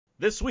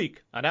This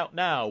week on Out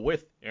Now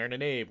with Aaron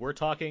and Abe, we're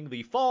talking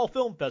the fall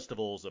film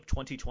festivals of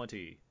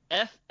 2020.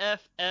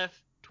 FFF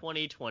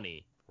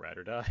 2020. Ride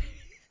or die.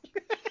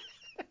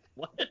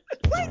 What?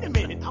 Wait a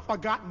minute, I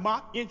forgot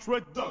my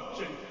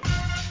introduction.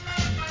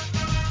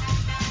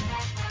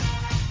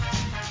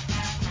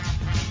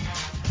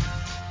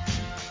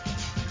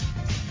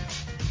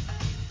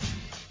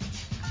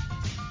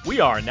 We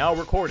are now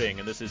recording,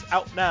 and this is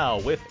Out Now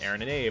with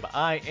Aaron and Abe.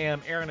 I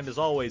am Aaron, and as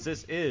always,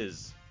 this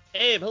is...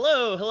 Abe,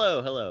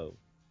 hello.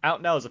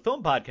 Out Now is a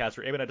film podcast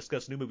where Abe and I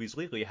discuss new movies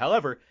weekly.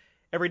 However,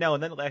 every now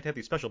and then I like to have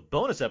these special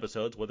bonus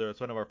episodes, whether it's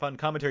one of our fun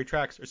commentary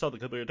tracks or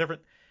something completely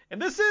different.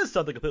 And this is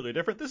something completely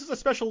different. This is a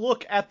special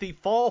look at the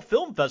fall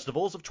film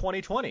festivals of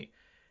 2020.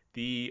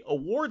 The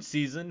award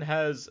season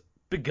has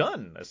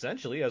begun,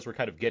 essentially, as we're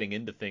kind of getting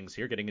into things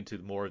here, getting into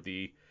more of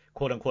the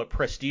quote-unquote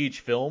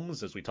prestige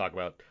films as we talk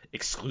about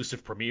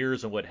exclusive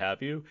premieres and what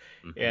have you.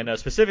 And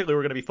specifically,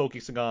 we're going to be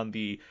focusing on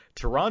the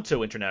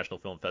Toronto International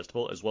Film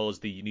Festival as well as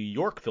the New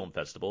York Film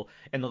Festival.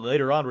 And then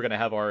later on, we're going to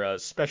have our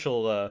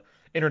special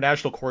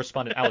international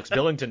correspondent Alex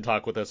Billington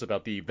talk with us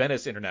about the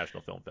Venice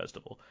International Film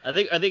Festival. I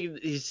think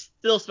he's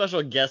still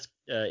special guest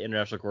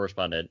international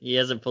correspondent. He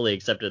hasn't fully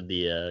accepted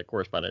the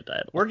correspondent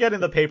title. We're getting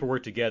the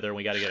paperwork together, and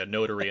we got to get a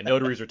notary. And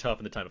notaries are tough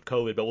in the time of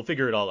COVID, but we'll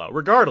figure it all out.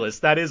 Regardless,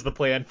 that is the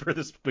plan for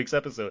this week's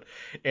episode.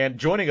 And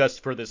joining us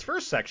for this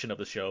first section of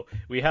the show,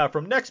 we have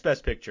from Next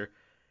Best Picture.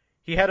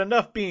 He had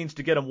enough beans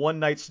to get him one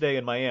night stay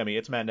in Miami.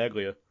 It's Matt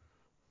Neglia.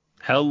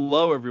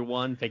 Hello,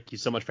 everyone. Thank you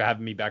so much for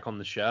having me back on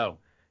the show.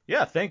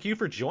 Yeah, thank you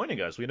for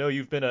joining us. We know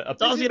you've been a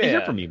It's always busy good to man.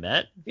 hear from you,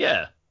 Matt.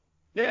 Yeah.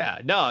 Yeah,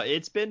 no,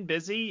 it's been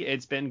busy.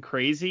 It's been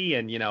crazy.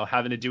 And,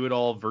 having to do it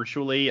all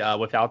virtually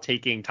without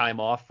taking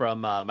time off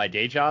from my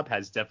day job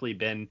has definitely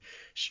been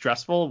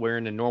stressful. Where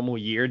in a normal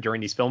year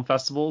during these film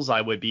festivals,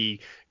 I would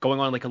be going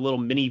on like a little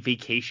mini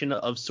vacation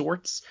of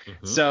sorts.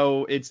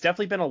 So it's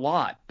definitely been a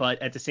lot.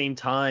 But at the same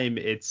time,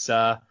 it's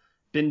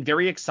been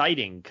very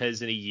exciting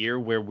because in a year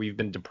where we've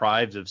been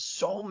deprived of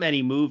so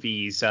many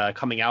movies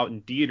coming out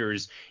in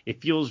theaters,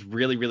 it feels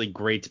really, really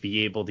great to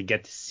be able to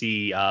get to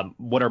see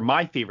what are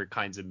my favorite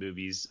kinds of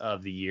movies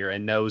of the year.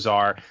 And those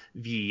are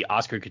the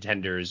Oscar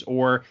contenders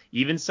or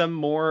even some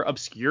more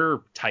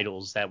obscure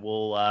titles that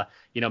will,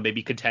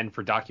 maybe contend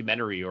for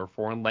documentary or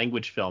foreign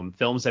language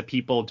films that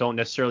people don't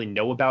necessarily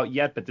know about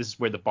yet. But this is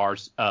where the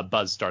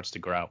buzz starts to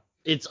grow.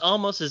 It's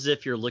almost as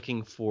if you're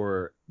looking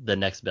for the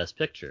next best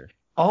picture.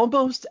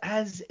 Almost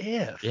as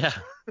if. Yeah.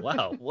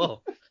 Wow.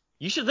 Whoa.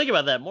 You should think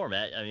about that more,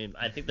 Matt. I mean,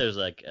 I think there's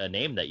like a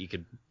name that you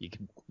could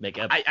make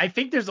up. I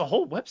think there's a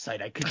whole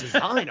website I could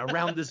design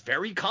around this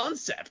very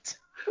concept.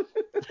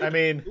 I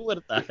mean, Who would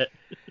have thought?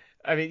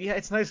 yeah,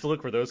 it's nice to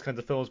look for those kinds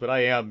of films, but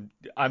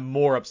I'm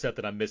more upset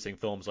that I'm missing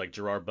films like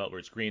Gerard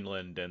Butler's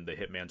Greenland and The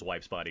Hitman's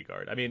Wife's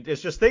Bodyguard. I mean,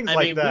 it's just things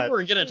like that. We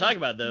weren't going to talk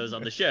about those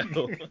on the show.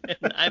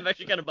 And I'm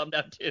actually kind of bummed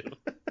out too.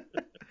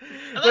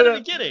 I'm not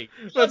even kidding.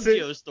 Love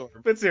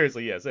Geostorm. But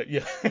seriously, yes,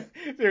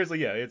 seriously,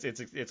 yeah,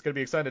 it's going to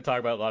be exciting to talk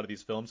about a lot of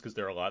these films because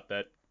there are a lot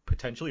that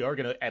potentially are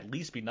going to at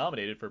least be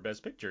nominated for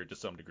Best Picture to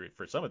some degree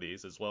for some of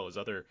these, as well as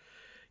other,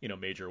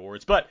 major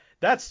awards. But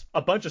that's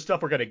a bunch of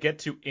stuff we're going to get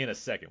to in a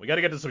second. We got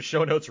to get to some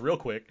show notes real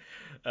quick.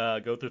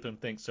 Go through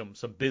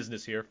some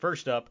business here.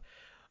 First up,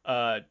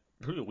 a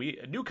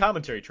new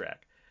commentary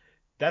track.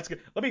 That's good.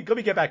 Let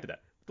me get back to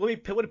that. Let me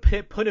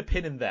put a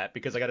pin in that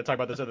because I got to talk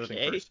about this other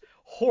thing first.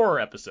 Horror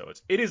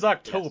episodes. It is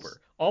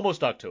October,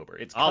 almost October.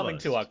 It's coming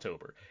to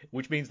October,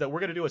 which means that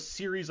we're going to do a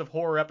series of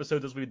horror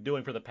episodes as we've been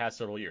doing for the past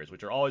several years,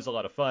 which are always a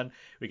lot of fun.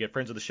 We get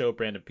friends of the show,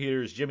 Brandon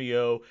Peters, Jimmy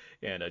O,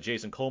 and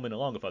Jason Coleman,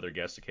 along with other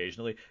guests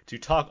occasionally, to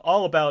talk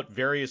all about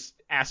various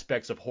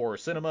aspects of horror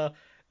cinema.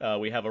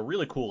 We have a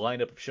really cool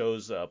lineup of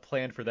shows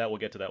planned for that. We'll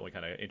get to that when we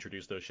kind of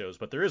introduce those shows.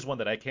 But there is one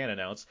that I can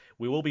announce.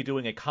 We will be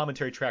doing a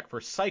commentary track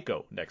for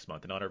Psycho next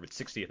month in honor of its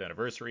 60th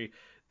anniversary.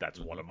 That's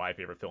one of my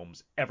favorite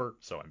films ever,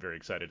 so I'm very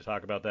excited to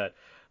talk about that.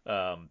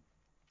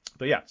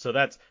 But yeah, so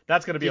that's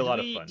going to be a lot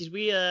of fun. Did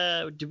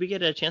we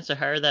get a chance to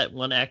hire that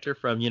one actor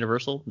from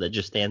Universal that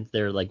just stands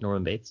there like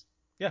Norman Bates?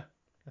 Yeah.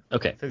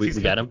 Okay, we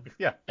got him?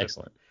 Yeah.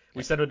 Excellent.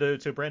 We sent him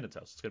to Brandon's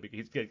house. It's gonna be.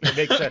 It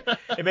makes sense.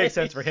 It makes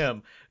sense for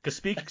him. Because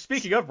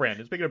speaking of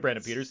Brandon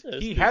Peters,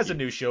 he has a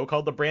new show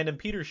called The Brandon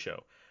Peters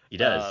Show. He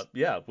does.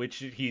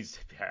 Which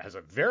has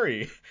a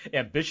very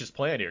ambitious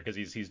plan here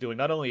because he's doing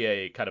not only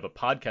a kind of a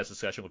podcast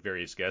discussion with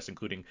various guests,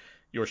 including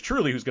yours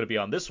truly, who's going to be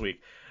on this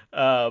week.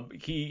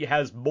 He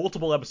has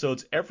multiple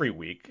episodes every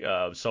week,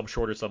 some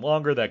shorter, some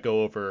longer, that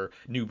go over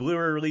new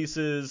Blu-ray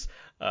releases,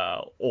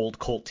 old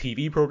cult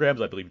TV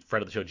programs. I believe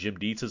friend of the show Jim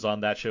Dietz is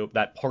on that show,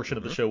 that portion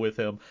of the show with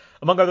him,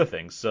 among other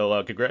things.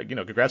 So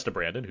congrats to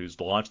Brandon, who's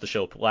launched the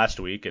show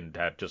last week and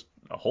had just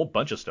a whole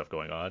bunch of stuff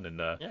going on.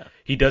 And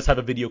he does have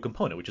a video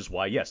component, which is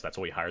why, yes, that's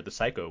why we hired the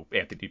Psycho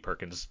Anthony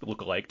Perkins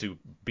lookalike to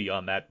be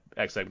on that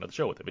segment of the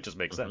show with him. It just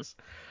makes sense.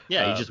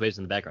 Yeah, he just waves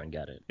in the background.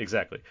 Got it.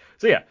 Exactly.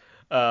 So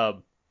yeah.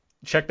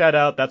 Check that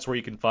out. That's where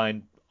you can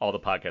find all the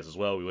podcasts as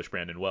well. We wish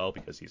Brandon well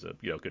because he's a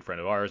good friend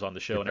of ours on the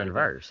show. Good friend of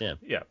ours, yeah.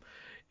 Yeah.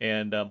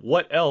 And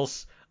what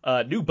else?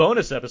 New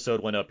bonus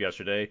episode went up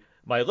yesterday.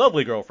 my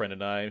lovely girlfriend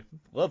and I,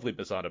 lovely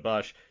Miss Anna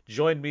Bosch,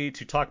 joined me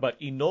to talk about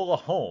Enola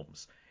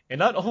Holmes. And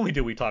not only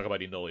did we talk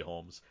about Enola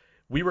Holmes,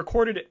 we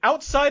recorded it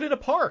outside in a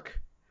park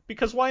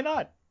because why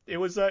not? It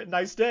was a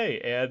nice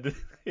day, and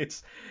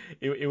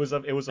it was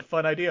a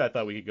fun idea I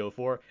thought we could go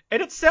for,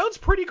 and it sounds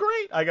pretty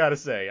great. I gotta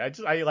say, I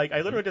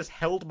literally just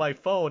held my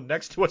phone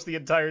next to us the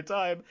entire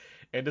time,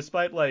 and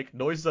despite like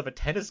noises of a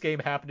tennis game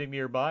happening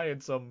nearby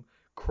and some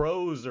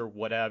crows or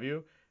what have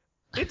you,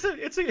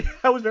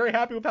 I was very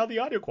happy with how the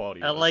audio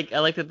quality was. I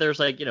like that there's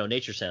like,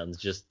 nature sounds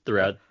just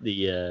throughout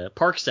the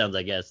park sounds,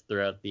 I guess,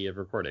 throughout the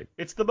recording.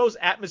 It's the most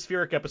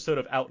atmospheric episode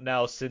of Out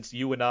Now since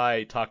you and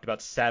I talked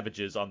about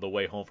savages on the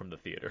way home from the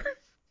theater.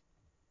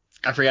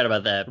 I forgot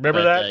about that.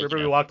 Remember that? Remember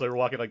we were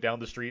walking like down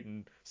the street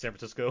in San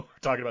Francisco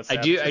talking about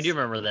savages? I do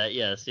remember that.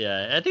 Yes,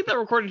 yeah. I think that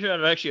recording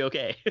turned out actually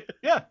okay.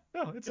 Yeah,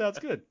 no, it sounds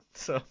good.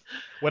 So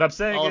what I'm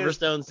saying Oliver is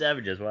Stone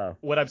savages. Wow.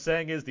 What I'm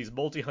saying is these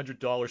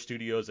multi-$100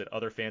 studios that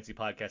other fancy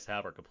podcasts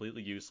have are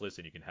completely useless,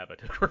 and you can have a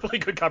really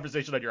good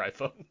conversation on your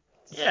iPhone.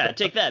 Yeah,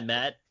 take that,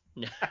 Matt.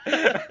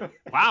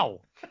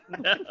 Wow.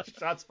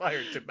 Shots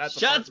fired to Matt's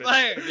Shots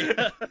apartment.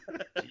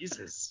 fired.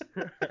 Jesus.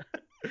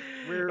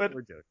 We're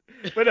joking.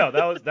 But no,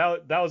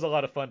 that was a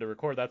lot of fun to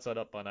record. That's set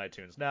up on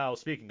iTunes now.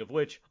 Speaking of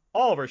which,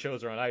 all of our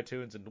shows are on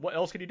iTunes, and what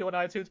else can you do on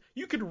iTunes?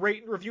 You can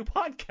rate and review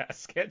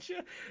podcasts, can't you?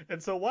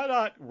 And so why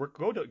not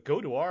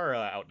go to our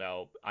Out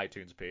Now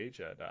iTunes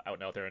page, Out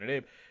Now there in a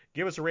name.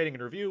 Give us a rating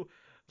and review.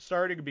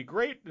 Starting would be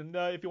great, and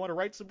if you want to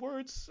write some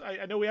words,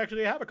 I know we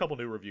actually have a couple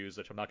new reviews,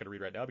 which I'm not going to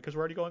read right now because we're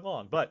already going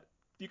long, but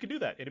you can do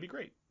that. It'd be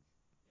great.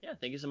 Yeah,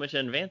 thank you so much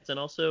in advance, and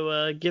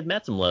also give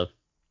Matt some love.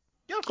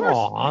 Yeah, of course.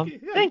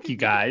 Aww, thank you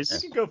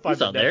guys. You can go find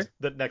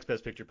the next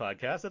Best Picture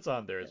podcast. That's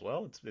on there as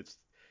well. It's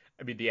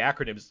I mean, the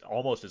acronym's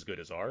almost as good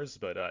as ours,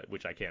 but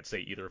which I can't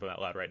say either of them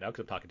out loud right now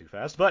because I'm talking too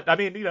fast. But I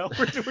mean,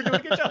 we're doing a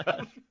good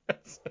job.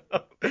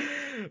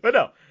 But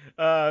no,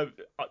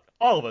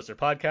 all of us are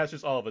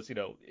podcasters. All of us,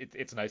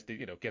 it's nice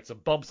to get some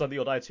bumps on the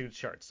old iTunes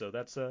charts. So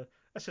that's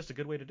just a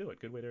good way to do it.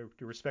 Good way to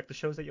respect the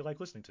shows that you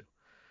like listening to.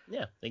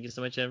 Yeah, thank you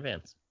so much in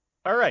advance.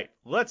 All right,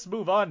 let's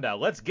move on now.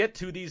 Let's get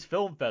to these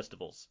film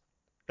festivals.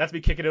 That's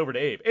me kicking over to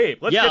Abe. Abe,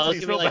 let's get to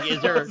these film festivals.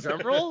 Is there a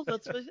drum roll?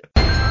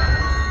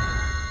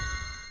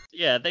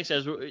 Yeah, thanks,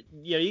 guys.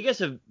 You guys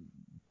have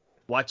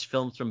watched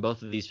films from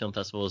both of these film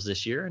festivals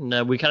this year,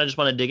 and we kind of just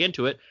want to dig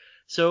into it.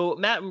 So,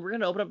 Matt, we're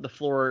going to open up the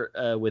floor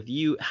with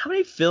you. How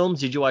many films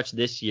did you watch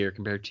this year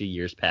compared to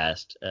years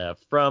past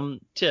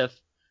from TIFF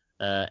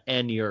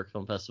and New York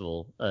Film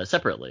Festival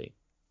separately?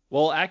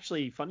 Well,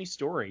 actually, funny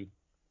story.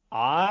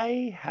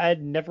 I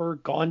had never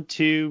gone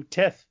to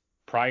TIFF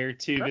prior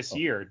to this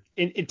year.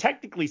 In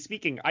technically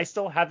speaking, I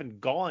still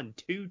haven't gone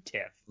to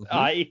TIFF.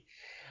 Mm-hmm.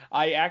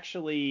 I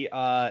actually,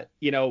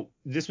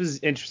 this was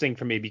interesting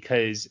for me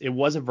because it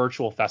was a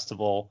virtual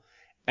festival,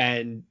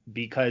 and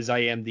because I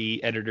am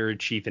the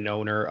editor-in-chief and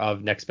owner of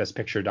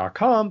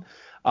nextbestpicture.com,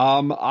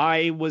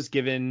 I was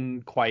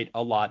given quite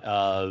a lot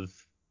of,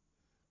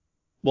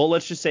 well,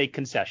 let's just say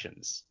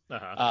concessions when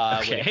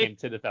it came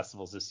to the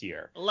festivals this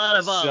year. A lot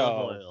of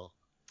olive oil.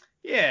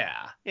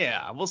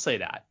 Yeah, we'll say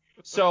that.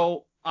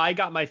 So I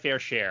got my fair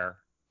share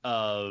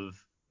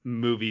of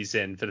movies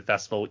in for the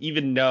festival,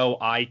 even though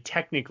I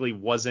technically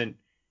wasn't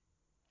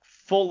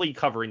fully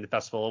covering the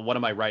festival. One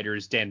of my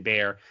writers, Dan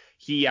Baer,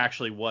 he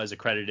actually was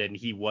accredited, and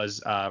he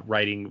was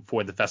writing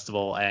for the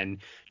festival and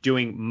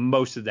doing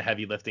most of the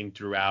heavy lifting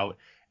throughout.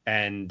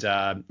 And,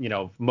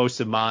 most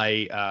of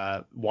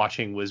my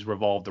watching was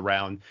revolved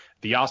around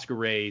the Oscar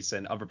race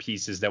and other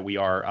pieces that we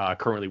are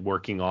currently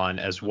working on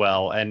as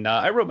well. And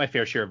I wrote my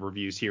fair share of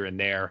reviews here and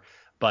there.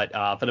 But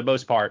for the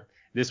most part,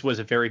 this was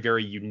a very,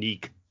 very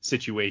unique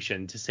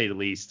situation, to say the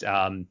least.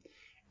 And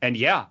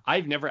yeah,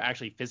 I've never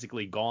actually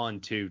physically gone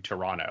to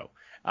Toronto.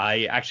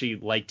 I actually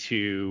like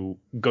to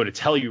go to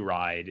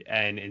Telluride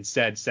and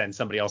instead send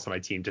somebody else on my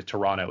team to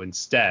Toronto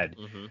instead.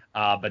 Mm-hmm.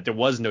 But there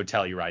was no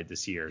Telluride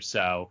this year.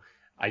 So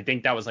I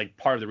think that was like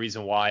part of the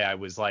reason why I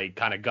was like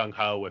kind of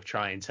gung-ho with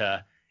trying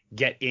to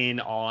get in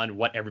on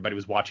what everybody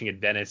was watching at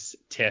Venice,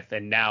 TIFF,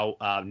 and now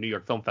New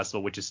York Film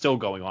Festival, which is still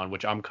going on,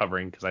 which I'm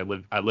covering because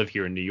I live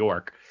here in New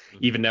York,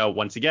 mm-hmm. even though,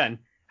 once again,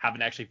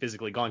 haven't actually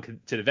physically gone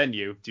to the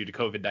venue due to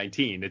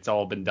COVID-19. It's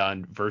all been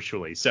done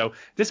virtually. So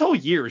this whole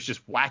year is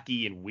just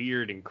wacky and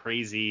weird and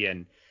crazy.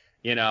 And,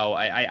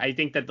 I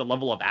think that the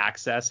level of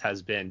access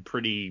has been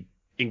pretty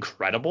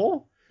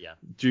incredible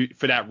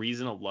for that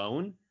reason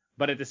alone.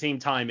 But at the same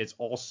time, it's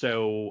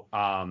also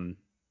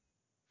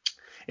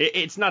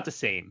it's not the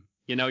same.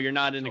 You're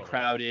not in a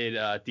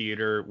crowded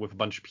theater with a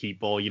bunch of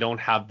people. You don't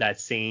have that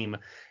same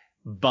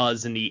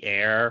buzz in the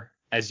air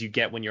as you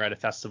get when you're at a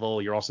festival.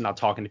 You're also not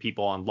talking to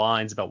people on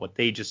lines about what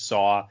they just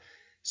saw.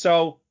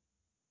 So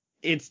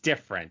it's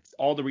different.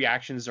 All the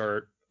reactions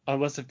are,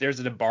 unless if there's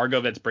an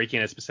embargo that's breaking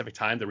at a specific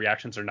time, the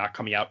reactions are not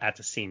coming out at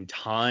the same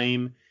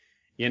time,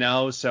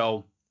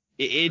 so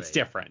it's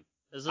different.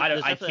 There's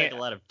definitely a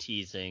lot of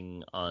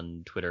teasing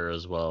on Twitter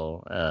as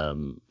well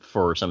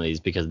for some of these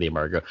because of the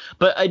embargo.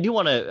 But I do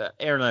want to,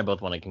 Aaron and I both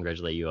want to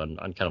congratulate you on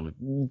kind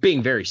of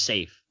being very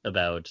safe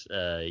about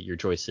your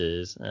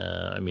choices.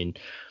 I mean,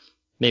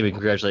 maybe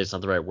congratulations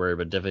not the right word,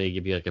 but definitely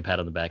give you like a pat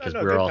on the back because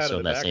No, we're good pat also on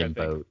in the that back. I same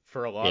think boat.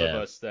 for a lot of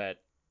us that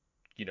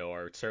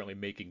are certainly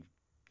making,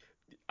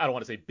 I don't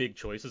want to say big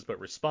choices, but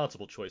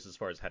responsible choices as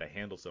far as how to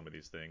handle some of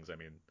these things. I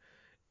mean,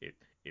 it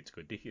it's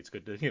good to it's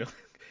good to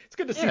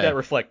see Yeah. that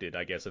reflected,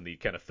 I guess, in the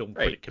kind of film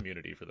Right. critic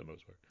community for the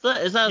most part. It's not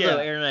as though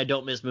Yeah. Aaron and I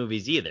don't miss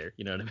movies either.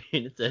 You know what I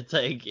mean? It's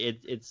like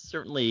it's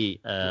certainly.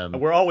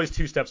 We're always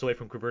 2 steps away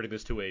from converting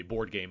this to a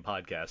board game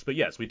podcast, but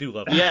yes, we do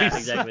love Yeah,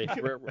 movies. exactly.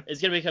 It's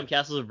gonna become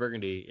Castles of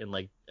Burgundy in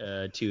like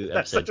 2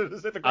 That's episodes. such a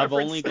specific I've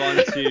reference.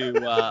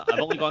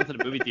 only gone to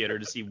the movie theater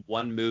to see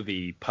one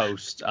movie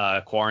post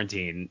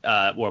quarantine,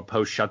 or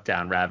post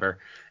shutdown rather,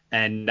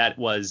 and that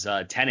was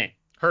Tenet.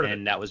 Heard of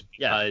And it. that was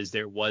because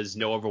there was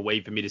no other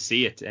way for me to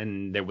see it,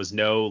 and there was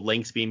no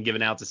links being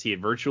given out to see it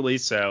virtually.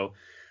 So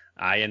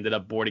I ended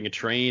up boarding a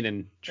train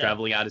and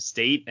traveling out of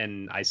state,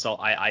 and I saw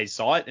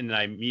it, and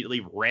I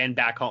immediately ran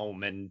back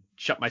home and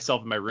shut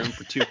myself in my room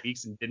for 2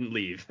 weeks and didn't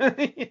leave.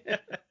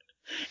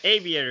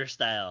 Aviator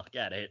style.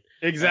 Got it.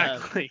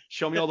 Exactly.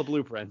 Show me all the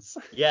blueprints.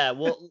 Yeah,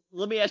 well,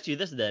 let me ask you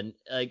this then.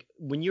 Like,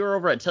 when you were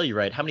over at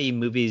Telluride, how many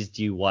movies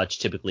do you watch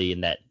typically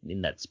in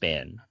that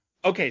span?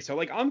 Okay, so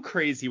like I'm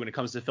crazy when it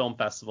comes to film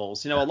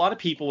festivals. A lot of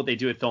people, what they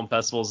do at film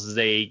festivals is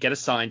they get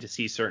assigned to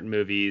see certain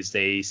movies,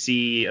 they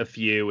see a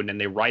few, and then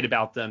they write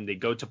about them, they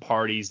go to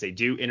parties, they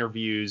do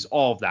interviews,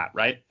 all of that,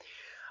 right?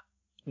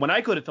 When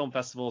I go to film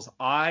festivals,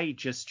 I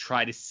just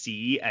try to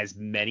see as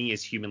many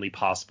as humanly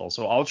possible.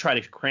 So I'll try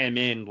to cram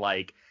in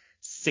like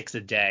 6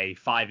 a day,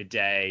 5 a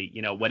day,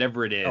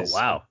 whatever it is. Oh,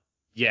 wow.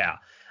 Yeah.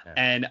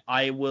 And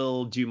I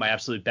will do my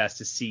absolute best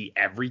to see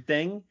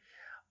everything.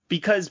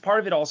 Because part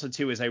of it also,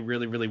 too, is I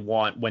really, really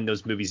want when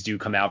those movies do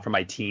come out for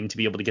my team to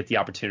be able to get the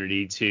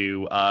opportunity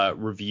to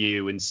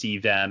review and see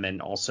them,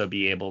 and also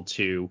be able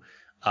to,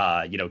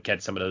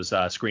 get some of those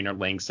screener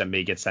links that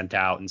may get sent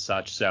out and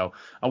such. So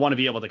I want to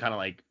be able to kind of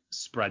like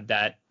spread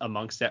that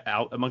amongst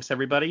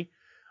everybody.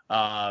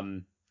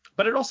 But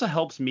it also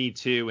helps me,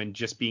 too, in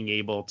just being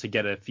able to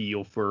get a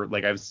feel for,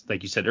 like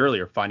you said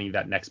earlier, finding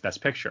that next best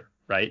picture.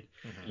 Right.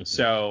 Mm-hmm.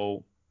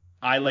 So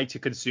I like to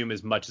consume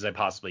as much as I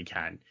possibly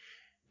can.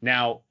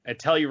 Now, at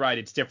Telluride,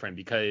 it's different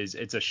because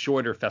it's a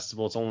shorter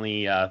festival. It's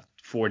only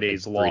 4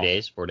 days long.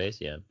 4 days,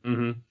 yeah.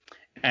 Mm-hmm.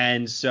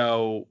 And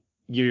so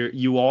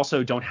you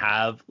also don't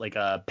have like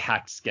a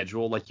packed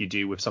schedule like you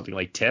do with something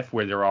like TIFF,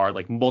 where there are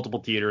like multiple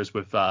theaters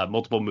with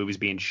multiple movies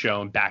being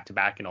shown back to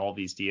back in all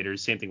these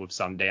theaters. Same thing with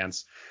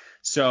Sundance.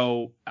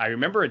 So I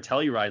remember at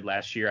Telluride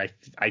last year,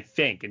 I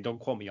think, and don't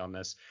quote me on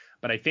this,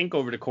 but I think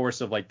over the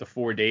course of like the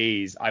 4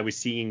 days, I was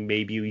seeing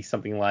maybe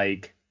something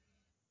like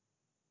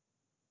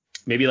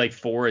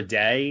 4 a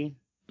day.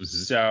 Mm-hmm.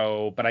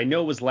 So, but I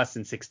know it was less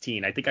than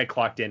 16. I think I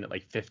clocked in at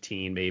like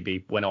 15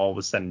 maybe when all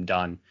was said and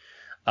done.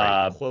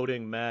 Right,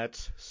 quoting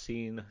Matt,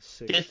 scene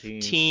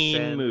 16.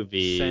 15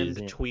 movies.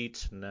 Send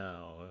tweet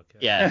now. Okay.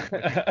 Yeah.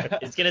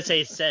 It's going to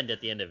say send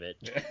at the end of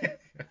it.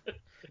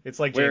 It's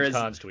like James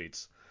Caan's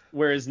tweets.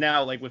 Whereas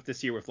now, like with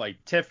this year with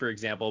like TIFF, for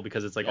example,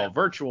 because it's like all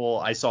virtual,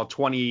 I saw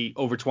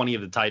over 20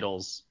 of the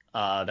titles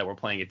that were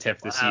playing at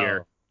TIFF this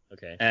year.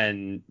 Okay.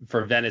 And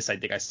for Venice, I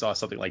think I saw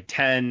something like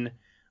 10.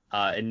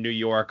 In New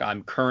York,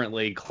 I'm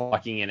currently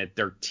clocking in at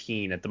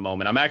 13 at the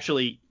moment. I'm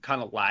actually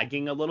kind of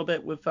lagging a little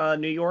bit with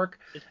New York.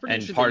 It's pretty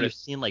interesting that you've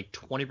seen like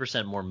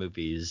 20% more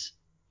movies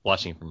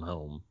watching from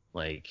home.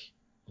 Like,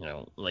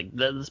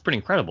 that's pretty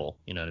incredible.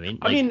 You know what I mean?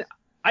 I mean,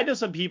 I know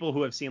some people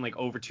who have seen like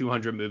over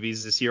 200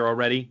 movies this year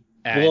already.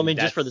 Well, I mean,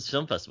 just for this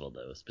film festival,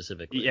 though,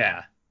 specifically.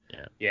 Yeah.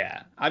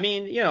 I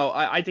mean,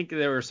 I think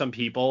there are some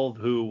people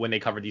who, when they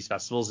cover these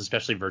festivals,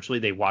 especially virtually,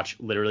 they watch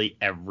literally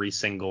every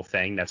single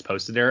thing that's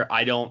posted there.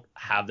 I don't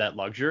have that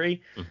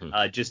luxury,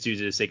 just due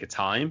to the sake of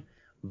time.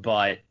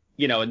 But,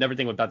 another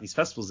thing about these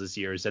festivals this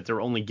year is that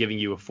they're only giving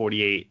you a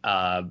 48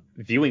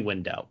 viewing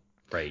window.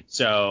 Right.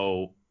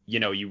 So,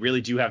 you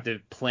really do have to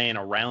plan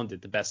around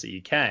it the best that you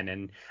can.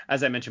 And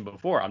as I mentioned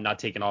before, I'm not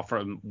taking off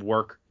from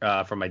work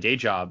from my day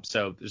job.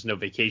 So there's no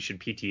vacation,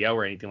 PTO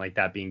or anything like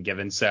that being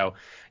given. So,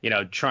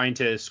 trying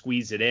to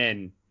squeeze it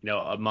in,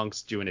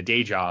 amongst doing a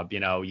day job,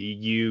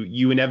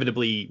 you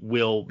inevitably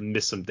will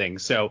miss some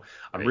things. So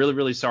I'm really,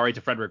 really sorry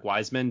to Frederick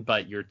Wiseman,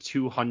 but your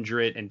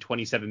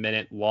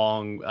 227-minute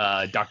long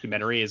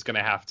documentary is going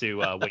to have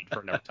to wait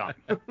for another time.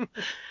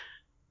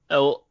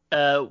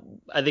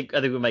 I think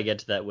we might get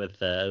to that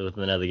with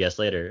another guest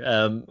later.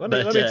 Let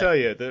me tell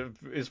you,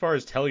 as far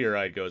as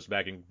Telluride goes,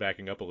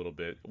 backing up a little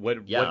bit, what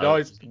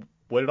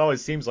it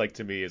always seems like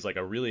to me is like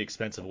a really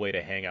expensive way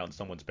to hang out in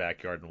someone's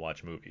backyard and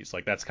watch movies.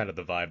 Like that's kind of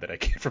the vibe that I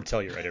get from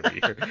Telluride every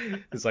year.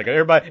 It's like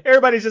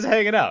everybody's just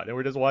hanging out and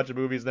we're just watching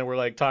movies and then we're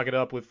like talking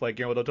up with like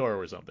Guillermo del Toro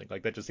or something.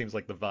 Like that just seems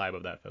like the vibe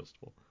of that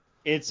festival.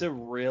 It's a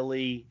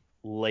really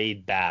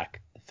laid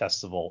back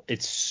festival.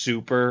 It's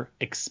super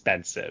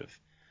expensive,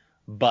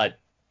 but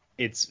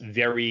it's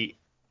very,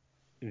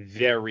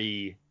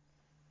 very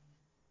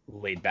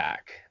laid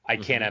back. I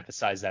can't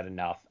emphasize that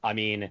enough. I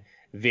mean,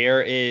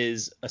 there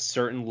is a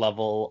certain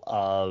level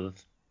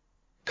of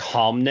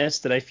calmness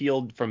that I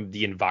feel from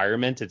the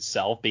environment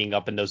itself, being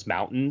up in those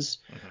mountains.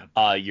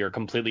 You're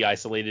completely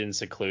isolated and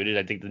secluded.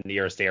 I think the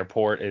nearest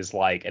airport is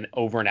like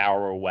over an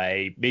hour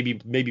away,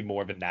 maybe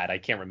more than that. I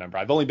can't remember.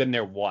 I've only been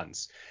there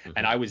once,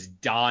 and I was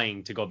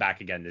dying to go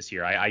back again this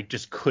year. I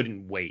just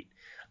couldn't wait.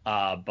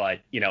 But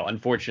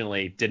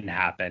unfortunately, it didn't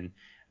happen.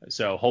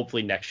 So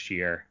hopefully next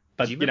year.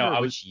 But do you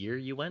remember which year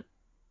you went?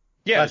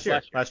 Yeah, last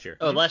year.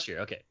 Oh, last year.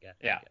 Okay. Yeah.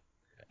 Okay.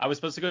 I was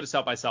supposed to go to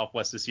South by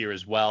Southwest this year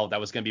as well. That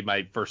was going to be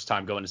my first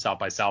time going to South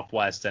by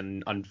Southwest,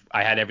 and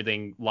I had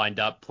everything lined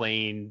up,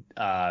 plane,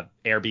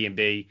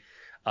 Airbnb,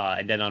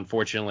 and then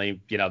unfortunately,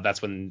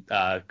 that's when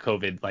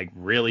COVID like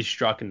really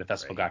struck and the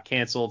festival got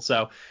canceled.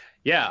 So,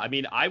 yeah, I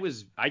mean, I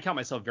count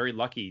myself very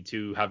lucky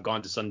to have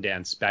gone to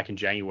Sundance back in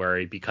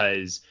January,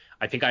 because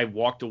I think I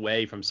walked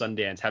away from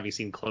Sundance having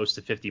seen close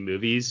to 50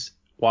 movies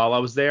while I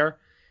was there,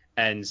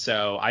 and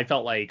so I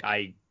felt like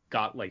I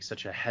got like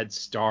such a head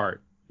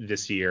start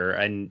this year,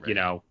 and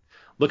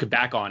looking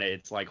back on it,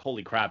 it's like,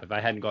 holy crap, if I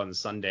hadn't gone to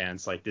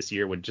Sundance, like this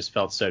year would just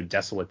felt so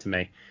desolate to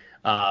me.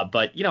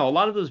 But a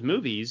lot of those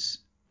movies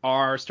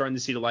are starting to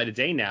see the light of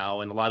day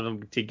now, and a lot of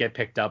them to get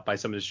picked up by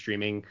some of the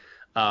streaming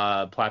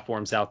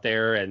platforms out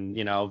there, and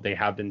they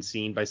have been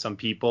seen by some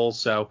people.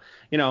 So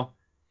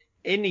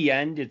in the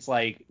end, it's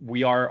like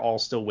we are all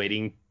still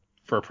waiting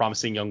for A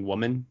Promising Young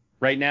Woman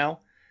right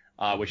now,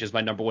 which is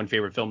my number one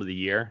favorite film of the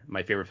year,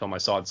 my favorite film I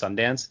saw at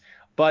Sundance.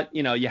 But,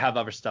 you have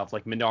other stuff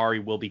like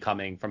Minari will be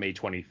coming from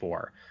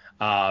A24.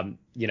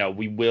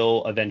 We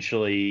will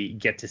eventually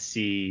get to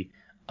see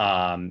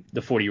the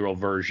 40-year-old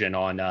version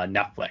on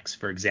Netflix,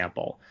 for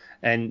example.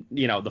 And,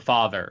 The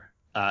Father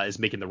is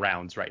making the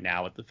rounds right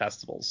now at the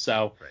festivals.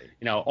 So,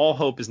 all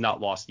hope is not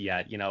lost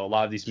yet. A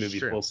lot of these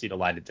movies will see the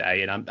light of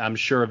day. And I'm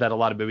sure that a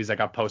lot of movies that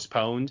got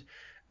postponed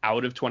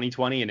out of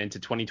 2020 and into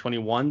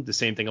 2021, the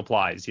same thing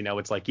applies.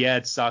 It's like, yeah,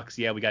 it sucks.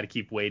 Yeah, we got to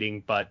keep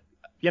waiting. But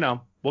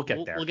we'll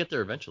get there. We'll get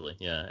there eventually.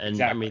 Yeah. And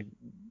exactly.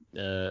 I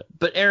mean,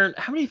 but Aaron,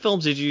 how many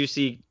films did you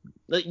see?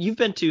 Like, you've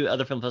been to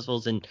other film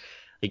festivals, and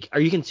like, are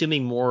you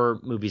consuming more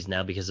movies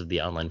now because of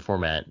the online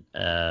format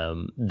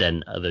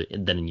than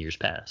in years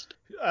past?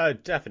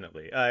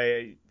 Definitely.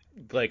 I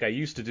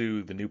used to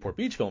do the Newport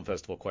Beach Film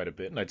Festival quite a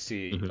bit, and I'd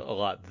see a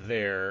lot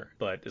there.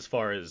 But as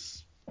far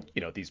as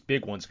these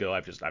big ones go,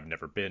 I've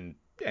never been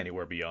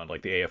anywhere beyond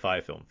like the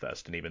AFI Film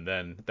Fest, and even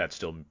then, that's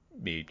still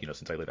me.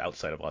 Since I live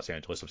outside of Los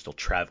Angeles, I'm still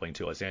traveling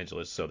to Los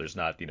Angeles, so there's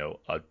not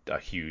a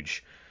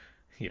huge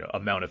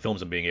amount of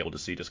films I'm being able to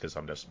see, just because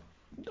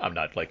I'm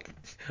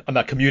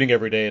not commuting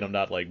every day, and I'm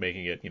not like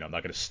making it, I'm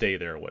not going to stay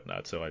there or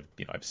whatnot. So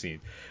I've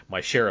seen my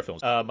share of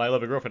films. My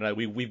lovely girlfriend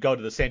and I, we've gone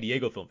to the San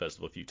Diego Film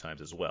Festival a few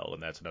times as well,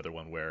 and that's another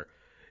one where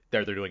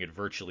they're doing it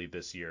virtually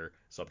this year,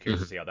 so I'm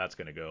curious to see how that's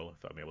going to go,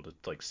 if I'm able to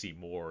like see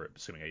more,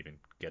 assuming I even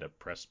get a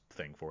press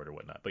thing for it or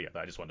whatnot. But yeah,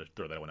 I just wanted to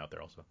throw that one out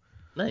there also.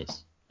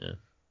 Nice. Yeah.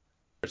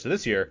 So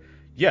this year,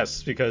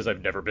 yes, because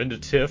I've never been to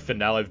TIFF, and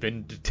now I've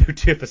been to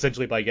TIFF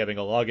essentially by getting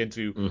a login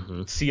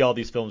to see all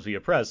these films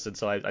via press, and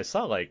so I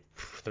saw like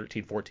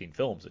 13, 14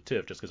 films at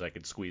TIFF, just because I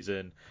could squeeze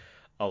in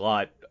a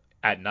lot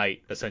at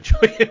night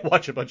essentially and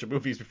watch a bunch of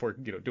movies before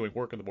doing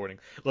work in the morning,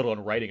 let alone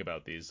writing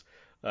about these.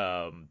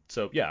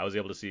 So yeah, I was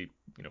able to see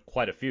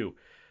quite a few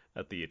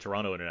at the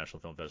Toronto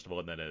International Film Festival,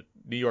 and then at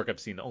New York I've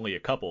seen only a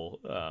couple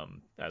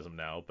as of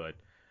now. But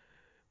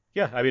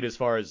yeah, I mean, as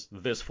far as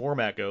this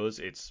format goes,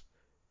 it's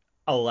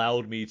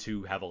allowed me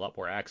to have a lot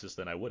more access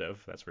than I would have,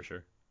 that's for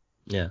sure.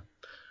 Yeah.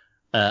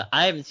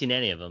 I haven't seen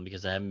any of them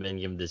because I haven't been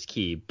given this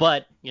key,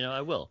 but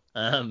I will.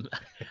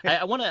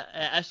 I want to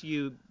ask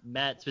you,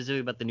 Matt,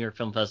 specifically about the New York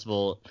Film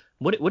Festival.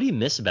 What do you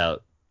miss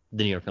about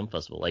the New York Film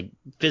Festival? Like,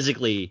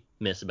 physically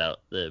miss about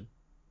the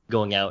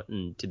going out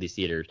into these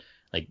theaters?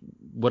 Like,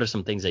 what are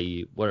some things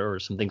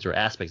or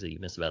aspects that you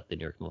miss about the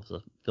New York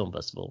Film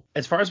Festival?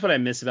 As far as what I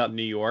miss about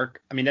New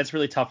York, I mean, that's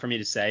really tough for me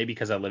to say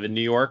because I live in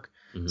New York.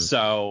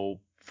 So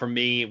for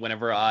me,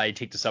 whenever I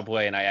take the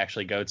subway and I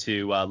actually go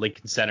to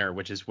Lincoln Center,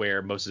 which is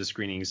where most of the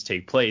screenings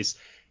take place,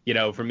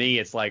 for me,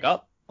 it's like,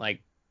 oh,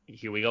 like,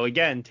 here we go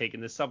again,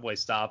 taking this subway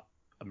stop,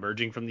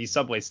 emerging from these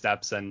subway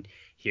steps, and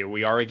here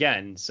we are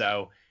again.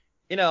 So,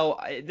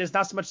 there's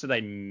not so much that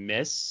I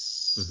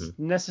miss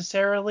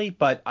necessarily,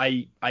 but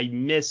I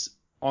miss,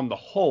 on the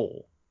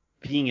whole,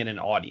 being in an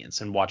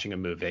audience and watching a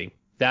movie.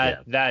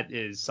 That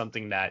is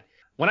something that,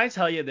 when I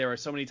tell you, there are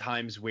so many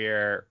times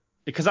where,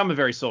 because I'm a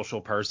very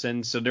social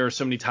person, so there are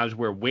so many times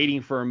where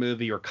waiting for a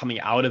movie or coming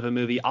out of a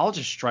movie, I'll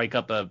just strike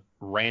up a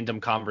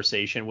random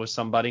conversation with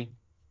somebody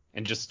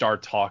and just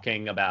start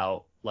talking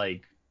about,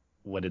 like,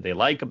 what did they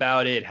like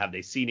about it? Have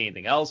they seen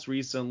anything else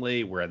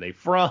recently? Where are they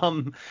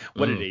from?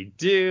 What did they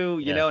do?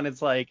 You know, and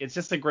it's like, it's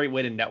just a great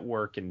way to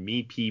network and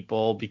meet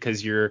people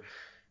because you're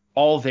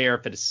all there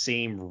for the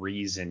same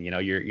reason.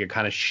 You're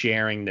kind of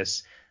sharing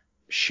this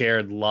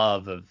shared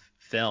love of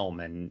film,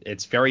 and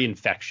it's very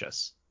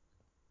infectious.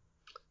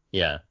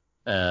 Yeah,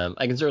 I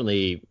can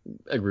certainly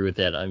agree with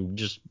that. I'm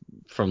just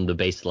from the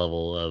base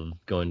level of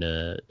going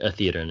to a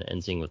theater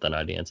and seeing with an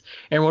audience.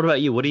 Aaron, what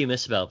about you? What do you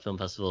miss about film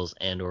festivals,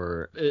 and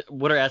or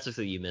what are aspects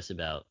that you miss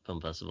about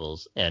film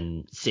festivals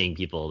and seeing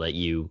people that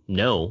you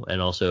know,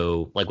 and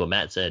also like what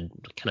Matt said,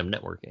 kind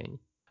of networking?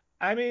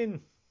 I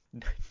mean,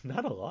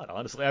 not a lot,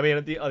 honestly. I mean,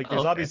 Okay.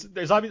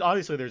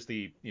 obviously there's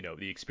the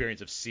the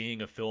experience of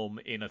seeing a film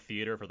in a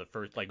theater for the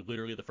first, like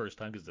literally the first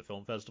time because it's a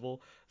film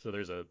festival. So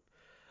there's a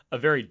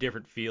very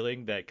different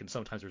feeling that can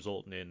sometimes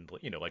result in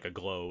like a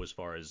glow as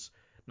far as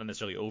not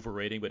necessarily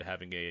overrating, but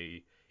having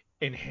a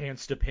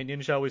enhanced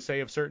opinion, shall we say,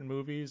 of certain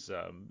movies.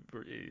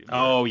 Where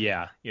Oh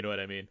yeah. you know what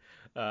I mean?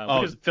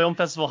 Oh, Because film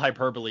festival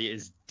hyperbole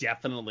is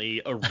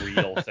definitely a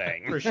real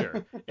thing. for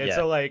sure. And Yeah.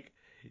 so like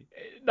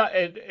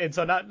and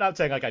so not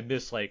saying like I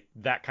miss like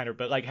that kind of,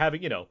 but like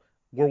having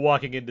we're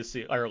walking in to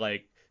see, or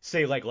like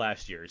say like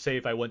last year, say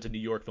if I went to New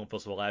York Film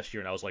Festival last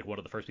year and I was like one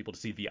of the first people to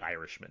see The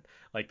Irishman,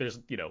 like there's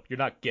you're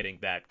not getting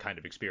that kind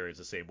of experience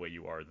the same way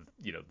you are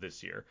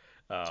this year.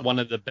 It's Um, one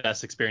of the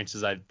best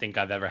experiences I think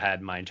I've ever had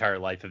in my entire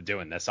life of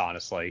doing this,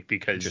 honestly,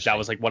 because that Interesting.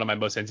 was like one of my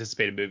most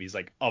anticipated movies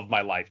like of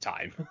my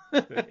lifetime.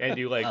 and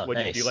you like Oh, what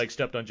you nice. like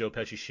stepped on Joe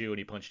Pesci's shoe and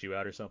he punched you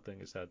out or something?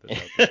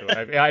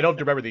 I don't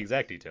remember the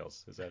exact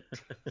details. Is that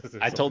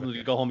I something told him like to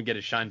that? go home and get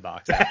a shine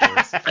box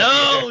afterwards.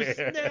 Oh,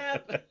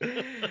 snap! But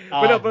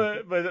no,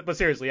 Um, but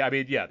seriously, I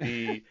mean, yeah,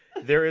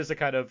 there is a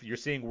kind of, you're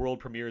seeing world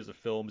premieres of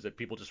films that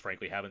people just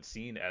frankly haven't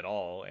seen at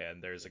all,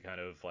 and there's a kind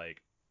of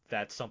like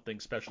that's something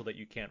special that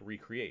you can't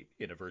recreate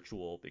in a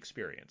virtual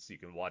experience. You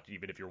can watch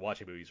even if you're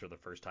watching movies for the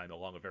first time,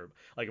 along with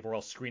like if we're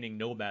all screening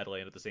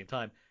Nomadland at the same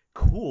time,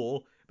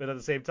 cool, but at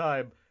the same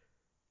time,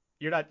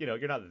 you're not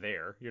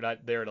there. You're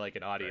not there to like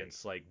an right.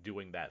 audience like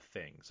doing that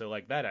thing. So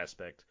like that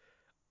aspect,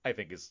 I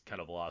think is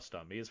kind of lost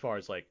on me as far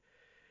as like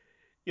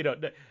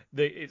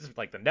it's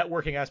like the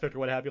networking aspect or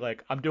what have you.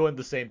 Like I'm doing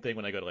the same thing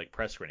when I go to like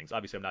press screenings.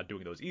 Obviously, I'm not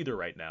doing those either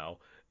right now,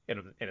 and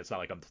it's not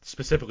like I'm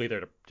specifically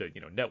there to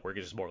network.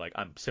 It's just more like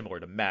I'm similar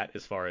to Matt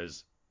as far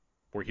as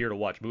we're here to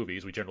watch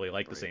movies. We generally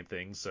like the Right. same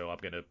things, so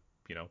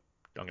you know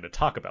I'm gonna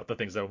talk about the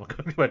things that I'm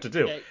about to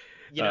do.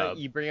 Yeah, Uh,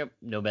 you bring up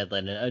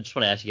Nomadland, and I just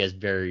want to ask you guys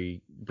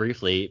very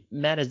briefly,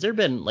 Matt, has there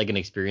been like an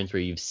experience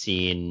where you've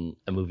seen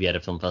a movie at a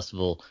film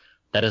festival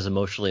that has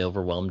emotionally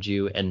overwhelmed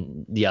you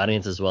and the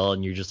audience as well,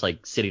 and you're just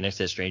like sitting next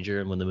to a stranger,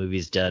 and when the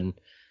movie's done,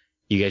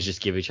 you guys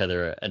just give each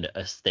other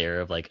a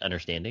stare of like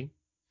understanding?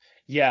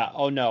 Yeah.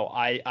 Oh no.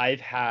 I've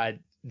had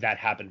that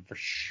happen for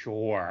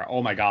sure.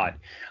 Oh my God.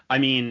 I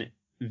mean,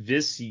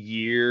 this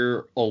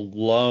year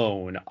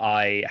alone,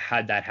 I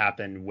had that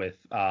happen with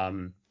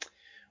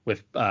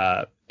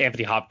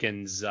Anthony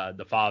Hopkins,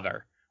 the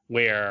father,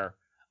 where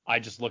I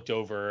just looked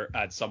over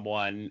at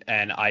someone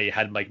and I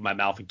had like my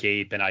mouth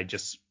agape and I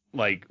just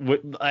like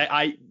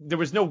I there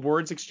was no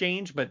words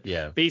exchange, but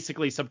Yeah.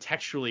 basically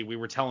subtextually we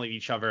were telling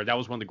each other that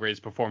was one of the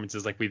greatest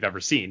performances like we've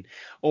ever seen.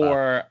 Wow.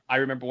 Or I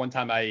remember one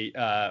time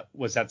I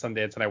was at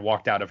Sundance and I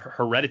walked out of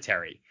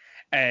Hereditary.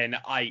 And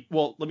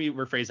well, let me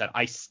rephrase that.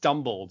 I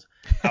stumbled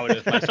out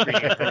of my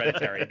screening of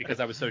Hereditary because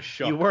I was so You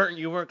shook.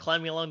 weren't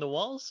climbing along the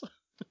walls?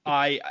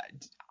 I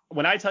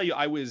when I tell you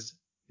I was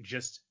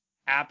just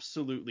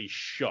absolutely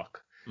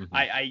shook. Hmm.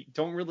 I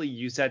don't really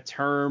use that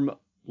term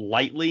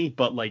lightly,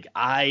 but like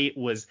I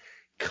was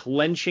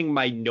clenching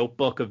my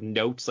notebook of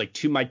notes like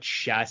to my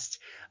chest.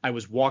 I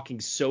was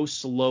walking so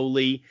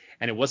slowly,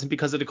 and it wasn't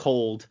because of the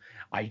cold.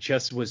 I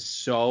just was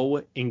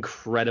so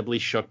incredibly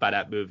shook by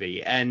that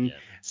movie. And Yeah.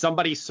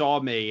 somebody saw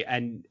me,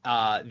 and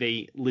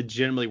they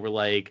legitimately were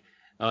like,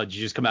 "Oh, did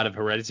you just come out of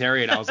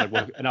Hereditary?" And I was like,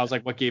 "What?" And I was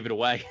like, "What gave it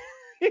away?"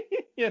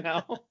 you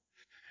know.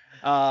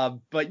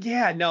 But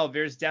yeah, no,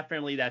 there's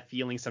definitely that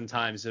feeling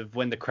sometimes of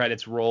when the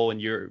credits roll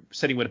and you're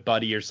sitting with a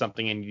buddy or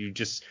something and you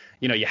just,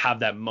 you have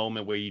that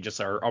moment where you just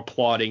are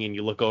applauding and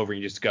you look over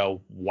and you just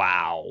go,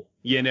 wow,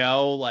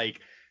 like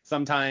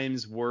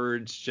sometimes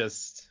words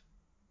just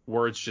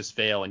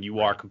fail and you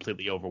are right,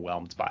 completely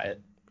overwhelmed by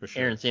it. for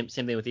sure. Aaron, same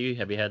thing with you.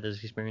 Have you had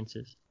those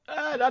experiences?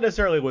 Not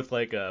necessarily with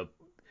like a.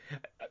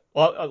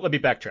 Well, let me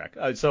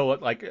backtrack. So,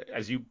 like,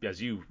 as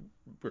you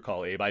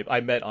recall, Abe, I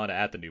met Anna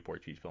at the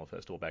Newport Beach Film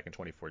Festival back in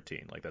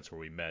 2014. Like, that's where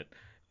we met,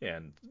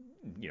 and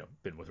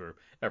been with her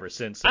ever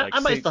since. So, like, I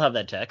might see, still have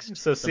that text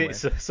so see,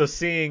 somewhere. so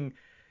seeing,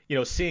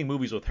 seeing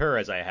movies with her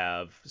as I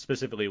have,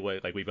 specifically,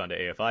 like we've gone to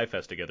AFI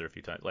Fest together a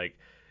few times, like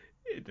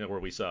where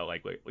we saw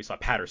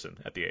Patterson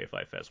at the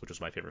AFI Fest, which was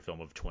my favorite film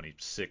of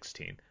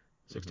 2016. Hmm.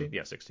 16?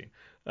 Yeah, 16.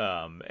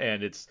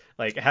 And it's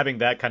like having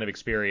that kind of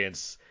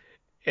experience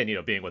and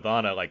being with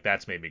Anna, like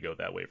that's made me go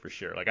that way for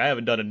sure. Like I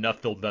haven't done enough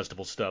film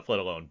festival stuff, let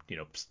alone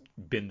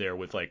been there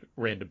with like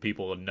random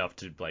people enough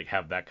to like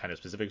have that kind of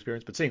specific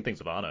experience. But seeing things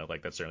with Anna,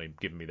 like that's certainly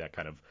given me that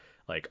kind of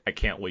like I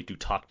can't wait to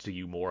talk to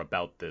you more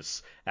about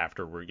this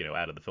after we're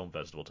out of the film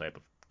festival type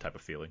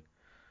of feeling.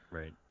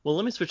 Right. Well,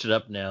 let me switch it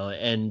up now,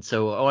 and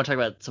so I want to talk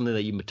about something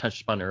that you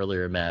touched upon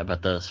earlier, Matt,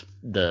 about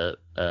the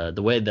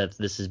way that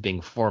this is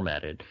being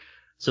formatted.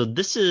 So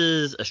this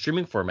is a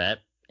streaming format,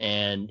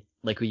 and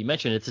like what you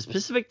mentioned, it's a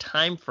specific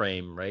time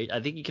frame, right? I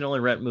think you can only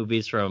rent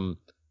movies from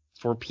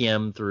 4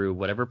 p.m. through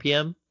whatever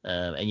p.m.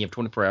 And you have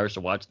 24 hours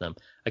to watch them.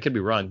 I could be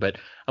wrong, but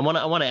I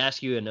want to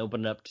ask you and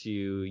open it up to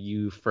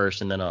you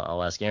first, and then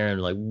I'll ask Aaron.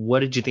 Like, what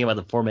did you think about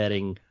the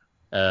formatting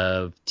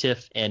of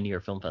TIFF and New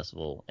York Film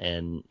Festival?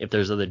 And if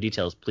there's other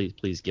details,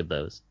 please give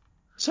those.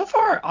 So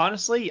far,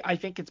 honestly, I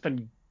think it's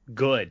been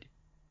good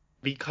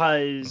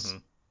because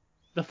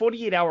the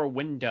 48-hour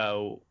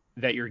window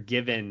that you're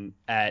given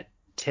at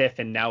TIFF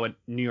and now at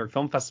New York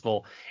Film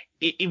Festival,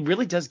 it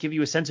really does give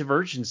you a sense of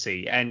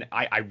urgency. And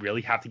I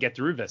really have to get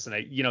through this. And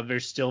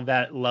there's still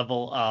that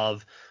level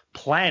of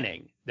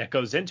planning that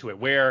goes into it,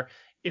 where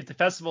if the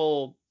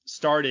festival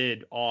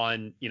started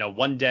on,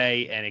 one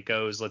day and it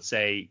goes, let's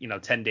say,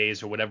 10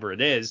 days or whatever it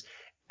is,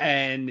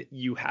 and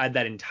you had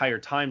that entire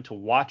time to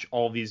watch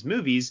all these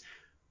movies,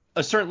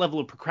 a certain level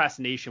of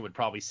procrastination would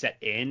probably set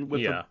in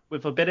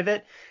with a bit of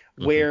it.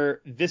 Where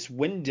this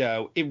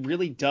window, it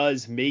really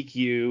does make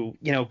you,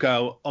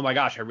 go, oh my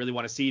gosh, I really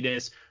want to see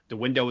this. The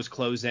window is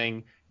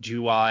closing.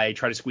 Do I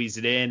try to squeeze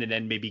it in and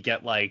then maybe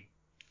get like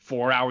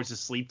 4 hours of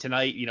sleep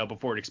tonight,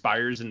 before it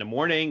expires in the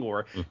morning?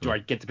 Or do I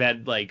get to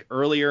bed like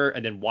earlier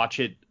and then watch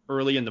it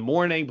early in the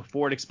morning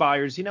before it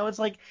expires? It's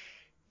like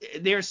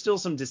there's still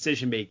some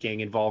decision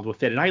making involved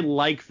with it. And I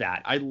like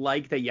that. I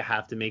like that you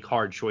have to make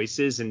hard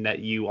choices and that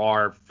you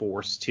are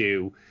forced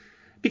to.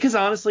 Because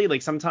honestly,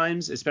 like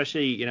sometimes,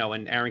 especially,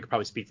 and Aaron could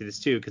probably speak to this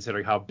too,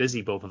 considering how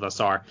busy both of us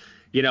are,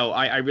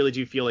 I really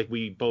do feel like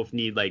we both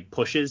need like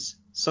pushes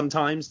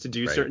sometimes to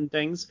do certain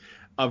things.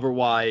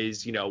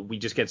 Otherwise, we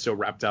just get so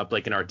wrapped up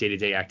like in our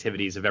day-to-day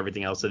activities of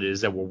everything else it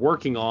is that we're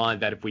working on,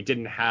 that if we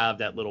didn't have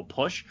that little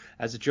push,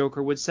 as a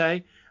Joker would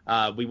say,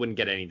 we wouldn't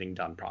get anything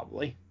done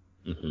probably.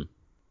 And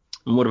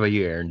what about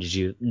you, Aaron? Did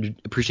you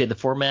appreciate the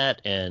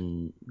format,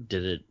 and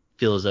did it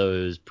feel as though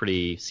it was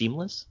pretty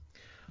seamless?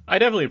 I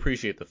definitely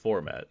appreciate the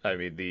format. I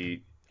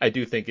mean, I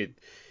do think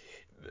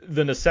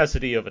the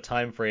necessity of a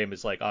time frame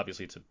is like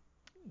obviously to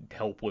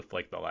help with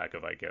like the lack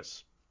of, I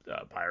guess,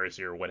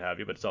 piracy or what have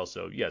you, but it's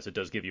also, yes, it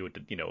does give you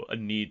a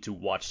need to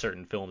watch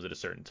certain films at a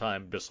certain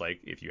time. Just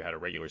like if you had a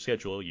regular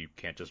schedule, you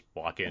can't just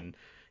walk in,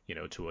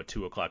 to a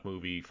 2:00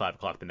 movie,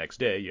 5:00 the next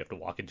day. You have to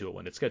walk into it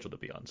when it's scheduled to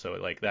be on. So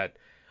like that,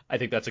 I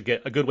think that's a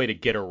good way to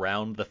get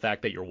around the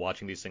fact that you're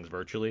watching these things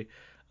virtually.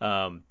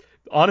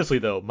 Honestly,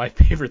 though, my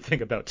favorite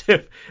thing about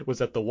TIFF was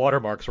that the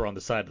watermarks were on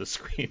the side of the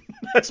screen.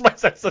 That's my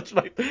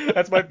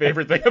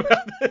favorite thing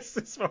about this,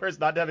 as far as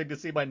not having to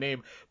see my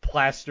name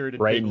plastered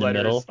in big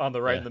letters on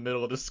the in the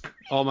middle of the screen.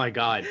 Oh my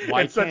God,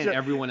 why can't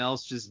everyone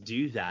else just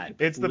do that?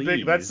 That's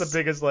the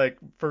biggest like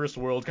first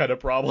world kind of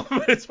problem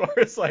as far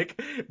as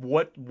like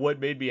what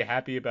made me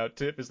happy about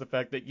TIFF is the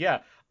fact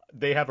that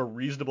they have a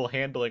reasonable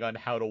handling on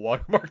how to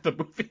watermark the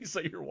movies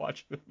that you're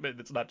watching them, and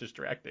it's not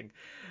distracting.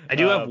 I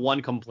do have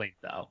one complaint,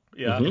 though.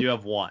 Yeah. I do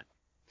have one.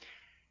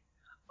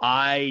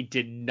 I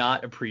did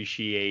not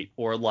appreciate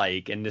or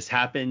like, and this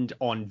happened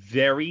on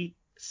very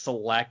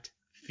select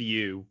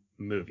few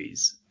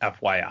movies,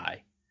 FYI,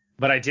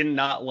 but I did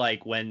not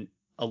like when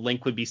a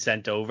link would be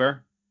sent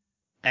over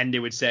and they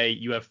would say,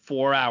 you have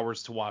 4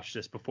 hours to watch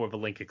this before the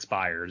link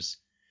expires.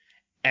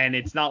 And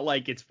it's not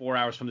like it's 4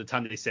 hours from the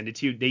time that they send it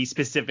to you. They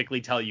specifically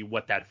tell you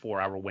what that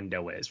 4 hour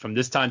window is. From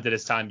this time to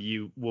this time,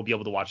 you will be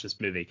able to watch this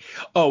movie.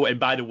 Oh, and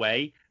by the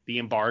way, the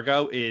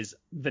embargo is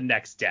the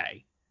next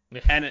day.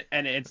 And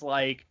it's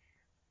like,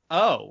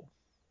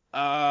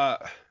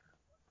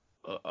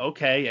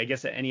 okay, I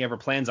guess any ever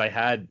plans I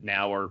had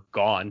now are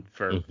gone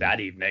for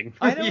that evening.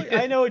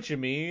 I know what you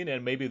mean,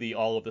 and maybe the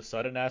all of the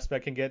sudden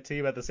aspect can get to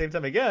you. But at the same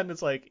time, again,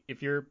 it's like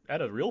if you're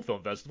at a real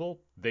film festival,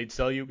 they'd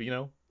tell you,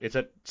 it's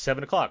at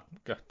 7:00.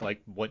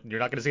 Like, what? You're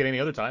not going to see it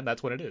any other time.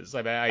 That's when it is.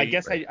 I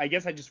guess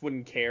I just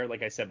wouldn't care,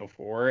 like I said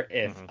before,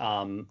 if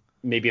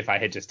maybe if I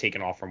had just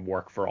taken off from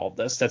work for all of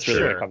this. That's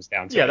really what it comes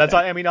down to. Yeah,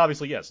 I mean,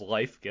 obviously, yes,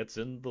 life gets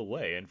in the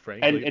way, and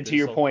frankly, and to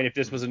your point, if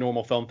this was a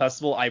normal film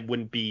festival, I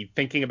wouldn't be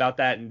thinking about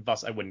that, and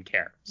thus I wouldn't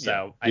care.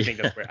 So I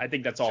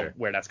think that's all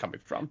where that's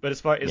coming from. But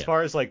as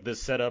far as like the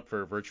setup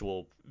for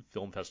virtual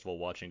film festival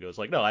watching goes,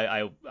 like, no,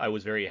 I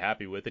was very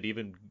happy with it,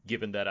 even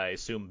given that I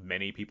assume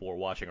many people were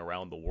watching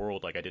around the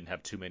world. Like, I didn't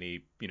have too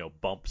many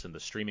bumps in the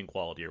streaming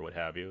quality or what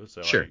have you.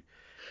 So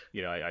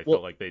I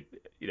felt like they,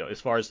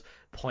 as far as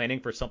planning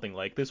for something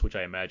like this, which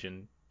I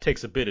imagine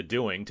takes a bit of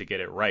doing to get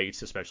it right,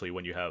 especially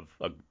when you have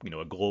a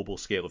global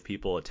scale of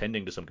people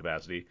attending to some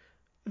capacity,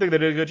 I think they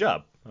did a good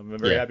job. I'm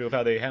very happy with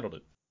how they handled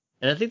it.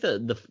 And I think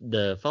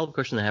the follow-up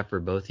question I have for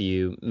both of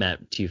you,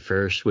 Matt, to you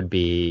first, would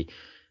be,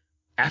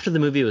 after the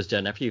movie was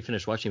done, after you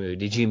finished watching the movie,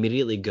 did you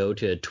immediately go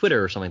to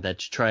Twitter or something like that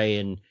to try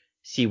and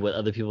see what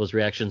other people's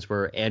reactions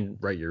were and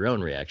write your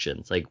own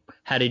reactions? Like,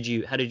 how did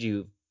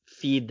you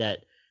feed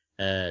that?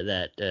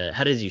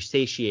 How did you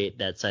satiate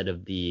that side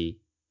of the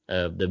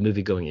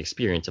movie going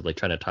experience of like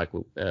trying to talk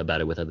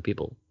about it with other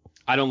people?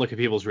 I don't look at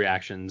people's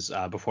reactions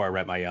before I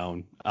write my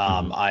own.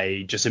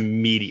 I just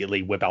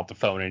immediately whip out the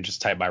phone and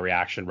just type my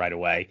reaction right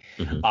away.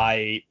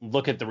 I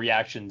look at the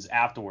reactions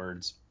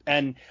afterwards,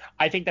 and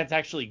I think that's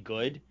actually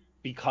good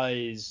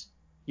because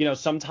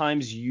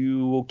sometimes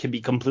you can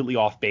be completely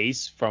off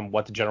base from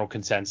what the general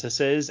consensus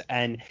is,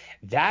 and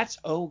that's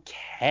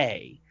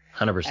okay.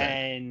 100%.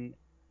 And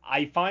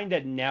I find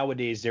that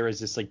nowadays there is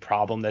this like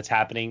problem that's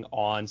happening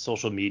on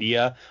social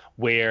media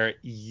where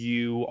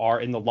you are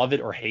in the love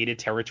it or hate it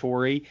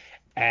territory,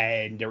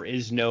 and there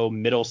is no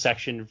middle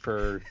section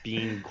for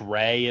being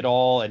gray at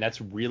all, and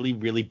that's really,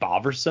 really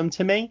bothersome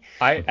to me.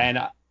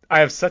 I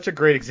have such a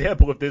great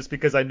example of this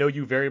because I know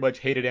you very much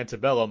hated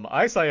Antebellum.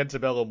 I saw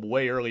Antebellum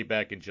way early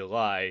back in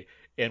July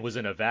and was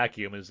in a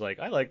vacuum and was like,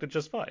 I liked it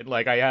just fine.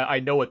 Like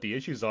I know what the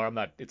issues are.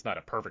 It's not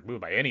a perfect movie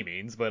by any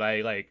means, but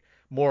I like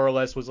more or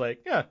less was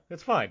like, yeah,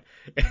 it's fine.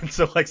 And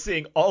so like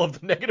seeing all of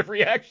the negative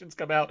reactions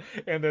come out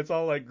and it's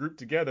all like grouped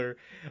together,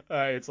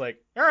 it's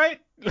like, all right,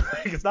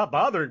 like, it's not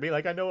bothering me.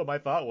 Like I know what my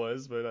thought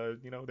was, but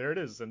there it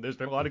is. And there's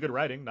been a lot of good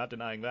writing, not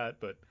denying that,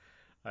 but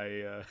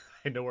I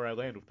know where I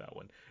land with that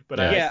one. But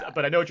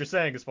I know what you're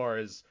saying as far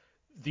as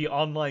the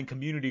online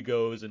community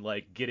goes and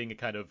like getting a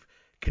kind of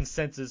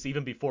consensus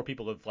even before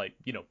people have like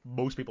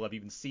most people have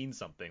even seen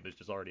something. There's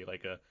just already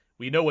like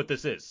we know what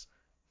this is.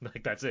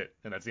 Like that's it,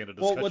 and that's the end of the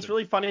discussion. Well, what's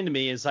really funny to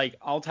me is like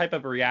I'll type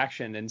up a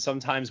reaction, and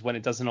sometimes when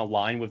it doesn't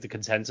align with the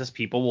consensus,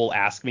 people will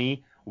ask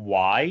me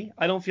why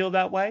I don't feel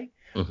that way.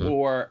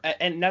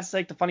 And that's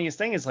like the funniest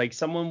thing is like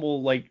someone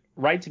will like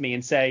write to me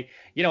and say,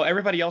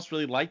 everybody else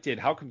really liked it.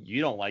 How come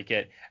you don't like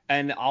it?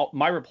 And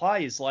my reply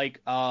is like,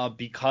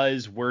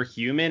 because we're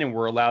human and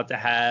we're allowed to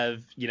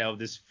have,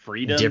 this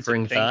freedom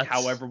Differing to think thoughts.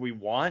 however we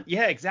want.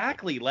 Yeah,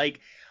 exactly. Like,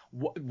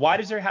 why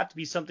does there have to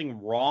be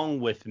something wrong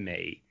with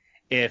me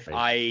if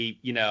I,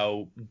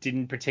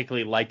 didn't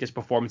particularly like this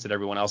performance that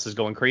everyone else is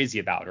going crazy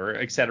about, or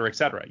et cetera,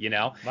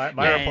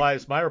 My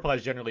reply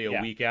is generally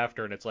a week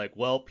after, and it's like,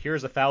 well,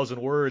 here's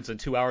 1,000 words and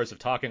 2 hours of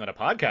talking on a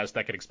podcast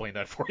that can explain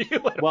that for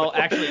you. Well,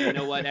 actually, you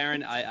know what,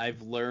 Aaron,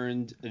 I've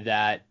learned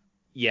that,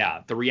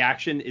 the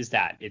reaction is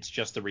that it's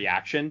just a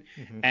reaction.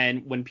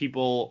 And when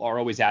people are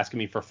always asking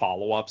me for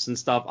follow-ups and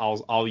stuff,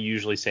 I'll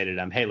usually say to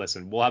them, hey,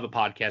 listen, we'll have a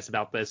podcast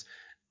about this.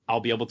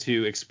 I'll be able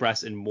to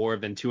express in more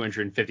than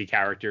 250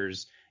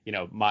 characters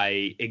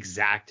my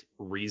exact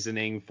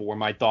reasoning for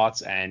my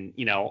thoughts, and,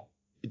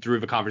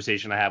 through the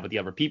conversation I have with the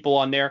other people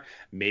on there,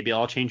 maybe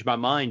I'll change my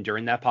mind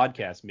during that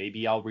podcast.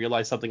 Maybe I'll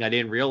realize something I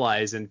didn't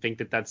realize and think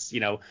that that's,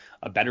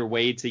 a better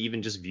way to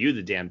even just view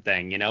the damn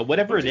thing,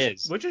 whatever it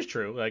is. Which is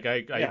true. Like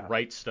I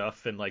write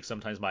stuff, and like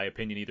sometimes my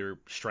opinion either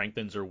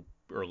strengthens or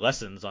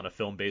lessens on a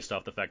film based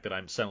off the fact that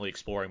I'm suddenly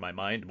exploring my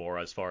mind more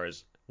as far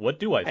as what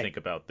do I think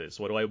about this?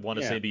 What do I want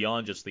to say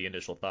beyond just the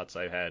initial thoughts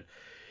I had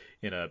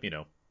in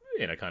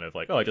a kind of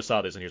like, oh, I just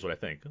saw this and here's what I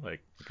think.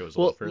 Like it goes a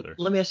little further.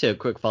 Let me ask you a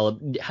quick follow-up.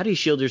 How do you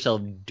shield yourself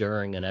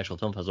during an actual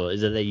film festival?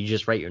 Is it that you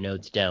just write your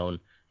notes down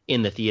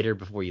in the theater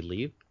before you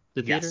leave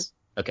the theater? Yes.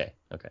 Okay.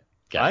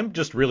 I'm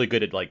just really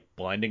good at like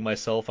blinding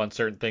myself on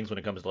certain things when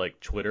it comes to like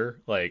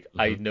Twitter. Like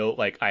I know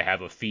like I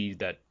have a feed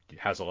that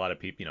has a lot of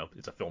people,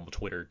 it's a film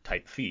Twitter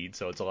type feed,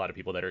 so it's a lot of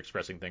people that are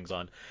expressing things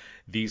on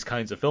these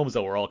kinds of films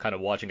that we're all kind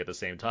of watching at the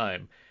same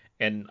time.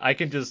 And I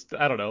can just,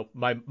 I don't know,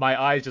 my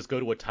eyes just go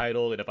to a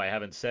title, and if I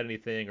haven't said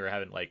anything or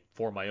haven't like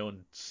formed my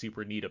own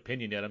super neat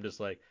opinion yet, I'm just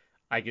like,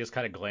 I can just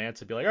kind of glance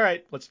and be like, all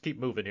right, let's keep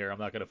moving here. I'm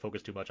not going to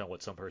focus too much on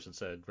what some person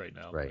said right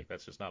now. Right. Like,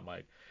 that's just not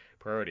my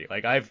priority.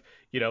 Like I've,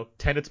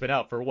 Tenet's been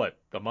out for what,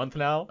 a month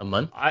now? A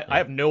month? I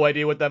have no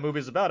idea what that movie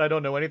is about. I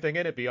don't know anything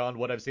in it beyond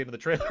what I've seen in the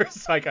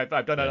trailers. Like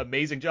I've done an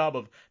amazing job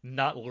of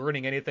not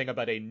learning anything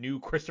about a new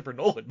Christopher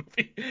Nolan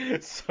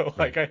movie. So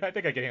like I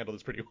think I can handle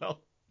this pretty well.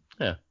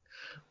 Yeah.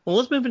 Well,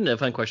 let's move into a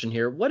fun question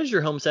here. What is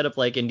your home setup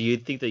like, and do you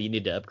think that you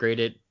need to upgrade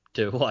it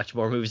to watch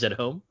more movies at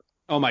home?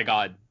 Oh my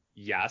God,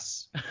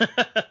 yes.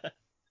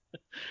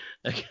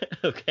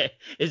 Okay.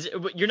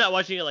 You're not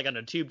watching it like on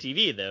a tube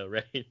TV though,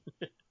 right?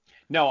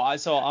 No,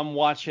 so I'm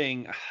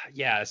watching.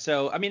 Yeah,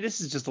 so I mean,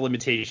 this is just the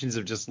limitations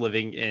of just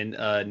living in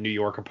a New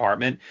York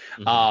apartment.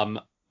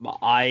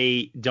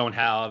 I don't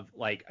have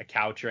like a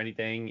couch or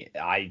anything.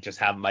 I just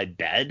have my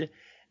bed.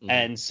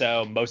 And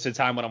so most of the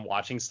time when I'm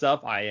watching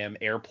stuff, I am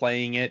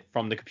airplaying it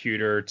from the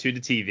computer to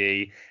the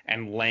TV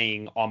and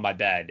laying on my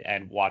bed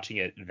and watching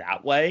it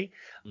that way.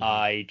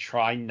 I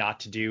try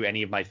not to do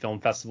any of my film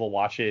festival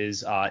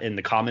watches in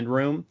the common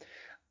room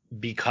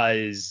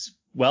because,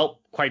 well,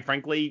 quite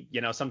frankly,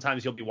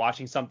 sometimes you'll be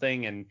watching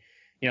something and,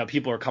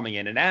 people are coming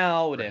in and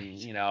out and,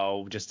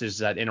 just there's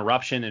that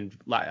interruption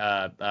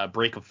and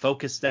break of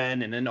focus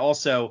then. And then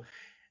also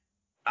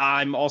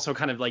I'm also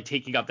kind of like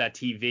taking up that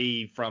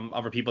TV from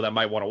other people that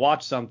might want to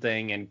watch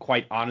something. And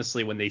quite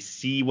honestly, when they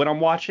see what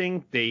I'm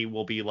watching, they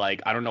will be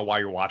like, I don't know why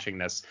you're watching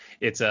this.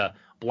 It's a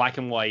black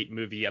and white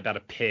movie about a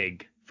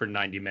pig for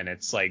 90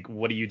 minutes. Like,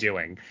 what are you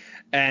doing?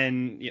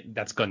 And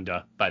that's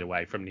Gunda, by the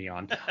way, from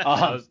Neon.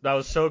 I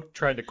was so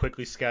trying to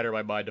quickly scatter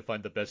my mind to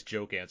find the best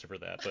joke answer for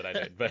that,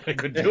 but I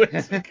couldn't do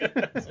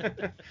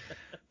it.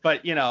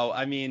 But,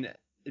 I mean,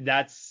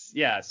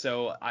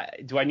 so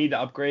do I need to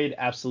upgrade?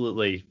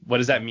 Absolutely. What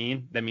does that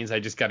mean? That means I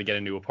just got to get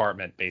a new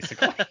apartment,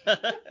 basically.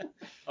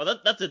 Oh,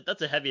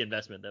 that's a heavy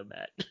investment though,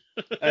 Matt.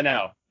 I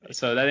know.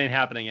 So that ain't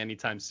happening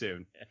anytime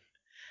soon.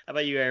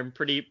 about you, Aaron?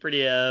 Pretty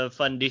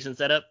fun, decent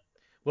setup.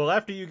 Well,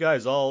 after you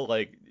guys all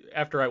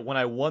when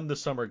I won the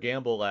summer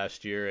gamble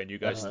last year and you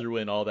guys threw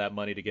in all that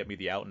money to get me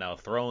the Out and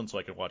Out Throne so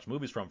I could watch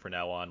movies from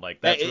now on, like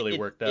that's really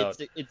worked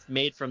out. It's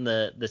made from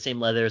the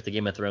same leather as the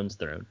Game of Thrones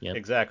throne. Yep.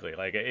 Exactly.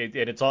 Like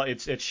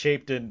it's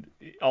shaped in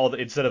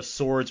instead of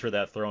swords for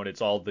that throne,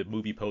 it's all the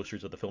movie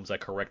posters of the films I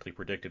correctly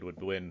predicted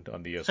would win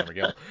on the summer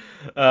gamble.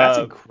 That's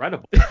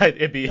incredible.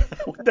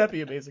 Wouldn't that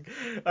be amazing?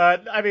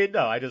 I mean,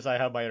 no, I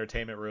have my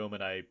entertainment room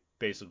and I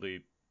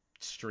basically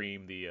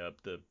stream the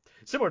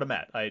similar to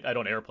Matt. I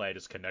don't AirPlay. I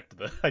just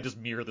I just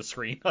mirror the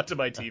screen onto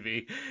my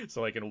TV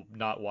so I can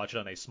not watch it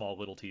on a small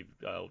little TV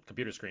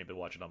computer screen, but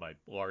watch it on my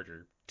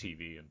larger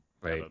TV and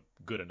have a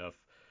good enough.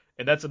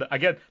 And that's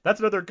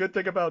another good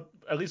thing about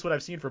at least what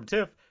I've seen from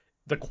TIFF.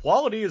 The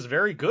quality is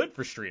very good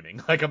for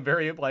streaming. Like I'm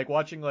very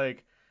watching I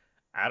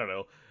don't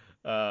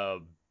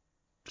know.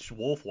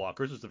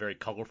 Wolfwalkers is a very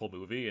colorful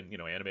movie and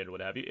animated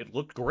what have you. It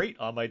looked great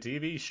on my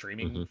TV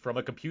streaming from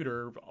a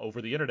computer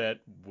over the internet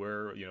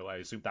where I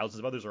assume thousands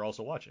of others are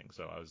also watching.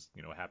 So I was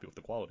happy with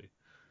the quality.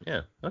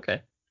 Yeah.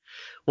 Okay.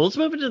 Well, let's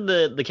move into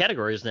the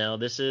categories now.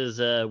 This is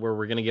where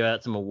we're gonna give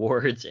out some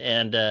awards.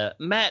 And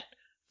Matt,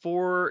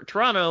 for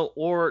Toronto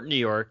or New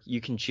York,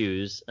 you can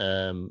choose.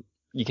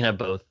 You can have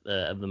both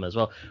of them as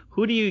well.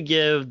 Who do you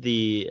give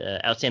the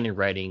outstanding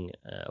writing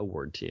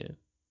award to?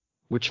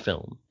 Which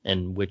film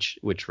and which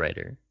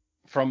writer?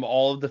 From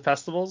all of the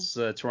festivals,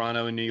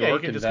 Toronto and New York, you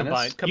can and just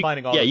Venice.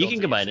 combining all. Yeah, the you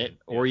films can that combine you've it,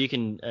 seen. or you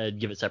can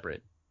give it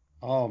separate.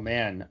 Oh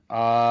man.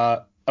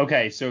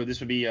 Okay, so this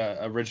would be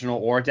original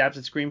or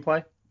adapted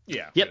screenplay.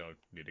 Yeah. Yep. We don't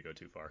need to go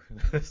too far.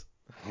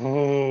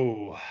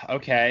 Oh,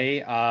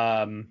 okay.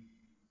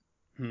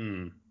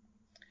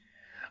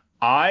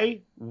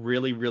 I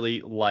really, really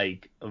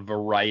like the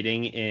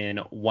writing in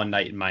One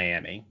Night in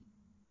Miami.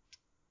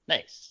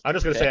 Nice. I'm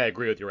just gonna say I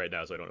agree with you right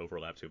now, so I don't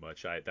overlap too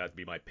much. That'd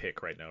be my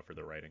pick right now for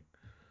the writing.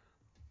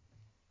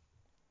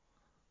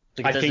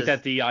 I think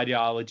that the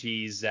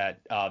ideologies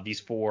that these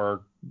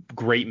four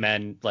great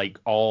men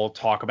all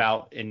talk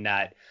about in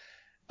that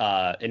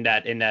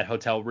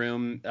hotel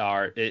room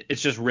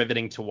it's just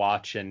riveting to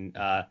watch. And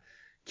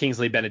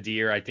Kingsley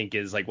Ben-Adir, I think,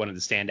 is one of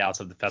the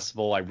standouts of the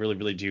festival. I really,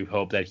 really do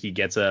hope that he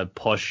gets a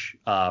push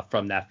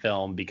from that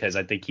film because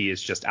I think he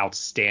is just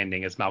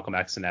outstanding as Malcolm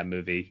X in that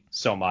movie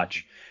so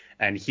much.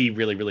 And he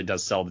really, really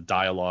does sell the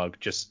dialogue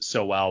just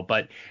so well.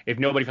 But if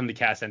nobody from the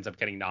cast ends up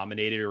getting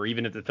nominated, or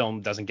even if the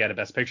film doesn't get a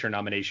Best Picture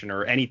nomination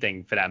or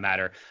anything for that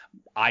matter,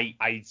 I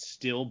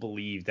still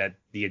believe that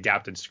the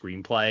adapted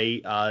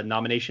screenplay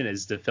nomination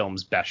is the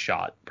film's best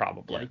shot,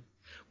 probably. Yeah.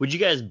 Would you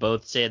guys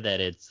both say that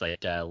it's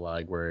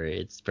dialogue where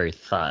it's very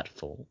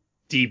thoughtful?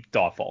 Deep,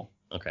 thoughtful.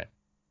 Okay.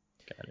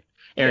 Got it.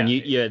 Aaron,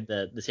 Yeah. you had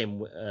the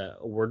same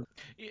award?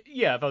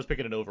 Yeah, if I was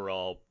picking an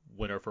overall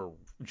winner for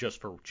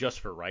just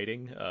for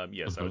writing,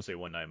 yes, I would say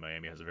One Night in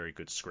Miami has a very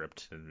good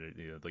script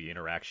and the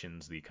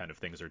interactions, the kind of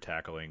things they're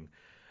tackling.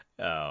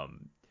 I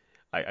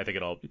think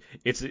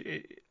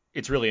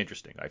it's really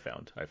interesting. I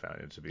found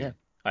it to be. Yeah.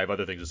 I have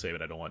other things to say,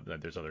 but I don't want.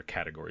 There's other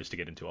categories to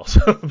get into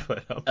also.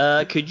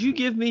 But, could you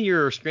give me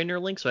your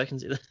screener link so I can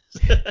see this?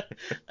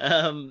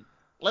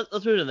 Let's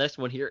move to the next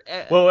one here.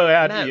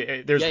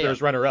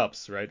 There's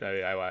runner-ups, right?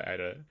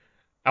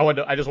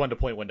 I just wanted to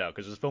point one out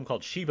because there's a film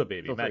called Shiva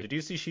Baby. Matt, did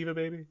you see Shiva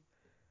Baby?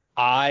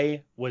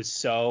 I was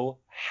so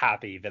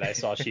happy that I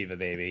saw Shiva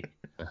Baby.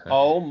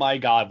 Oh my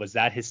God, was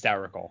that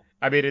hysterical?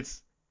 I mean,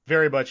 it's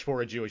very much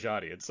for a Jewish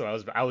audience, so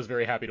I was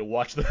very happy to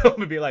watch the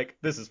film and be like,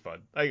 this is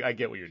fun. I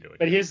get what you're doing.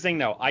 But here's the thing,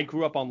 though. I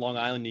grew up on Long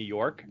Island, New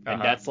York, and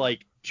that's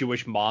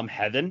Jewish mom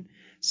heaven.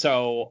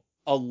 So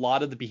a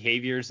lot of the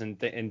behaviors and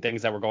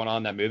things that were going on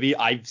in that movie,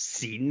 I've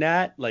seen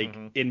that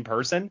in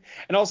person.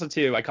 And also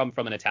too, I come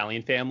from an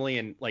Italian family,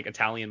 and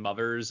Italian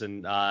mothers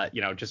and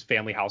just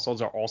family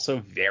households are also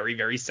very,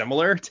 very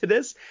similar to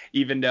this,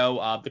 even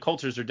though the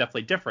cultures are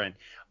definitely different.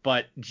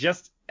 But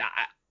just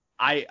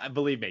I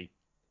believe me,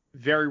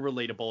 very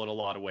relatable in a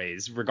lot of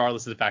ways,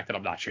 regardless of the fact that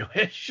I'm not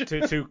Jewish.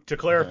 To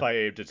clarify,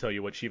 Abe, to tell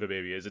you what Shiva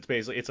Baby is,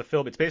 it's a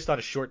film. It's based on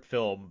a short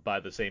film by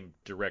the same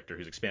director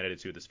who's expanded it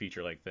to this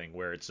feature-length thing,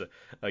 where it's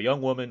a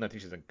young woman. I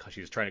think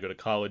she's trying to go to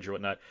college or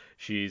whatnot.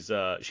 She has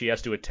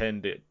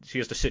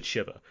to sit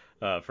Shiva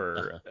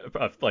for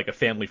a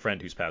family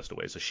friend who's passed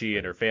away. So she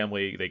and her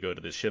family, they go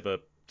to this Shiva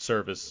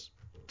service,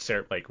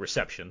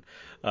 reception,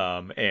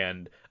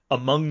 and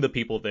among the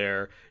people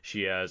there,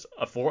 she has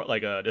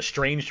an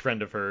estranged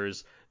friend of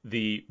hers,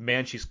 the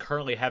man she's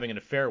currently having an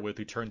affair with,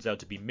 who turns out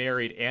to be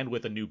married and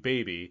with a new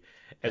baby,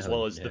 as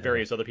well as the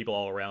various other people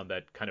all around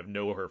that kind of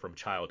know her from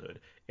childhood.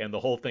 And the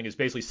whole thing is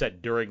basically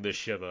set during this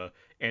Shiva,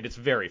 and it's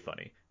very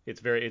funny.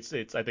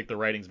 It's I think the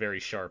writing's very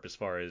sharp as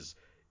far as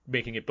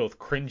making it both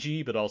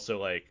cringy but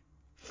also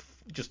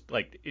just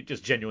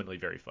genuinely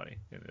very funny.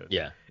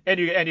 Yeah. And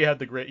you have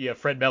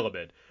Fred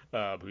Melamed,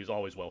 who's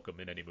always welcome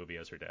in any movie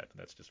as her dad, and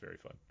that's just very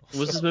fun.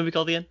 What's this movie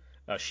called again?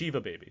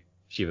 Shiva Baby.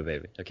 Shiva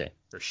Baby. Okay.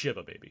 Or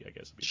Shiva Baby, I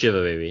guess.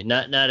 Shiva Baby.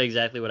 Not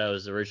exactly what I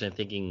was originally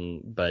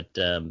thinking, but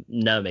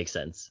now it makes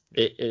sense.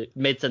 It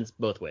made sense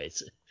both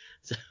ways.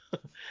 So,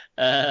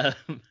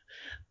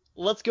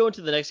 let's go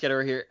into the next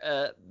category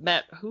here.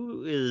 Matt,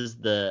 who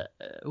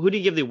do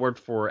you give the award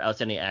for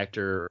outstanding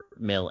actor,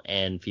 male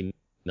and female,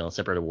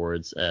 separate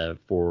awards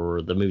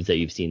for the movies that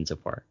you've seen so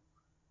far?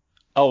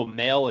 Oh,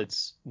 male,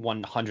 it's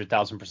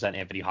 100,000%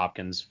 Anthony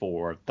Hopkins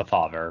for The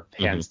Father,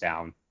 hands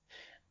down.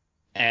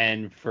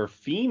 And for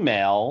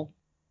female,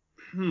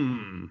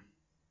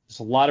 there's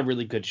a lot of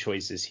really good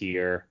choices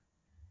here.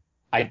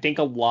 I think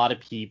a lot of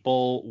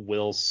people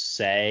will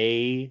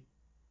say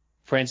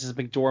Frances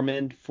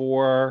McDormand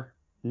for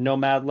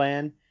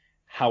Nomadland.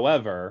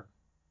 However,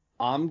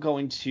 I'm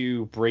going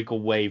to break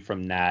away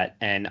from that,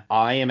 and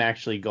I am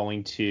actually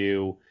going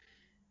to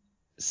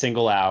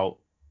single out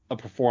a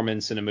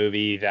performance in a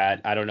movie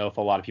that I don't know if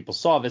a lot of people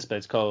saw this, but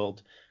it's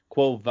called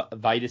Quo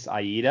Vadis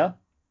Aida.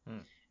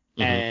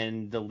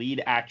 And the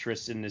lead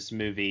actress in this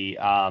movie,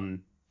 it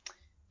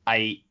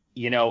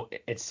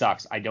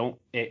sucks. I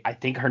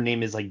think her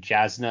name is like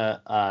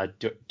Jasna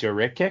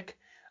Durikic.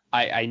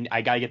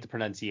 I gotta get the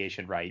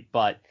pronunciation right,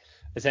 but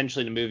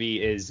essentially the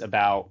movie is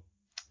about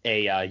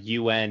a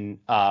UN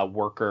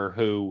worker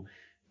who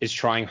is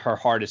trying her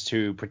hardest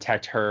to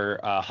protect her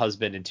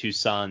husband and 2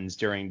 sons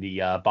during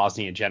the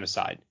Bosnian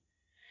genocide.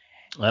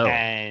 Oh.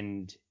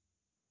 And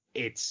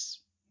it's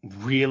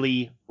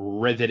really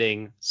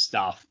riveting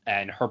stuff,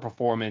 and her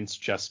performance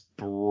just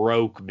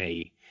broke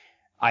me.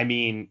 I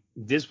mean,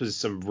 this was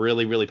some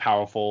really, really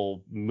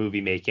powerful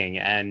movie making,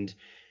 and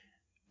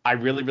I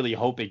really, really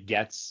hope it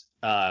gets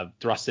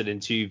thrusted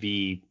into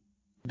the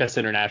Best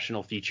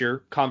International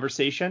Feature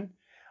conversation.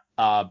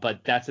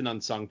 But that's an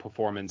unsung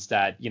performance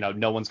that,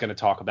 no one's going to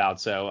talk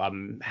about, so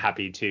I'm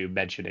happy to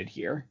mention it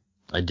here.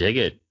 I dig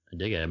it.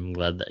 I'm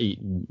glad that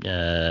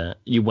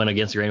you went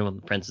against the grain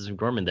with Frances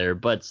McDormand there,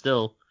 but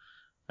still,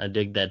 I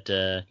dig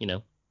that,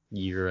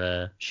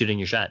 you're shooting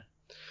your shot.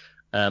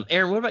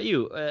 Aaron, what about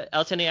you?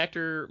 Outstanding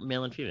actor,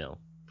 male and female,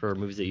 for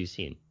movies that you've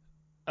seen?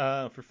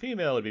 For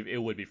female, it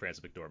would be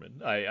Frances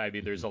McDormand. I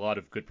mean, there's a lot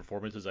of good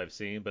performances I've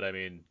seen, but I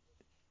mean,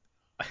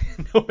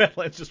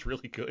 Nomadland's just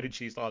really good, and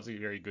she's obviously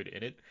very good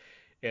in it.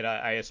 And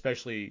I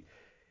especially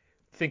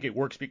think it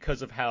works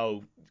because of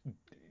how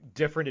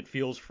different it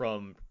feels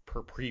from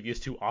her previous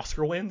 2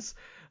 Oscar wins,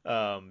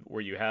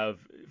 where you have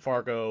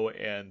Fargo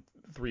and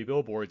 3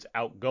 Billboards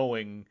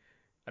outgoing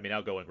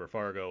for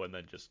Fargo, and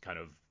then just kind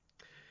of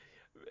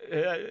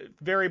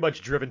very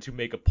much driven to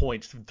make a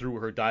point through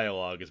her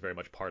dialogue is very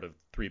much part of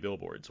 3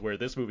 Billboards, where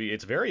this movie,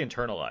 it's very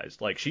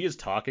internalized. Like, she is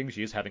talking,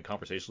 she is having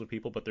conversations with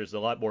people, but there's a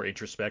lot more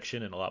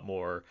introspection and a lot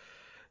more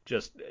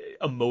just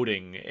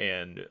emoting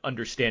and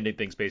understanding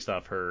things based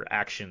off her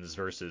actions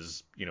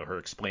versus, her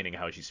explaining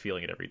how she's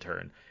feeling at every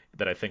turn,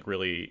 that I think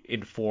really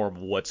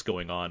inform what's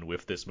going on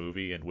with this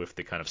movie and with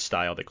the kind of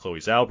style that Chloe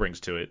Zhao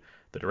brings to it,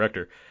 the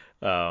director.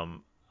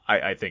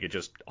 I think it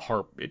just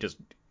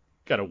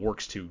kind of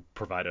works to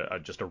provide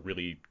another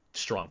really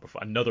strong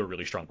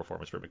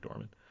performance for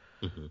McDormand.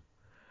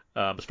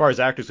 As far as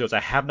actors goes, I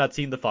have not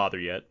seen The Father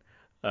yet,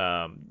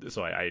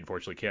 so I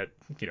unfortunately can't.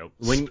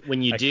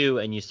 When you do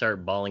and you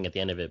start bawling at the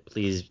end of it,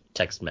 please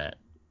text Matt.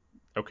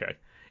 Okay.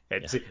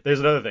 And see, there's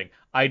another thing.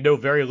 I know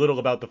very little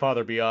about The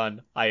Father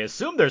beyond I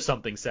assume there's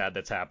something sad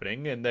that's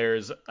happening, and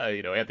there's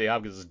Anthony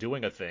Hopkins is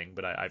doing a thing,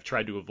 but I've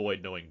tried to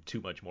avoid knowing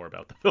too much more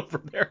about the film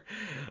from there.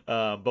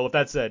 But with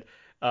that said,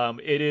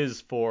 it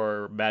is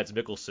for Mads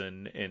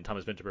Mikkelsen and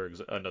Thomas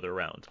Vinterberg's Another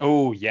Round.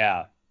 Oh,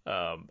 yeah.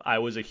 I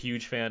was a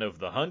huge fan of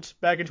The Hunt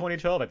back in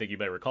 2012. I think you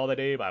might recall that,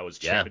 Abe. I was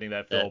championing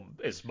that film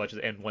as much as,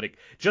 and when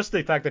just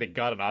the fact that it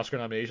got an Oscar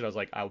nomination, I was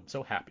like, I'm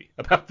so happy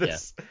about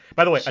this. Yeah.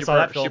 By the way, I saw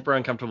that film. Super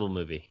uncomfortable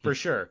movie. For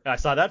sure. I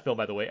saw that film,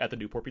 by the way, at the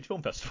Newport Beach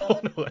Film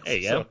Festival. There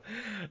you go.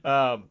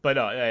 But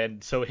no,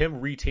 and so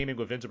him re-teaming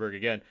with Vinterberg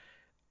again,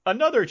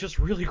 another just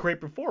really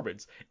great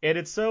performance. And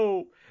it's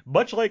so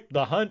much like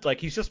The Hunt, like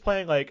he's just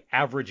playing like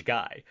average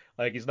guy.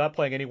 Like he's not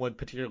playing anyone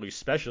particularly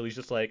special. He's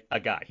just like a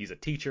guy. He's a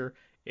teacher,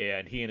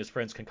 and he and his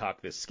friends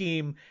concoct this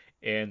scheme,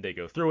 and they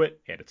go through it,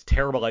 and it's a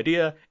terrible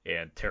idea,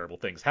 and terrible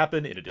things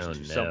happen in addition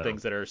to some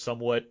things that are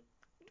somewhat,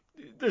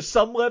 there's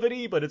some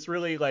levity, but it's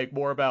really like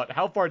more about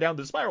how far down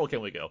the spiral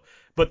can we go.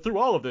 But through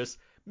all of this,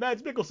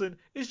 Mads Mikkelsen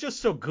is just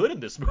so good in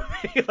this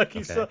movie. Like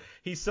he's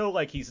so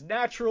like he's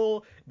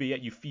natural, but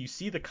yet you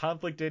see the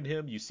conflict in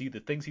him, you see the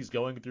things he's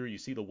going through, you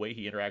see the way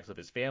he interacts with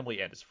his family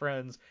and his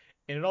friends,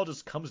 and it all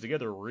just comes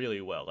together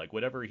really well. Like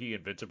whatever he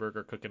and Vinterberg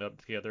are cooking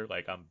up together,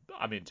 like I'm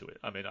into it.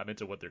 I'm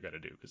into what they're gonna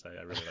do because I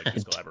really like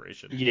this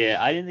collaboration. Yeah,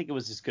 I didn't think it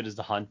was as good as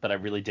The Hunt, but I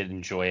really did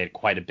enjoy it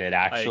quite a bit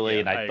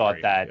actually, I thought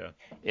agree. That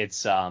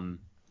it's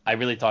I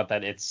really thought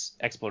that its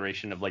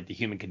exploration of like the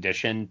human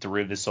condition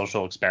through the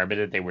social experiment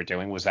that they were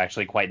doing was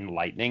actually quite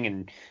enlightening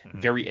and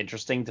very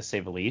interesting to say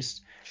the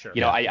least. Sure.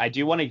 I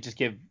do want to just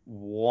give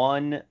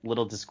one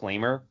little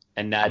disclaimer,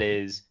 and that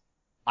is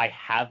I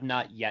have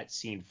not yet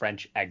seen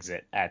French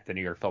Exit at the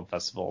New York Film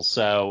Festival,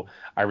 so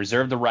I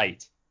reserve the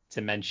right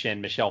to mention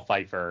Michelle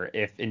Pfeiffer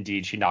if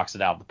indeed she knocks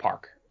it out of the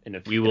park.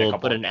 We will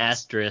put an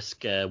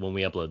asterisk when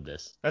we upload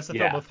this. That's the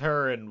film with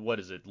her and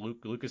what is it,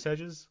 Lucas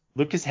Hedges?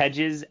 Lucas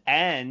Hedges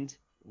and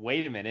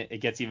wait a minute, it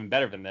gets even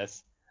better than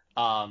this.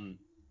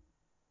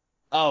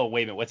 Oh,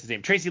 wait a minute. What's his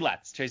name? Tracy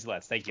Letts. Tracy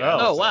Letts. Thank you.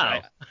 Oh,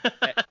 wow.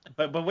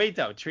 But wait,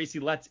 though. Tracy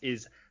Letts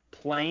is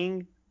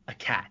playing a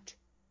cat.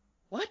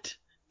 What?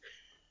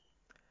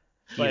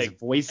 He is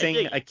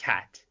voicing a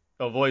cat.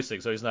 Oh,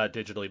 voicing. So he's not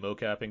digitally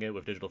mocapping it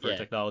with digital fur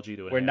technology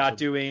to enhance We're not him.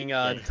 doing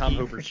the Tom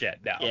Hooper shit.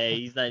 No. Yeah,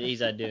 he's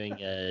not doing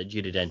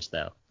Judi Dench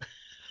though.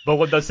 But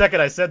when the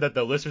second I said that,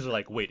 the listeners are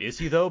like, "Wait, is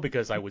he though?"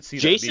 Because I would see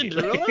Jason that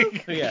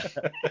immediately.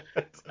 Derulo?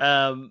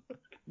 Yeah.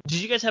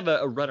 Did you guys have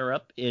a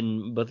runner-up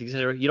in both of these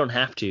categories? You don't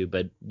have to,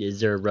 but is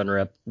there a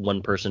runner-up,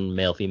 one person,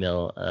 male,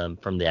 female,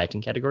 from the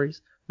acting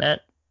categories?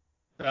 Matt?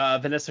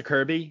 Vanessa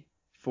Kirby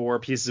for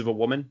Pieces of a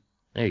Woman.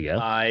 There you go.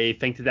 I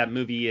think that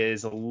movie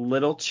is a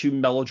little too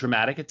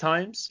melodramatic at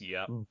times.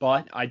 Yeah.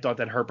 But I thought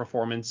that her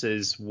performance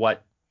is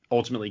what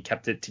ultimately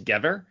kept it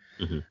together.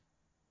 Mm-hmm.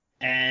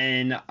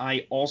 And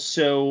I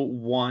also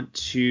want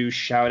to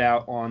shout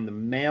out on the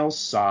male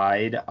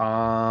side.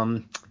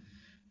 I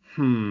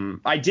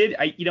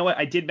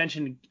did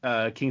mention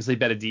Kingsley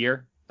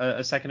Benadir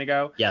a second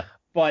ago. Yeah.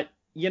 But,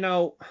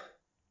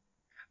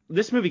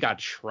 this movie got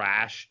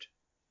trashed.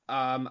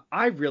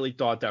 I really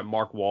thought that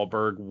Mark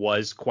Wahlberg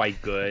was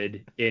quite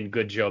good in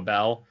Good Joe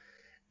Bell.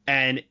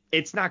 And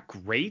it's not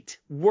great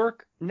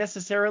work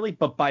necessarily,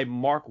 but by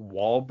Mark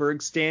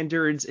Wahlberg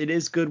standards, it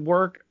is good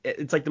work.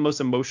 It's like the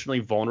most emotionally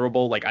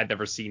vulnerable like I've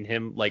ever seen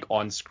him like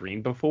on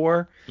screen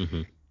before.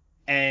 Mm-hmm.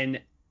 And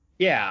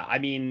yeah, I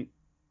mean,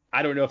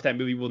 I don't know if that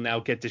movie will now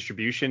get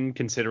distribution,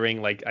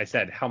 considering, like I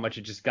said, how much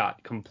it just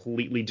got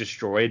completely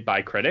destroyed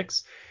by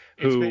critics.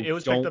 It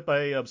was picked up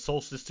by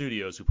Solstice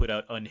Studios, who put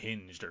out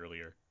Unhinged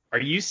earlier. Are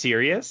you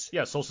serious?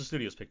 Yeah, Solstice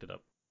Studios picked it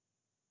up.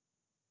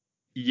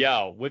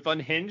 Yo, with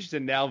Unhinged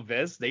and now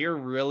this, they are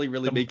really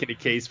making a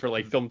case for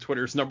like Film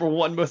Twitter's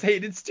 #1 most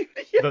hated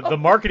studio. The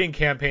marketing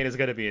campaign is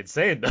going to be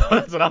insane, though.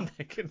 That's what I'm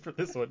thinking for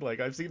this one.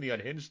 Like, I've seen the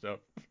Unhinged stuff.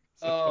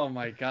 So, oh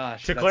my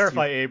gosh. To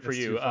clarify, Abe, for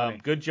you,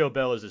 Good Joe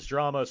Bell is this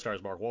drama,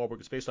 stars Mark Wahlberg.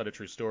 It's based on a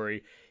true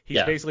story.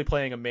 He's basically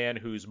playing a man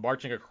who's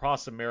marching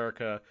across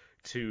America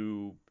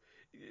to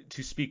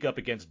speak up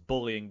against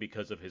bullying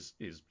because of his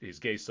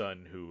gay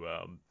son who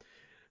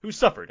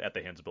suffered at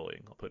the hands of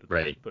bullying. I'll put it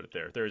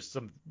there. There's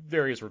some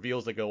various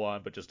reveals that go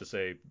on, but just to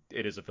say,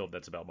 it is a film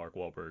that's about Mark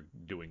Wahlberg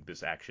doing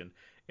this action.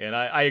 And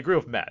I agree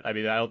with Matt. I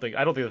mean, I don't think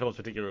the film's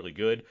particularly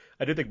good.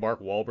 I do think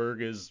Mark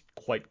Wahlberg is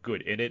quite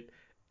good in it,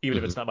 even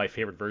if it's not my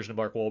favorite version of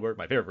Mark Wahlberg.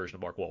 My favorite version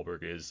of Mark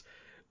Wahlberg is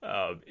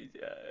the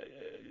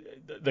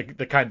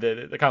kind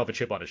with a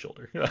chip on his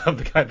shoulder.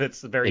 The guy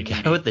that's very the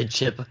guy with the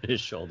chip on his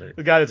shoulder.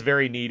 The guy that's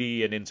very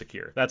needy and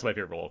insecure. That's my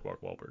favorite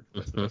Mark Wahlberg.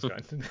 That's the best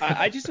kind.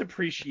 I just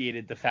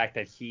appreciated the fact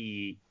that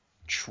he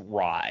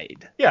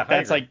tried. Yeah,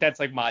 that's like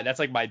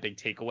my big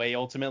takeaway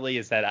ultimately,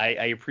 is that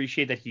I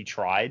appreciate that he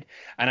tried,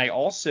 and I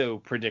also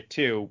predict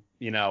too.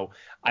 I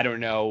don't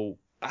know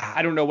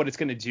what it's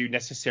going to do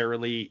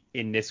necessarily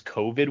in this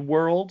COVID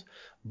world,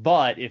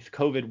 but if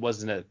COVID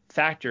wasn't a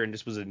factor and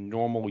this was a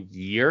normal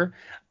year,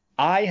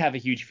 I have a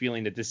huge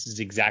feeling that this is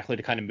exactly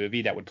the kind of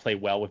movie that would play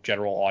well with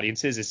general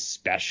audiences,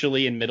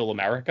 especially in Middle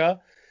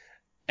America.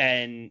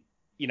 And,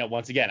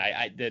 once again,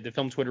 the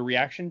Film Twitter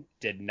reaction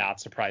did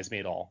not surprise me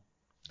at all.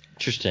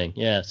 Interesting.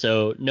 Yeah.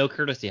 So no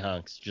courtesy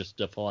honks,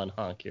 just a full-on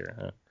honk here,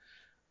 huh?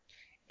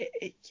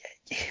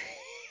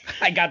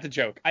 I got the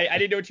joke. I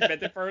didn't know what you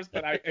meant at first,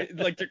 but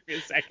it took me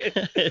a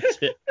second.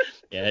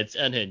 It's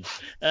Unhinged.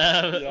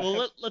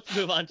 Well, let's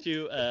move on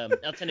to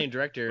outstanding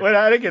director. Wait,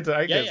 I didn't get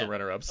to some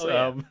runner-ups.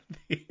 Oh,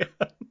 yeah.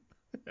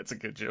 That's a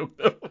good joke,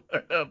 though.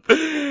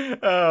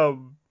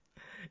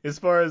 As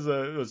far as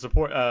a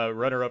support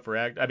runner-up for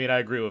act, I mean, I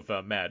agree with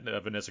Matt.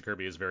 Vanessa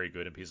Kirby is very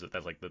good in pieces.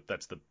 That's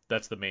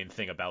the main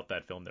thing about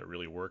that film that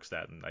really works.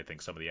 That, and I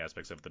think some of the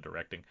aspects of the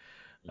directing.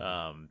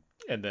 And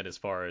then as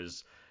far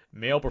as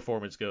male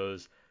performance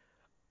goes,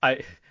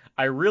 I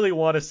really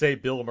want to say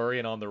Bill Murray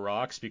in On the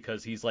Rocks,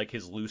 because he's like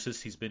his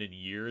loosest he's been in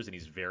years, and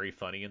he's very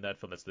funny in that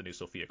film. That's the new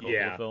Sofia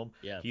Coppola film.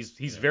 Yeah.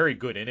 He's very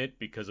good in it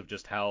because of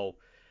just how,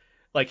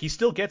 like, he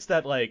still gets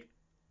that, like,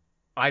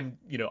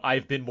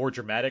 I've been more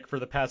dramatic for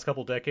the past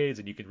couple decades,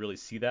 and you can really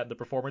see that in the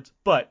performance,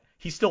 but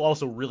he's still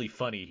also really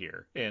funny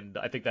here. And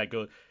I think that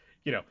goes,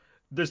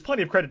 there's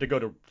plenty of credit to go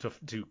to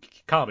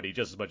comedy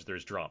just as much as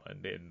there's drama,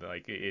 and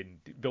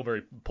Bill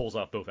Murray pulls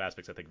off both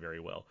aspects, I think, very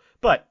well.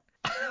 But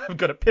I'm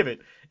gonna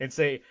pivot and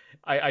say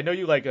I know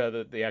you like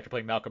the actor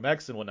playing Malcolm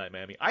X in One Night in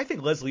Miami. I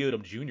think Leslie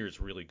Odom Jr.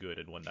 is really good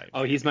in One Night in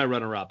Miami. Oh, he's my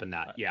runner-up in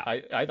that. Yeah.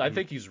 I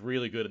think he's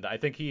really good in that. I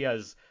think he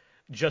has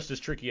just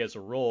as tricky as a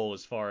role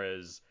as far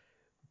as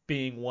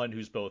being one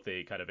who's both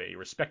a kind of a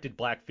respected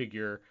black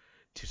figure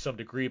to some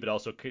degree, but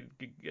also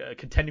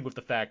contending with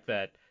the fact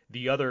that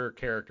the other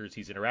characters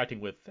he's interacting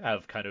with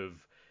have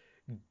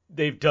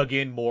they've dug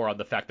in more on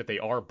the fact that they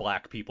are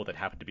black people that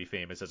happen to be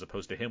famous, as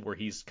opposed to him, where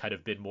he's kind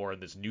of been more in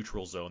this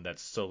neutral zone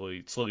that's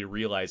slowly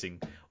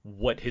realizing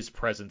what his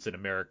presence in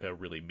America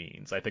really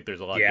means. I think there's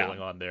a lot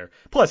going on there.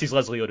 Plus, he's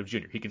Leslie Odom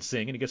Jr. He can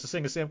sing, and he gets to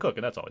sing as Sam Cooke,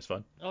 and that's always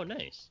fun. Oh,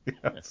 nice.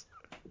 Yes.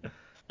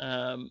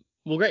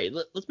 Well, great.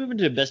 Let's move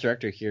into Best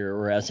Director here,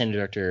 or Outstanding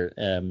Director,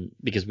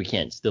 because we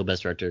can't steal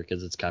Best Director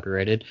because it's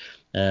copyrighted.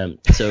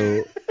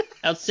 So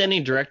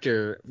Outstanding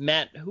director,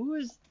 Matt.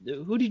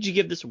 Who did you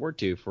give this award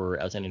to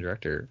for outstanding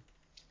director?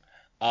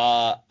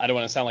 I don't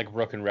want to sound like a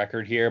broken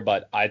record here,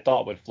 but I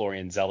thought what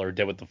Florian Zeller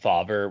did with The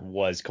Father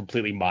was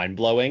completely mind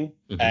blowing.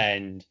 Mm-hmm.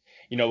 And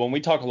when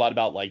we talk a lot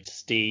about like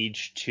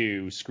stage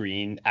to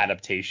screen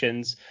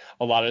adaptations,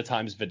 a lot of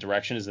times the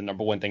direction is the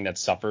number one thing that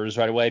suffers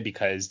right away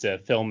because the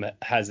film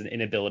has an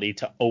inability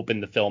to open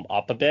the film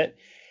up a bit.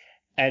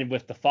 And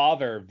with The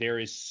Father, there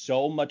is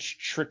so much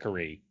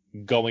trickery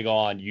going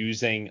on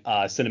using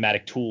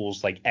cinematic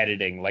tools like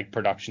editing, like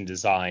production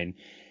design,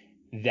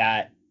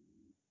 that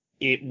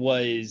it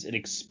was an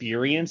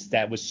experience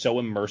that was so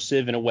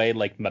immersive in a way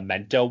like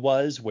Memento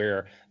was,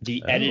 where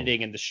the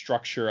editing and the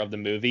structure of the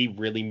movie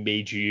really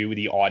made you,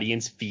 the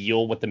audience,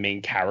 feel what the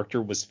main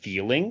character was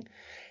feeling.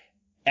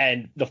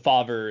 And The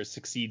Father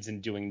succeeds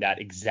in doing that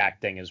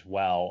exact thing as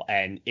well.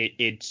 And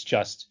it's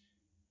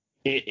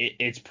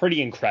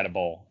pretty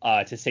incredible,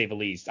 to say the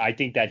least. I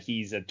think that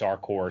he's a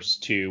dark horse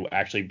to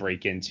actually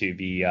break into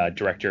the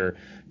director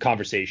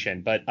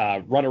conversation. But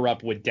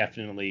runner-up would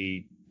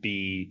definitely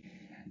be...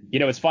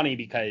 it's funny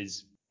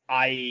because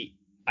I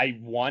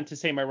want to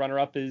say my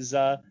runner-up is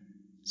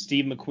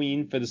Steve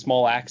McQueen for the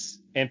Small Axe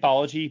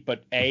anthology,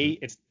 but A,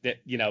 it's that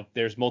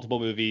there's multiple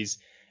movies,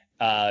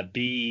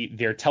 B,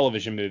 they're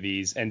television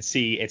movies, and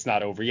C, it's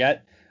not over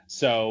yet.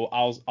 So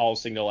I'll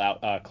single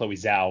out Chloe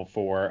Zhao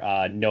for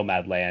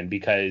Nomadland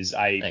because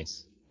I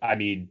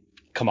mean,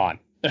 come on.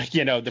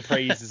 The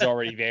praise is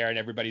already there and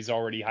everybody's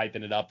already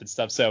hyping it up and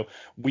stuff. So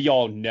we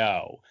all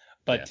know.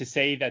 But to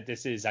say that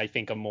this is, I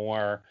think,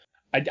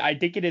 I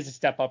think it is a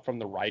step up from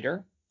the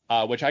writer,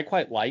 which I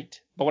quite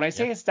liked. But when I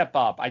say a step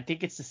up, I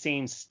think it's the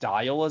same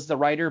style as the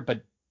writer,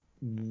 but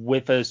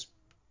with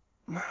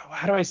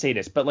how do I say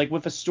this? But like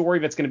with a story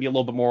that's going to be a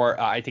little bit more,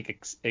 I think,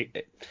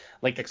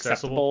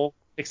 accessible,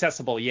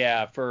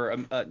 yeah, for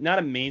not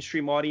a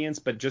mainstream audience,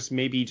 but just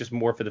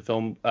more for the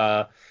film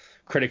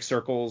critic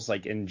circles,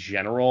 like in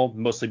general,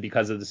 mostly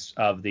because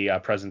of the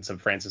presence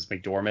of Frances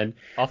McDormand.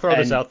 I'll throw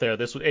this out there.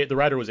 The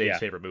writer was Abe's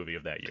favorite movie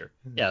of that year.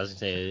 Yeah, I was gonna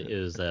say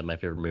it was my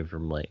favorite movie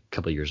from like a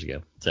couple of years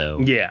ago. So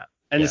yeah,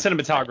 and the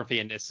cinematography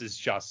in this is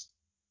just,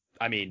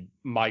 I mean,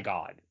 my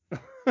God.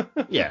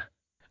 Yeah.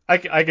 I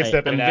can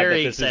step in. I'm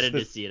very excited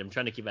to see it. I'm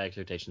trying to keep my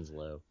expectations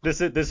low.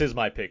 This is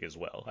my pick as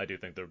well. I do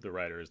think the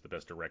writer is the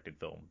best directed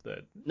film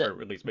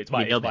or at least it's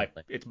my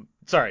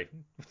sorry,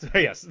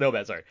 yes,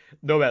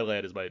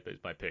 Nomadland is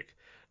my pick.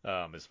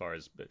 As far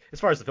as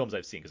the films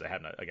I've seen, because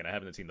I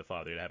haven't seen The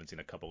Father and I haven't seen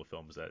a couple of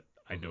films that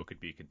I know could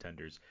be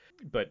contenders.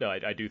 But no,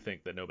 I do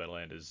think that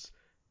Nomadland is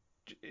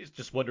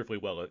just wonderfully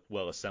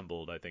well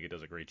assembled. I think it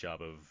does a great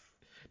job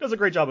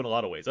in a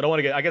lot of ways. I don't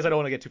want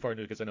to get too far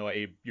into it because I know,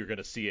 Abe, you're going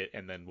to see it,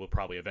 and then we'll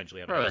probably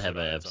eventually have an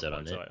episode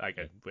on it. So I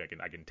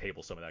can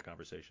table some of that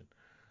conversation.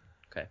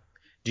 Okay.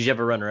 Did you have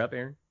a runner-up,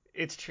 Aaron?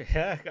 It's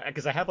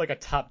because I have like a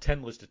top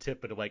 10 list to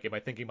tip, but like, am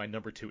I thinking my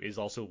number 2 is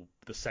also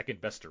the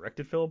second best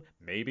directed film?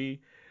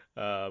 Maybe.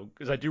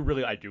 Because I do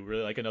really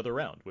like Another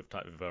Round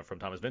from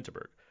Thomas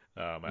Vinterberg.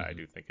 I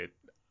do think it.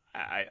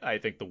 I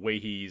think the way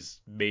he's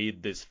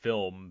made this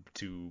film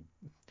to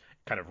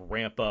kind of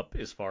ramp up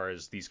as far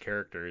as these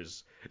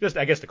characters. Just,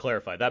 I guess, to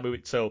clarify that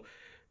movie. So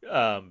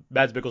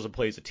Mads Mikkelsen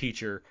plays a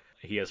teacher.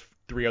 He has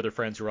 3 other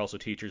friends who are also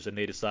teachers, and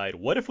they decide,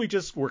 what if we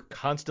just were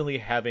constantly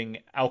having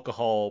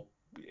alcohol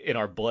in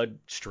our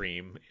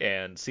bloodstream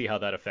and see how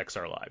that affects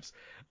our lives?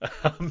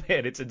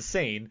 And it's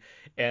insane.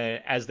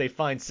 And as they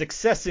find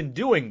success in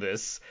doing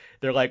this,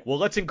 they're like, well,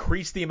 let's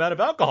increase the amount of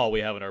alcohol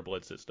we have in our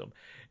blood system.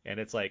 And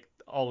it's like,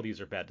 all of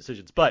these are bad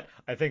decisions. But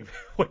I think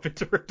what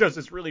Vinterberg does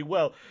is really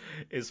well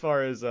as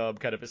far as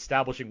kind of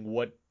establishing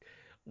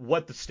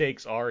what the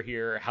stakes are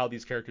here, how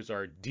these characters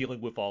are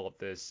dealing with all of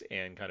this,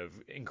 and kind of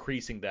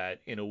increasing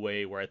that in a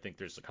way where I think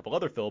there's a couple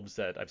other films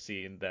that I've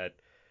seen that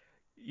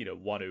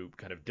want to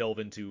kind of delve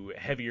into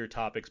heavier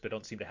topics but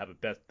don't seem to have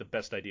the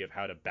best idea of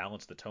how to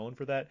balance the tone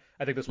for that.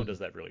 I think this one does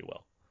that really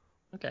well.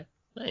 Okay,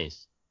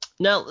 nice.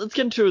 Now let's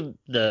get into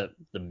the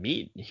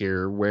meat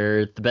here,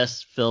 where the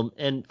best film,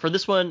 and for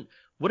this one,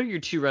 what are your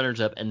 2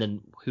 runners up, and then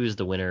who's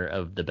the winner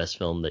of the best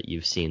film that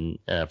you've seen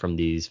from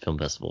these film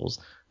festivals?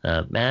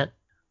 Matt?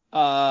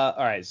 All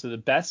right, so the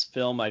best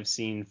film I've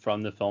seen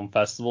from the film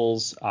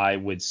festivals, I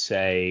would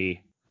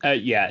say,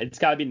 it's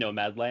got to be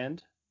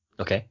Nomadland.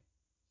 Okay.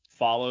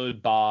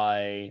 Followed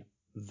by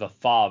The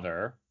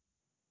Father.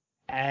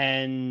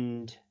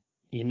 And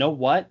you know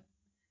what?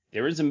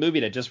 There is a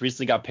movie that just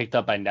recently got picked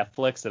up by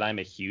Netflix that I'm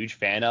a huge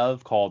fan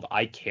of called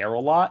I Care a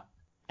Lot.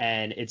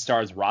 And it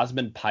stars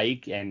Rosamund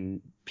Pike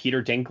and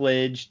Peter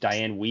Dinklage,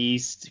 Diane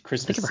Wiest,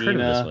 Chris Messina. I've heard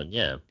of this one,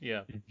 yeah.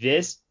 Yeah.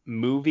 This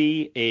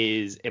movie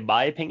is, in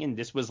my opinion,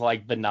 this was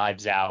like the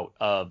Knives Out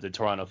of the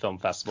Toronto Film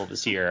Festival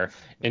this year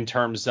in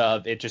terms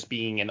of it just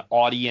being an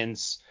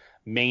audience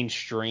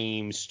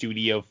mainstream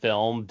studio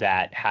film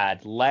that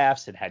had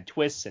laughs, it had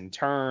twists and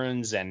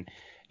turns, and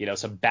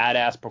some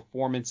badass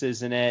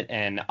performances in it,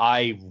 and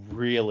I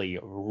really,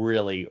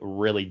 really,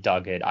 really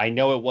dug it. I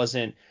know it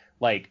wasn't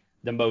like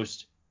the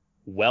most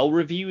well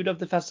reviewed of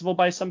the festival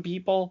by some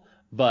people,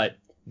 but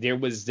there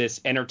was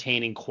this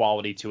entertaining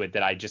quality to it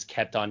that I just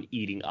kept on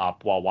eating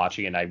up while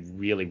watching it. I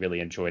really, really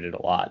enjoyed it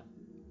a lot.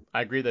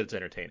 I agree that it's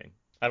entertaining.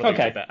 I don't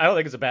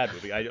think it's a bad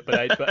movie.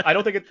 But I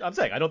don't think I'm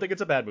saying I don't think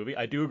it's a bad movie.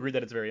 I do agree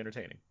that it's very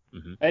entertaining.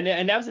 Mm-hmm.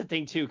 And that was the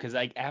thing too, because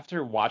like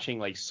after watching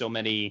like so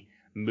many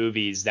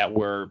movies that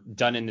were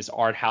done in this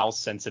art house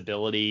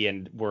sensibility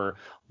and were a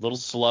little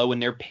slow in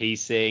their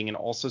pacing, and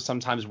also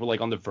sometimes were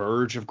like on the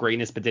verge of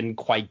greatness but didn't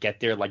quite get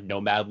there like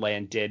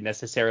Nomadland did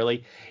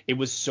necessarily, it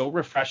was so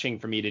refreshing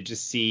for me to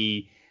just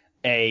see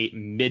a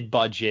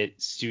mid-budget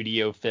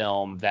studio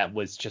film that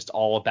was just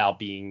all about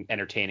being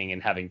entertaining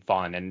and having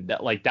fun, and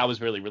that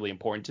was really, really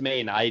important to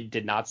me. And I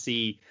did not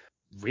see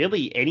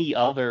really any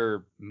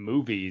other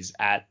movies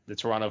at the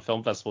Toronto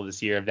Film Festival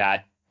this year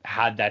that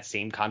had that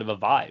same kind of a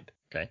vibe.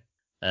 Okay.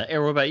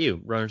 Aaron, what about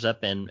you? Runners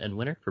up and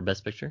winner for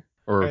Best Picture,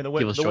 or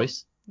people's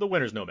choice? The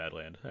winner's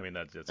Nomadland. I mean,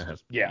 that's just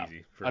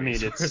easy. For me.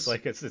 It's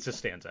like it just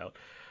stands out.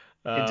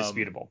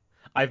 Indisputable.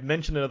 I've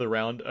mentioned another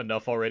round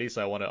enough already,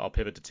 so I'll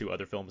pivot to two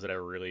other films that I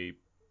really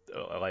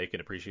like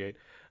and appreciate.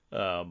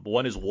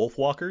 One is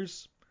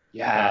Wolfwalkers.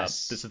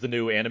 Yes. This is the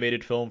new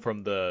animated film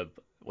from the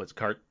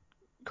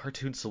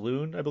Cartoon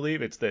Saloon, I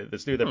believe. It's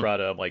this dude that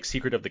brought like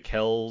Secret of the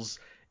Kells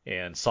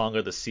and Song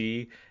of the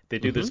Sea. They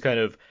do this kind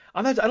of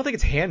I don't think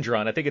it's hand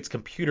drawn. I think it's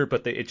computer,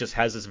 but it just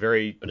has this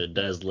very. But it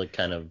does look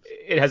kind of.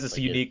 It has this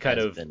unique kind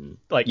of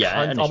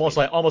almost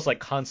like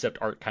concept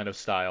art kind of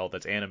style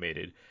that's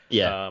animated.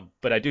 Yeah.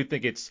 But I do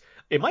think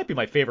it might be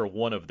my favorite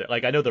one of the.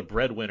 Like I know The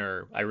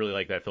Breadwinner. I really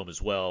like that film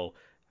as well.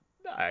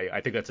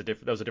 I think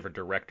that was a different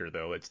director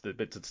though. It's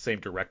the same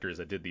directors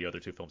that did the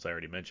other two films I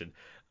already mentioned.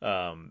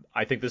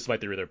 I think this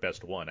might be their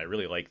best one. I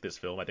really like this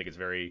film. I think it's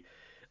very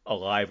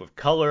alive with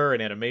color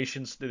and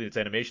animation, its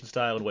animation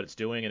style and what it's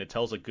doing, and it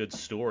tells a good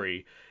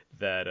story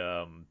that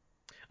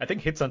I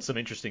think hits on some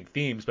interesting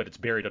themes, but it's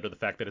buried under the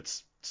fact that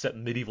it's set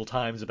in medieval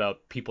times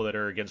about people that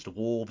are against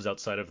wolves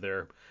outside of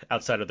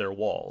their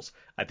walls.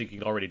 I think you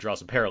can already draw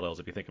some parallels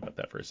if you think about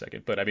that for a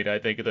second. But I mean, I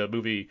think the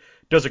movie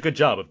does a good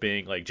job of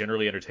being like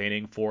generally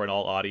entertaining for an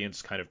all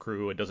audience kind of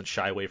crew, and doesn't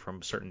shy away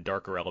from certain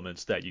darker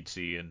elements that you'd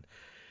see in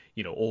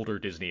older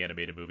Disney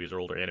animated movies or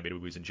older animated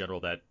movies in general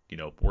that,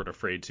 weren't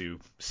afraid to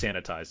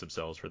sanitize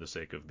themselves for the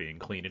sake of being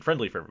clean and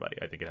friendly for everybody.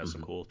 I think it has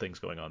some cool things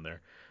going on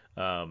there.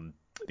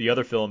 The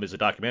other film is a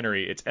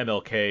documentary. It's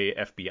MLK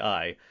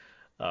FBI.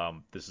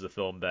 This is a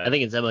film that I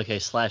think it's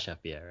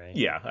MLK/FBI, right?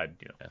 Yeah,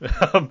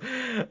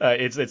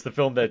 it's the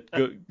film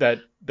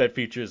that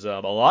features a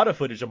lot of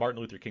footage of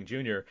Martin Luther King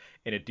Jr.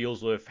 and it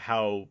deals with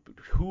how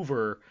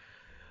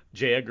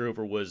J. Edgar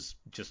Hoover was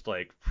just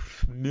like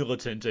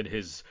militant in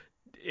his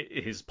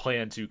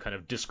plan to kind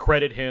of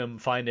discredit him,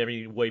 find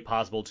every way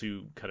possible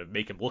to kind of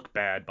make him look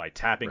bad by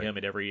tapping him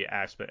in every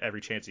aspect,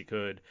 every chance he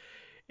could.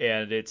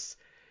 And it's,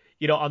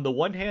 on the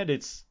one hand,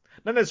 it's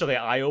not necessarily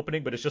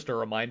eye-opening, but it's just a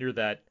reminder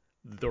that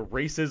the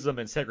racism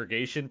and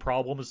segregation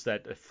problems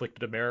that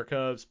afflicted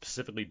America,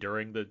 specifically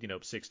during the,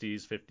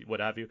 60s, 50s, what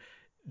have you,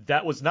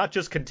 that was not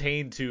just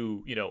contained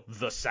to,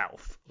 the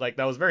South. Like,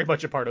 that was very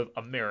much a part of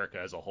America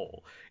as a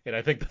whole. And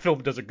I think the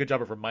film does a good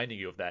job of reminding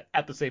you of that.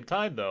 At the same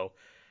time, though,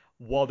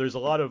 while there's a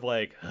lot of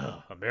like,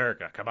 oh,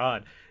 America, come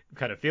on,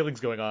 kind of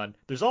feelings going on,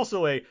 there's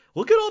also a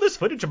look at all this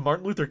footage of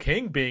Martin Luther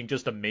King being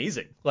just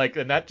amazing. Like,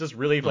 and that just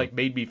really like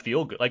made me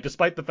feel good. Like,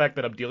 despite the fact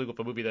that I'm dealing with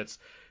a movie that's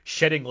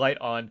shedding light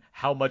on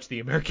how much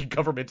the American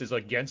government is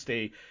against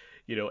a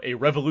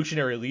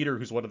revolutionary leader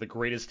who's one of the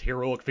greatest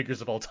heroic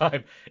figures of all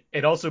time,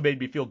 it also made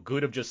me feel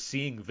good of just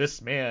seeing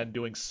this man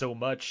doing so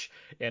much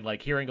and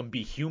like hearing him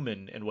be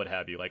human and what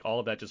have you. Like,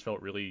 all of that just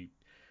felt really,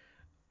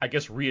 I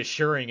guess,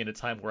 reassuring in a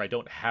time where I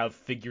don't have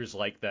figures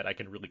like that I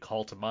can really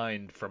call to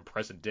mind from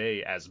present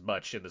day as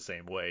much in the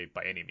same way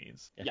by any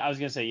means. Yeah, I was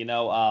gonna say,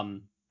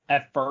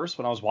 at first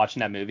when I was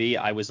watching that movie,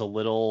 I was a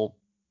little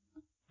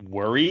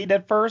worried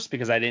at first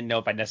because I didn't know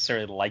if I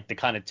necessarily liked the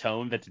kind of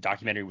tone that the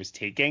documentary was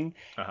taking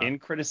in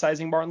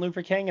criticizing Martin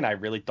Luther King, and I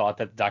really thought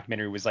that the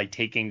documentary was like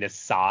taking this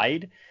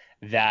side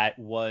that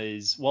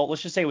was, well,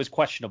 let's just say it was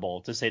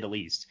questionable to say the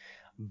least.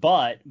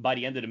 But by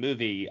the end of the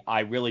movie,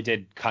 I really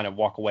did kind of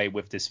walk away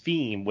with this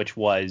theme, which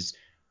was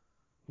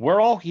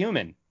we're all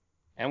human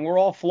and we're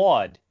all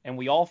flawed and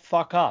we all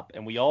fuck up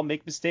and we all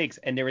make mistakes.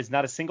 And there is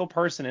not a single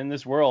person in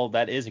this world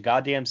that is a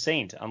goddamn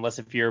saint, unless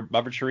if you're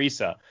Mother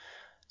Teresa.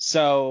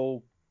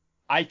 So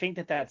I think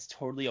that that's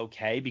totally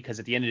okay, because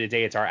at the end of the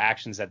day, it's our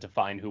actions that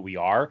define who we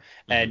are.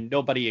 Mm-hmm. And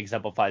nobody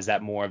exemplifies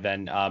that more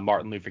than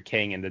Martin Luther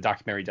King. And the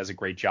documentary does a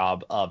great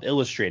job of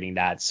illustrating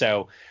that.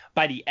 So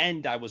by the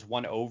end, I was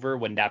won over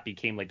when that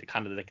became like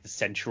the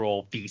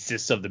central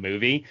thesis of the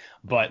movie.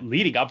 But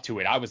leading up to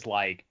it, I was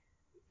like,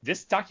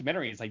 this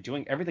documentary is like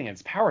doing everything in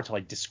its power to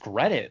like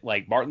discredit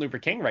like Martin Luther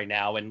King right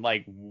now. And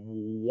like,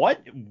 why?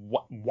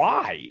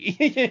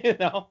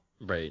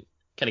 Right.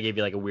 Kind of gave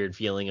you like a weird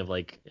feeling of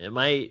like,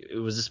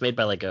 was this made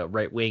by like a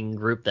right wing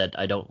group that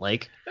I don't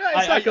like?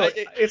 It's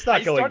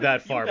not going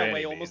that far. That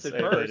way almost at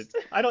first.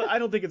 I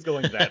don't think it's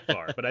going that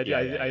far, but I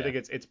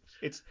think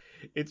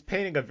it's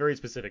painting a very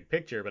specific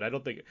picture. But I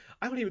don't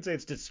even say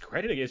it's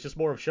discrediting. It's just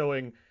more of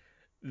showing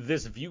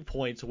this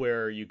viewpoint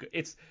where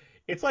it's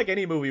like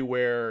any movie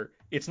where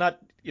it's not,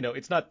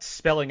 it's not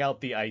spelling out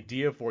the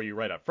idea for you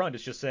right up front.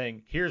 It's just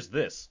saying, here's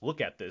this,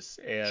 look at this,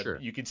 and Sure.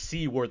 you can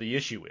see where the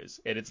issue is.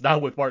 And it's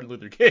not with Martin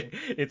Luther King,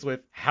 it's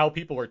with how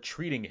people are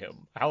treating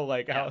him,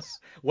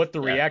 what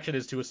the Yeah. reaction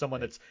is to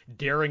someone that's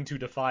daring to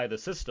defy the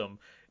system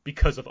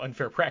because of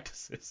unfair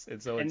practices.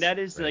 And that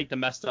is like the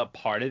messed up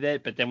part of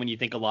it. But then when you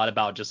think a lot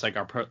about just like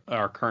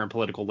our current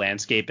political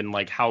landscape and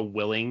like how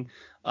willing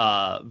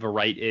the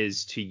right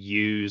is to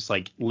use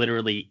like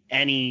literally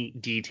any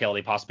detail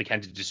they possibly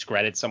can to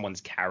discredit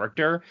someone's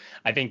character,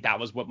 I think that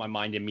was what my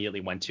mind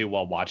immediately went to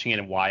while watching it,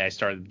 and why I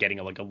started getting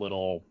like a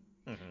little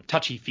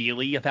touchy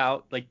feely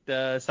about like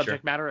the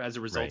subject matter as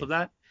a result Right. of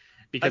that.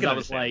 Because I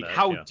was like, that,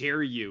 how yeah.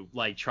 dare you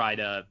like try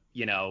to,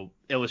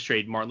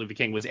 illustrate Martin Luther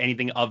King was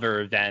anything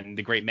other than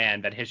the great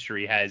man that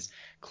history has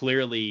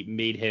clearly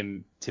made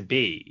him to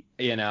be,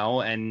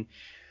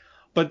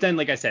 but then,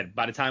 like I said,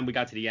 by the time we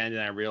got to the end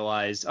and I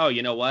realized, oh,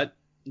 you know what?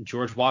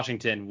 George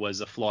Washington was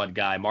a flawed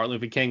guy. Martin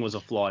Luther King was a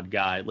flawed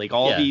guy. Like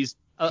all Yeah. these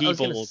I was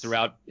gonna people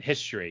throughout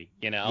history,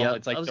 Yeah,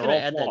 it's like I was they're gonna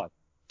all add flawed. that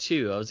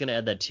too. I was gonna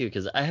add that too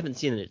because I haven't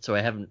seen it, so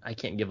I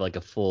can't give like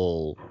a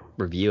full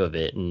review of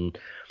it.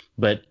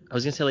 But I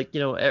was gonna say like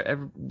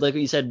like what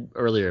you said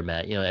earlier,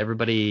 Matt.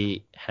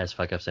 Everybody has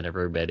fuck ups and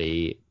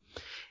everybody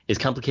is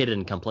complicated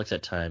and complex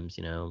at times.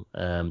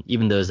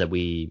 Even those that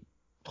we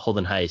hold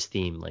in high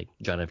esteem, like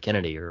John F.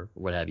 Kennedy or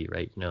what have you,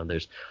 right?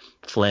 There's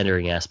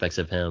philandering aspects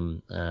of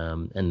him,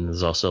 and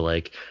there's also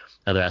like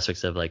other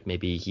aspects of like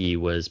maybe he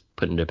was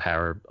put into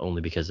power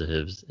only because of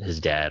his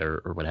dad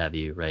or what have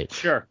you, right?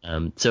 Sure.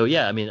 So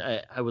yeah, I mean,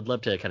 I would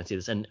love to kind of see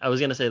this, and I was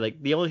gonna say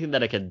like the only thing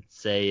that I could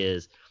say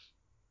is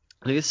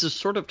I think this is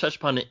sort of touched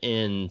upon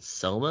in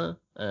Selma,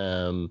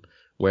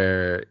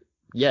 where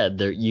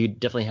there you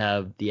definitely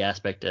have the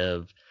aspect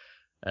of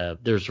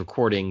there's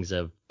recordings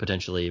of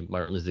potentially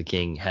Martin Luther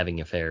King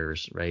having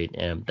affairs, right?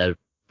 And that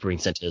being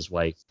sent to his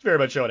wife. It's very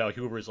much showing how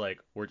Hoover's like,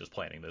 we're just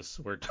planning this.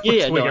 We're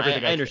Yeah, doing no,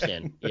 everything I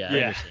understand. Yeah, I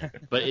understand.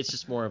 But it's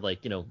just more of like,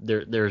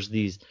 there's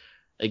these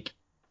like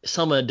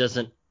Selma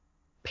doesn't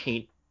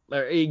paint,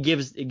 or it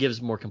gives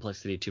more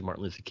complexity to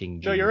Martin Luther King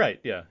Jr. No, you're right.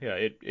 Yeah.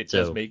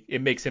 So-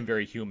 It makes him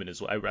very human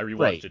as well. I rewatched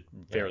Right. it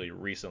fairly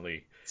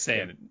recently.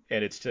 Same.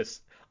 And it's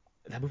just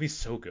that movie's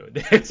so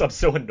good. I'm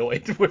so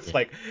annoyed with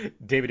like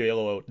David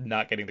Oyelowo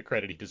not getting the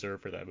credit he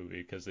deserved for that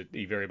movie because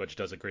he very much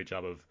does a great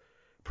job of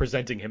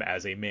presenting him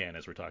as a man,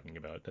 as we're talking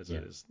about, as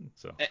it is.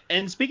 So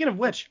And speaking of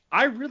which,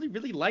 I really,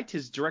 really liked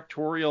his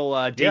directorial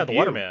debut. yeah, The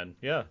Waterman.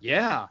 Yeah.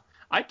 Yeah.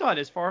 I thought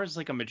as far as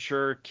like a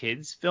mature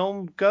kids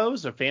film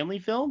goes, a family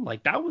film,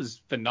 like that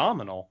was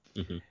phenomenal.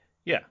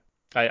 Yeah.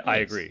 I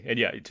Nice. agree. And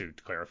yeah, to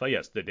clarify,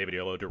 yes, that David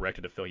Oyelowo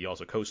directed a film. He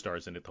also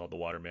co-stars in it called The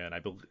Waterman.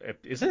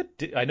 Is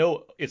it? I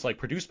know it's like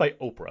produced by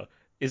Oprah.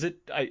 Is it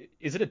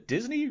a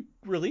Disney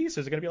release?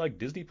 Is it gonna be like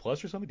Disney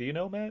Plus or something? Do you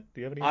know, Matt? Do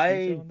you have any I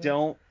detail on that?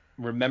 don't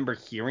remember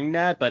hearing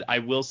that, but I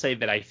will say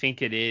that I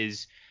think it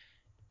is.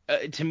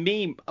 To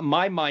me,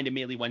 my mind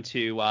immediately went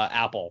to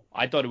Apple.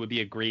 I thought it would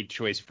be a great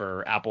choice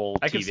for Apple TV.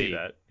 I can see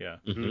that. Yeah.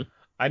 Mhm.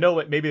 I know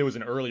that maybe it was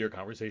an earlier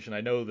conversation.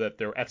 I know that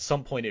there at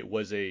some point it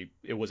was a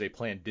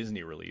planned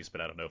Disney release, but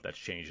I don't know if that's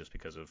changed just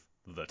because of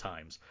the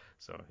times.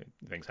 So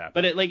things happen.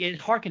 But it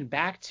harkened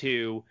back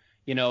to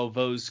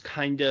those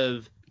kind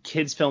of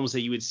kids films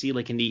that you would see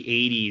like in the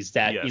 80s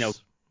that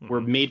Yes.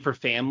 were made for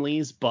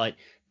families, but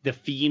the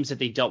themes that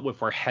they dealt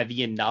with were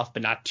heavy enough,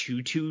 but not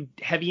too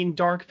heavy and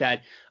dark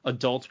that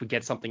adults would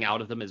get something out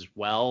of them as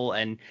well.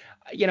 And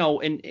in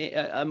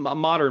a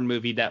modern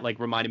movie that like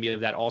reminded me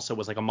of that also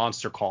was like a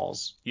Monster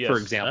Calls, Yes. for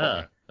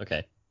example.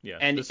 Okay. Yeah.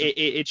 And this is-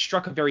 it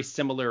struck a very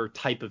similar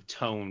type of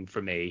tone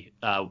for me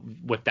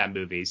with that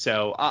movie.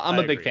 So I'm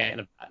I a big agree. fan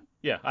of that.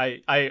 Yeah, I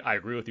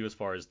agree with you as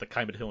far as the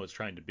kind of film it's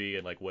trying to be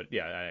and like what.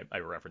 Yeah, I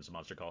referenced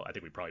Monster Call. I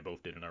think we probably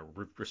both did in our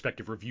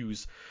respective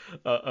reviews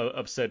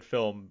of said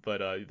film.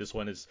 But this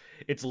one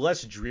it's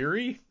less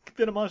dreary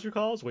than a Monster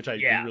Calls, which I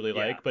do really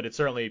like. But it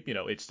certainly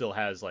it still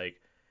has like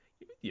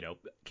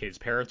kids'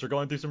 parents are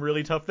going through some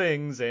really tough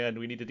things and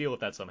we need to deal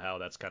with that somehow.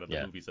 That's kind of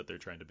the movies that they're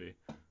trying to be.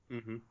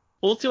 Mm-hmm.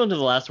 Well, let's go into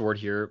the last award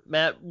here.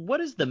 Matt,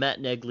 what is the Matt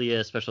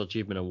Neglia Special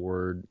Achievement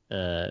Award?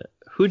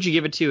 Who'd you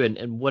give it to,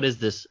 and what is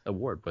this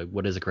award? Like,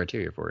 what is the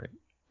criteria for it?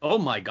 Oh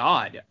my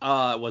God,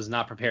 was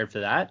not prepared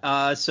for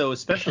that. So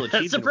special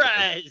achievement.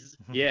 Surprise!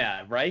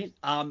 Yeah, right.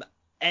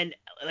 And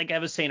like I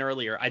was saying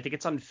earlier, I think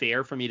it's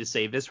unfair for me to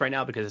say this right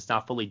now because it's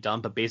not fully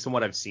done. But based on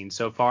what I've seen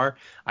so far,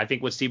 I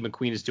think what Steve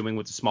McQueen is doing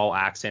with the Small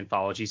Axe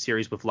anthology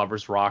series with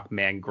Lovers Rock,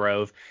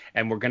 Mangrove,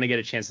 and we're gonna get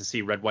a chance to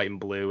see Red, White,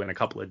 and Blue in a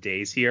couple of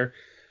days here.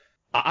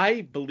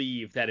 I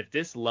believe that if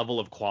this level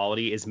of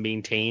quality is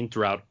maintained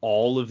throughout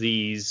all of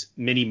these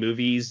mini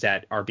movies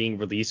that are being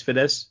released for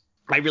this,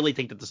 I really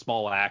think that the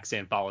Small Axe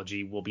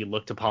anthology will be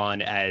looked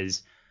upon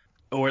as,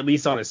 or at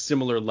least on a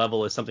similar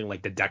level as something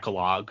like the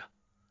Decalogue,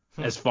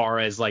 as far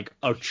as like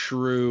a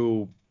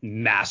true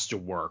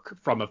masterwork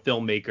from a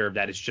filmmaker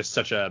that is just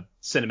such a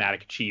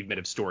cinematic achievement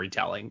of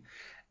storytelling.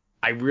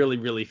 I really,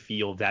 really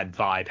feel that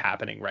vibe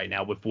happening right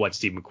now with what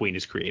Steve McQueen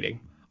is creating.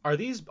 Are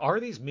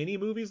these mini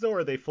movies though, or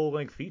are they full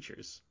length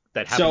features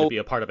that happen to be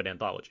a part of an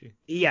anthology?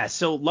 Yeah,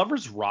 so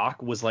Lovers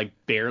Rock was like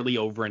barely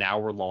over an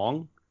hour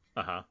long.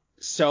 Uh-huh.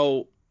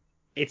 So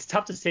it's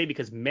tough to say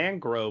because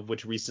Mangrove,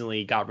 which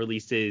recently got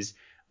released, is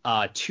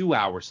 2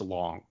 hours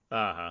long.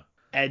 Uh-huh.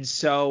 And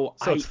so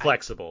it's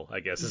flexible,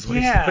 I guess, is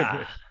what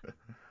yeah, he's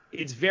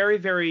it's very,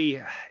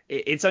 very,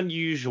 it's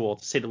unusual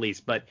to say the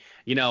least. But,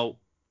 you know,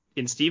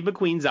 in Steve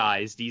McQueen's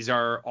eyes, these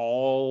are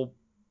all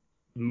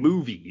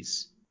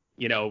movies,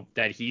 you know,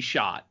 that he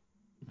shot,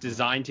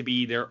 designed to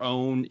be their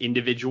own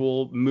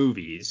individual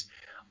movies.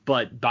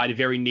 But by the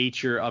very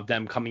nature of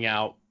them coming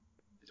out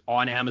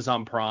on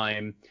Amazon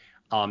Prime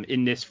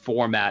in this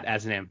format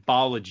as an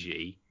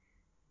anthology,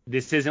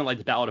 this isn't like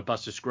the Ballad of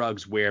Buster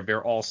Scruggs where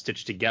they're all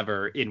stitched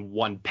together in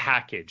one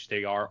package.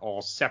 They are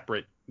all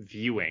separate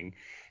viewing.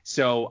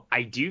 So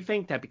I do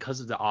think that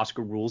because of the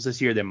Oscar rules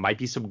this year, there might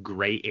be some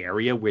gray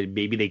area where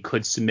maybe they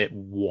could submit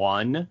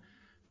one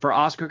for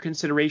Oscar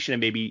consideration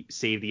and maybe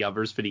save the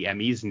others for the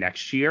Emmys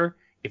next year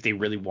if they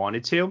really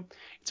wanted to.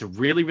 It's a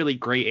really, really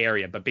gray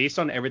area. But based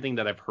on everything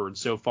that I've heard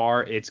so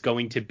far, it's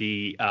going to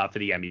be for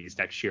the Emmys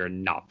next year,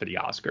 not for the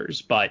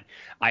Oscars. But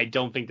I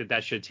don't think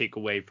that should take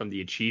away from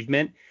the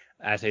achievement.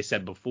 As I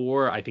said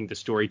before, I think the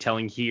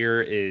storytelling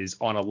here is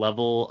on a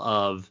level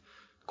of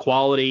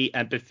quality,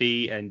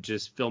 empathy, and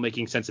just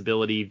filmmaking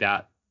sensibility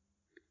that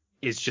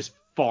is just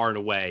far and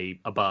away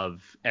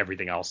above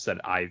everything else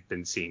that I've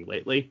been seeing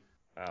lately.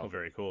 Oh,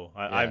 very cool.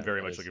 I'm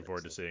very much looking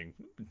forward to seeing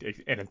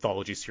an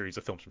anthology series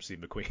of films from Steve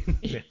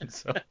McQueen.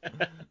 So.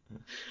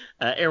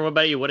 Aaron, what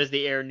about you? What is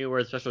the Aaron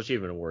Newworth Special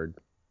Achievement Award?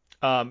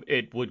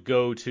 It would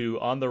go to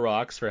On the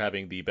Rocks for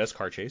having the best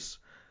car chase.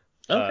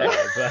 Okay.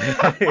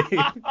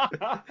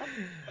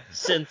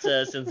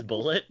 Since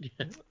Bullet.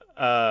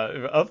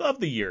 Of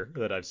the year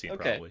that I've seen,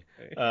 okay. Probably.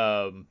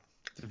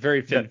 It's a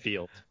very thin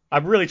field.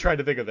 I'm really trying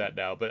to think of that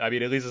now, but I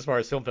mean, at least as far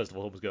as film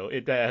festival films go,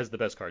 it has the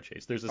best car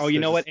chase. You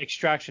know what?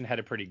 Extraction had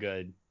a pretty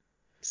good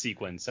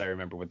sequence. I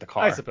remember with the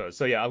car. I suppose.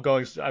 So yeah, I'm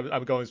going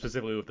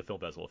specifically with the film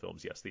festival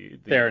films. Yes, the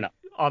fair enough.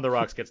 On the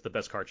Rocks gets the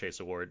best car chase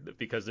award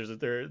because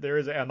there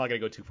is. I'm not going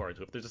to go too far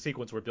into it. But there's a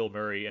sequence where Bill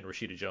Murray and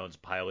Rashida Jones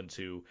pile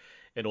into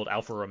an old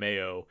Alfa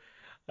Romeo,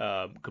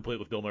 complete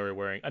with Bill Murray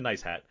wearing a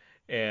nice hat,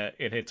 and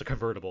it's a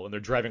convertible, and they're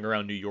driving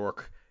around New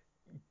York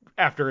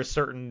after a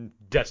certain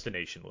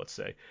destination, let's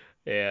say,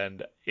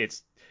 and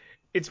it's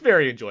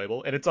very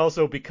enjoyable, and it's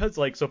also because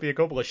like Sofia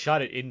Coppola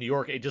shot it in New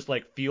York, it just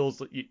like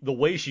feels the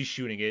way she's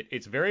shooting it.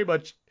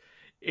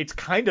 It's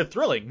kind of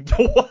thrilling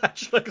to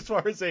watch. Like as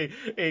far as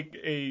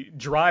a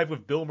drive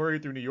with Bill Murray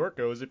through New York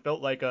goes, it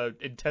felt like a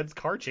intense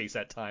car chase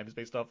at times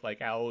based off like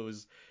how it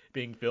was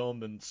being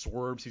filmed and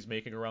swerves he's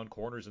making around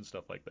corners and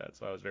stuff like that.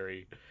 So I was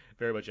very,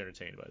 very much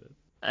entertained by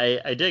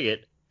it. I dig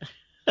it.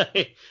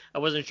 I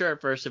wasn't sure at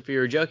first if you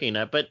were joking or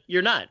not, but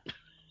you're not.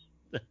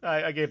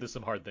 I gave this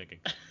some hard thinking.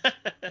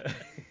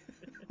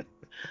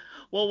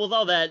 Well, with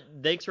all that,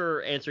 thanks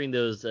for answering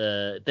those.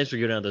 Thanks for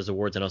giving out those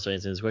awards and also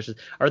answering those questions.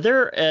 Are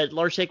there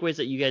large takeaways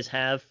that you guys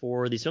have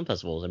for these film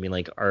festivals? I mean,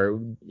 like,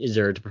 is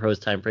there a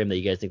proposed time frame that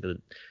you guys think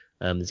that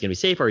is going to be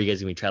safe? Or are you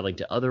guys going to be traveling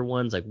to other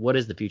ones? Like, what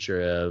is the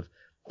future of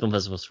film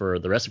festivals for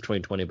the rest of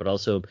 2020, but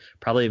also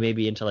probably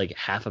maybe into like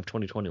half of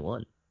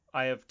 2021?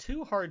 I have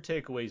two hard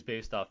takeaways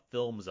based off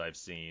films I've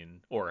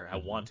seen or I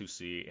want to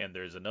see, and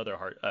there's another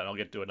hard. And I'll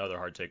get to another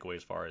hard takeaway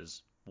as far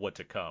as what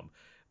to come.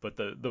 But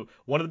the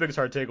one of the biggest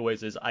hard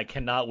takeaways is I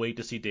cannot wait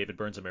to see David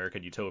Byrne's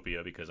American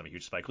Utopia because I'm a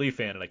huge Spike Lee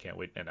fan and I can't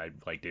wait, and I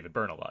like David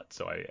Byrne a lot.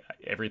 So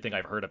everything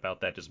I've heard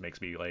about that just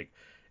makes me like,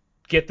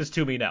 get this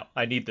to me now.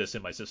 I need this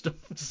in my system.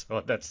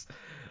 So that's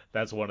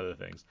one of the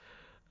things.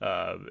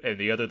 And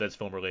the other that's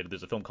film related,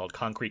 there's a film called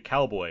Concrete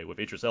Cowboy with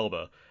Idris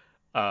Elba.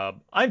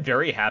 I'm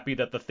very happy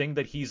that the thing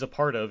that he's a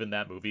part of in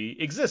that movie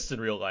exists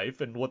in real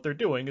life, and what they're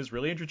doing is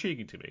really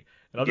intriguing to me.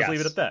 And I'll just leave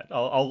it at that.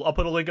 I'll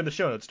put a link in the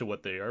show notes to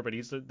what they are, but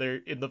they're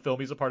in the film.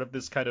 He's a part of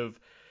this kind of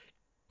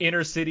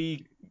inner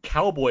city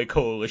cowboy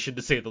coalition,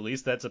 to say the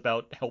least, that's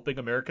about helping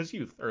America's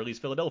youth, or at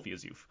least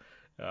Philadelphia's youth.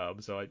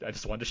 So I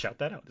just wanted to shout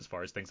that out as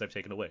far as things I've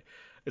taken away.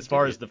 As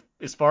far as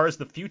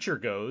the future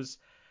goes,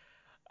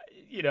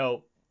 you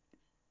know,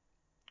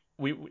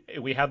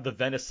 we have the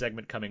Venice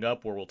segment coming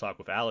up where we'll talk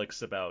with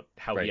Alex about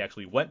how he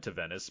actually went to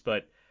Venice,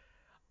 but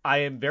I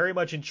am very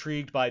much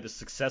intrigued by the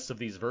success of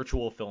these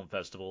virtual film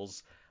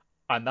festivals.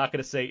 I'm not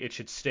going to say it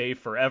should stay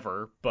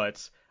forever,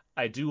 but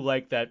I do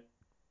like that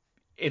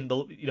in the,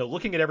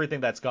 looking at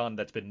everything that's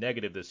been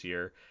negative this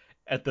year,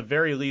 at the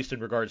very least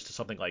in regards to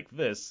something like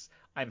this,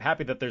 I'm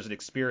happy that there's an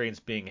experience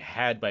being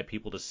had by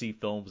people to see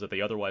films that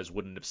they otherwise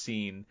wouldn't have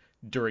seen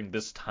during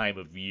this time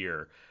of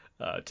year.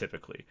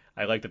 Typically,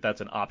 I like that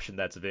that's an option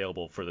that's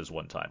available for this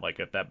one time.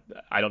 Like if that,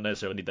 I don't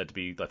necessarily need that to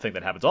be the thing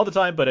that happens all the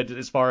time, but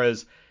as far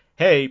as,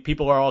 hey,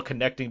 people are all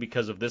connecting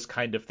because of this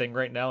kind of thing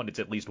right now, and it's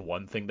at least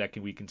one thing that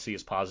we can see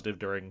as positive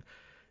during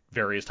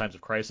various times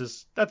of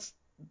crisis.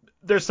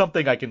 There's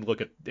something I can look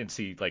at and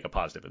see like a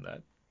positive in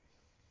that.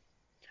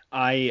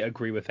 I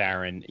agree with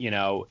Aaron.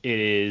 It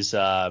is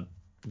the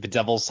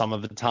devil some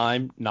of the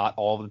time, not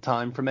all of the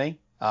time for me.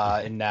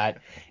 in that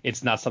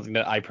it's not something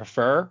that I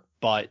prefer,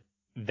 but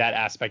that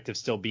aspect of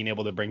still being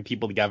able to bring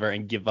people together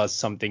and give us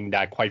something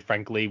that, quite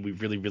frankly, we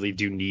really, really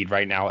do need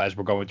right now as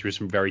we're going through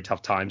some very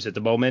tough times at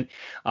the moment.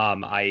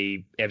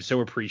 I am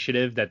so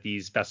appreciative that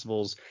these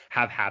festivals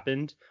have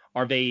happened.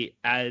 Are they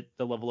at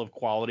the level of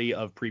quality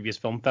of previous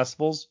film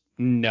festivals?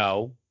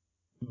 No,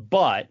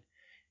 but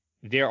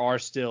there are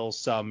still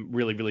some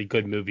really, really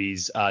good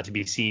movies to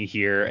be seen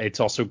here. It's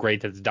also great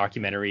that the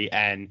documentary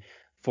and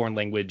foreign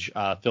language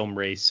film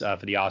race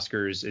for the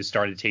Oscars is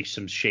starting to take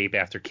some shape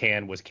after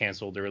Cannes was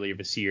canceled earlier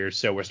this year.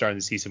 So we're starting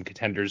to see some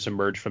contenders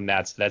emerge from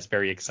that. So that's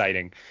very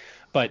exciting.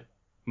 But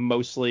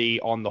mostly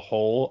on the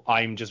whole,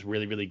 I'm just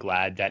really, really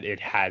glad that it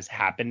has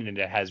happened and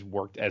it has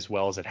worked as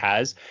well as it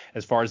has.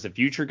 As far as the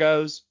future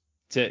goes,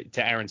 to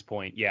Aaron's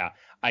point, yeah,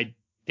 I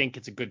think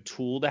it's a good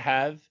tool to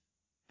have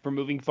for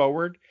moving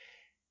forward,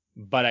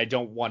 but I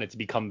don't want it to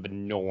become the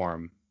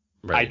norm.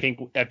 Right. I think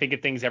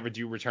if things ever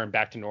do return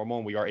back to normal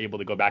and we are able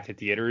to go back to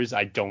theaters,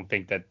 I don't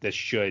think that this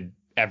should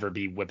ever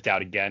be whipped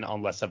out again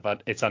unless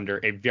it's under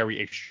a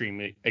very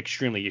extremely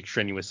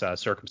extraneous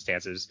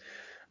circumstances.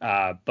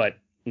 But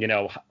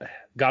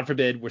God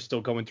forbid we're still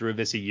going through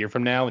this a year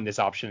from now and this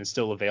option is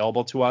still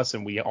available to us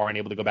and we aren't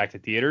able to go back to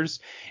theaters.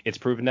 It's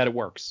proven that it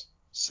works.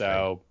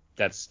 So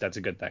that's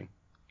a good thing.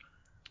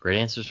 Great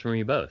answers from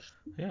you both.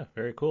 Yeah,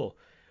 very cool.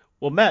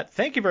 Well, Matt,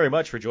 thank you very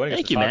much for joining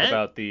us to talk Matt.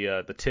 about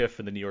the TIFF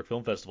and the New York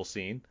Film Festival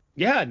scene.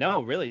 Yeah,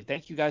 no, really.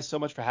 Thank you guys so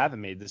much for having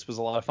me. This was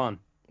a lot of fun.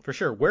 For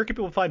sure. Where can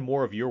people find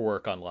more of your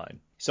work online?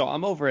 So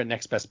I'm over at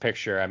Next Best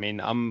Picture. I mean,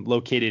 I'm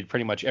located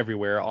pretty much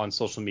everywhere on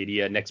social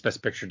media.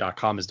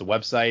 Nextbestpicture.com is the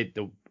website.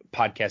 The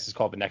podcast is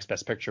called the Next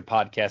Best Picture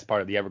Podcast,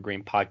 part of the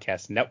Evergreen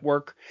Podcast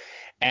Network.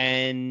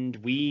 And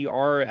we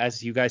are,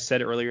 as you guys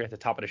said earlier at the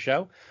top of the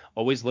show,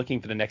 always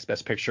looking for the Next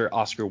Best Picture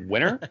Oscar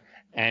winner.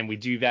 And we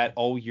do that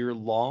all year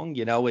long.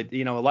 A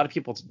lot of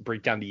people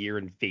break down the year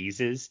in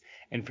phases.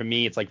 And for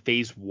me, it's like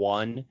phase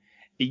one.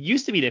 It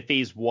used to be that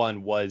phase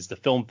one was the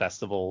film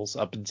festivals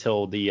up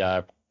until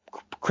the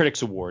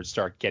Critics Awards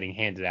start getting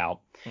handed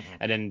out. Mm-hmm.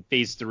 And then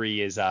phase three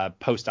is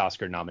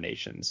post-Oscar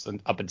nominations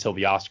up until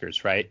the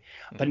Oscars, right?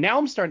 Mm-hmm. But now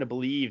I'm starting to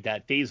believe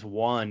that phase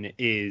one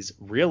is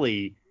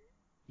really,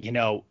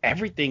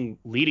 everything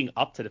leading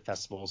up to the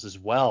festivals as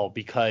well,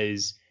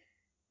 because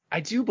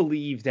I do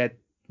believe that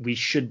we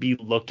should be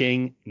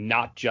looking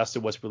not just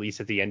at what's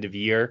released at the end of the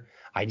year.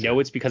 I know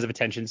it's because of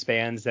attention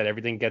spans that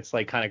everything gets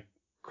like kind of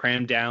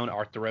crammed down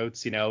our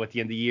throats, at the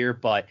end of the year.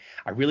 But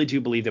I really do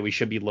believe that we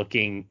should be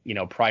looking,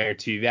 prior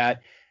to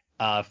that,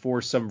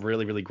 for some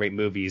really, really great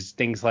movies.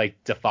 Things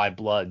like Defy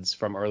Bloods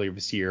from earlier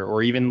this year,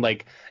 or even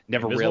like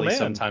Never Invisible Really, Man.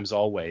 Sometimes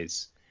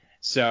Always.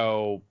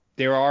 So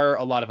there are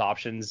a lot of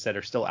options that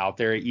are still out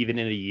there, even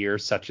in a year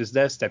such as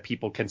this, that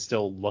people can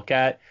still look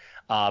at.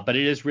 But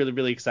it is really,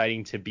 really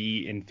exciting to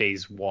be in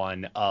phase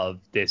one of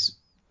this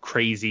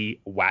crazy,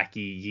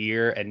 wacky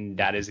year. And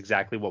that is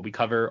exactly what we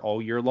cover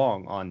all year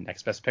long on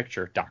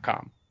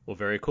nextbestpicture.com. Well,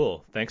 very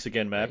cool. Thanks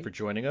again, Matt, for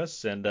joining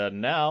us. And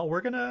now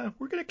we're gonna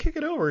kick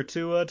it over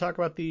to talk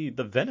about the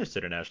Venice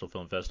International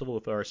Film Festival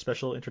with our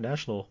special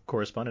international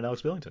correspondent,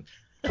 Alex Billington.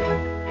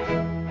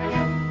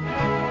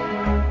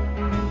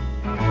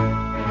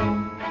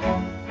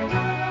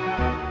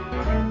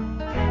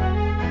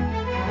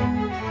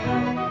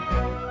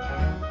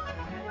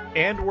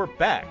 And we're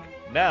back.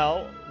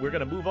 Now, we're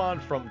going to move on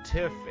from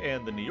TIFF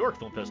and the New York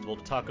Film Festival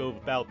to talk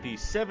about the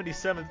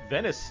 77th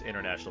Venice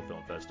International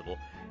Film Festival.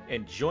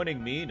 And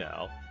joining me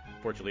now,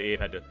 fortunately Abe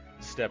had to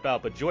step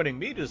out, but joining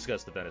me to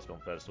discuss the Venice Film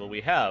Festival,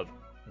 we have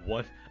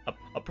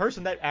a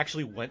person that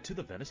actually went to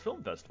the Venice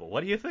Film Festival.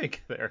 What do you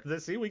think there?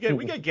 See, we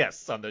get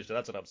guests on this show.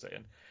 That's what I'm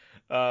saying.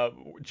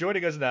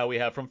 Joining us now, we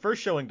have from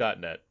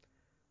firstshowing.net.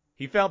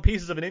 He found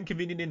pieces of an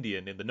inconvenient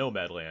Indian in the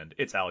Nomad Land.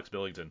 It's Alex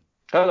Billington.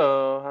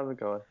 Hello, how's it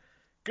going?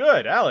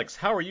 Good. Alex,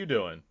 how are you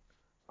doing?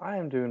 I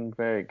am doing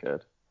very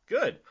good.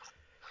 Good.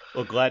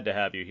 Well, glad to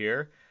have you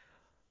here.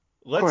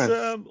 Let's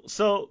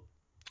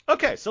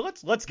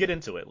get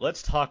into it.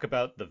 Let's talk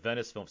about the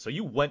Venice film. So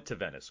you went to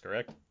Venice,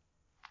 correct?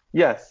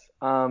 Yes.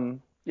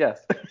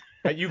 Yes.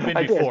 You've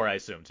been before, I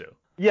assume, too.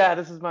 Yeah,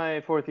 this is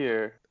my fourth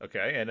year.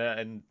 Okay,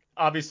 and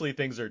obviously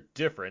things are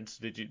different.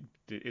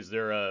 Was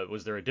there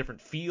a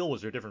different feel?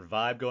 Was there a different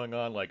vibe going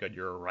on, like on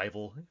your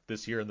arrival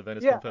this year in the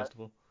Venice Film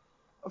Festival?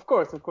 Of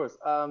course.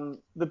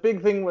 The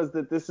big thing was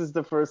that this is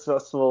the first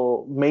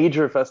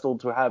major festival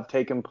to have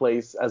taken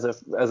place as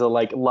a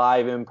like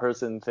live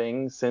in-person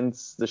thing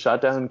since the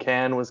shutdown.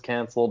 Cannes was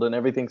canceled and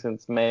everything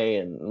since May,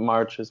 and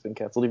March has been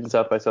canceled, even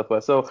South by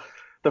Southwest. So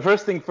the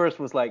first thing first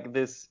was like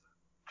this,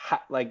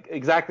 like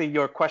exactly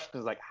your question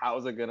is like,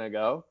 how's it gonna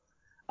go?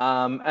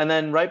 And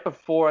then right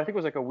before, I think it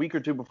was like a week or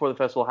two before the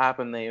festival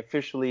happened, they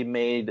officially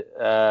made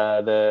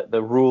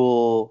the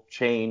rule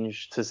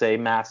change to say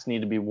masks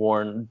need to be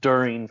worn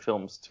during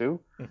films too.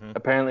 Mm-hmm.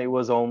 Apparently it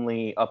was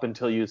only up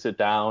until you sit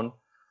down.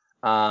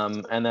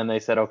 And then they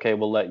said, okay,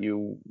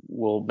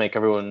 we'll make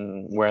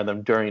everyone wear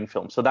them during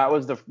film. So that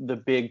was the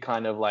big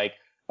kind of like,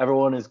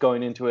 everyone is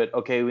going into it,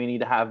 okay, we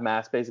need to have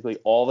masks basically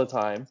all the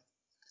time.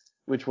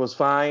 which was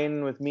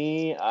fine with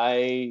me.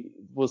 I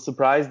was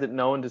surprised that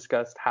no one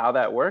discussed how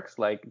that works.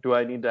 Like, do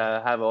I need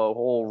to have a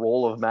whole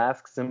roll of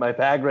masks in my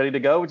bag ready to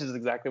go, which is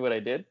exactly what I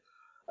did.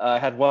 I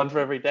had one for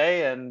every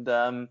day, and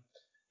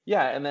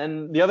yeah, and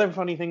then the other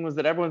funny thing was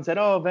that everyone said,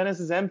 "Oh, Venice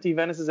is empty.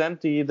 Venice is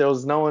empty. There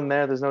was no one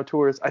there. There's no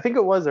tourists." I think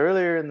it was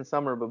earlier in the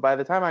summer, but by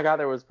the time I got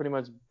there, it was pretty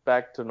much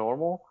back to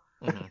normal.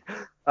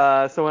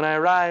 So when I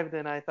arrived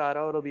and I thought,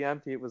 "Oh, it'll be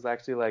empty," it was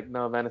actually like,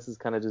 no, Venice is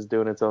kind of just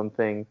doing its own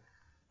thing.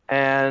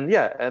 And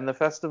yeah, and the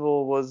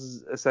festival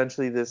was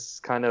essentially this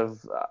kind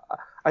of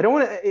I don't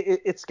want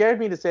to. It scared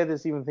me to say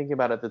this, even thinking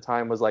about it at the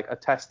time, was like a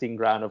testing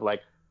ground of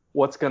like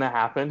what's gonna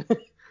happen.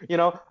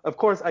 Of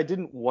course, I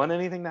didn't want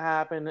anything to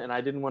happen, and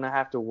I didn't want to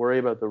have to worry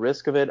about the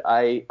risk of it.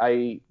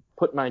 I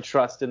put my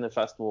trust in the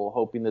festival,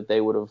 hoping that they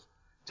would have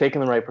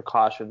taken the right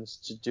precautions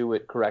to do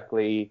it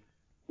correctly.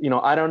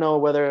 I don't know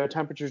whether a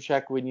temperature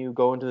check when you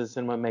go into the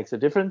cinema makes a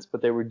difference,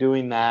 but they were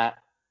doing that.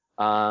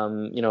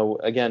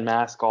 Again,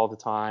 mask all the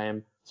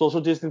time. Social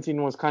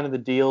distancing was kind of the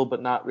deal,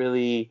 but not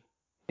really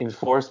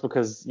enforced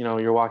because,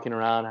 you're walking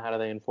around. How do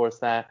they enforce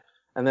that?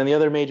 And then the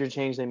other major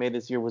change they made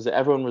this year was that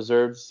everyone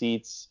reserved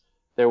seats.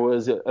 There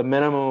was a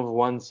minimum of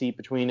one seat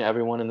between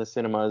everyone in the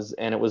cinemas,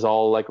 and it was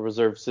all like a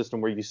reserved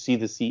system where you see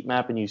the seat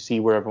map and you see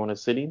where everyone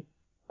is sitting.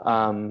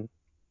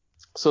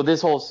 So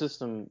this whole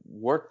system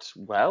worked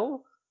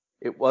well.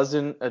 It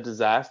wasn't a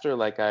disaster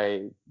like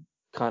I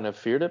kind of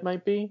feared it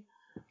might be.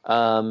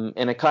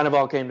 And it kind of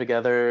all came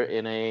together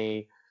in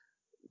a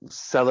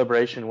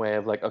celebration way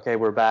of like, okay,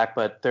 we're back.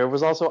 But there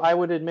was also, I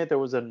would admit, there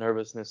was a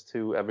nervousness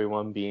to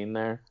everyone being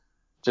there.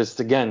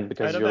 Just again,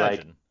 because I'd you're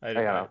imagine.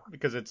 like,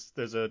 Because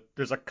there's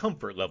a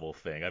comfort level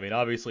thing. I mean,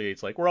 obviously,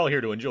 it's like we're all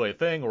here to enjoy a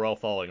thing. We're all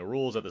following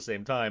rules at the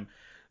same time.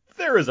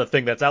 There is a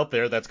thing that's out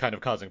there that's kind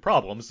of causing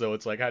problems. So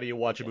it's like, how do you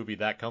watch a movie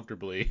that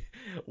comfortably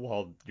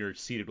while you're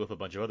seated with a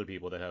bunch of other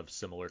people that have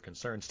similar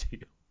concerns to you?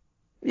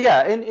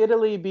 yeah, in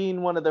Italy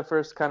being one of the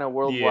first kind of Yeah,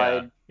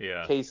 worldwide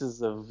yeah.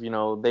 cases of,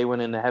 they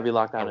went into heavy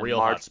lockdown A in real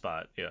March.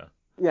 hotspot. Yeah.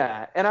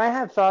 Yeah, and I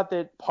had thought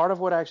that part of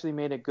what actually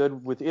made it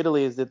good with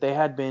Italy is that they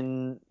had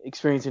been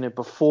experiencing it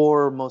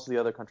before most of the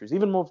other countries,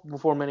 even more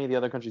before many of the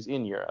other countries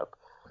in Europe.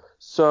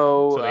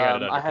 So So they had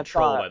it under I had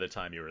control by thought, the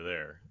time you were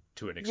there,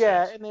 to an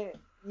yeah, extent.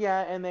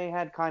 and they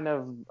had kind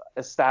of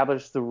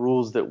established the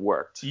rules that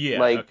worked. Yeah.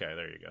 Like, Okay.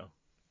 There you go.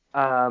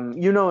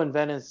 in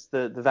Venice,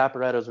 the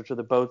Vaporettos, which are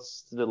the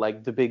boats,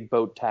 the big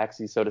boat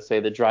taxis, so to say,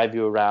 that drive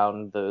you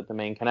around the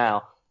main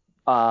canal.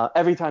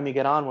 Every time you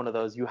get on one of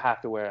those, you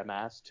have to wear a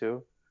mask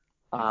too.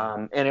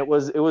 And it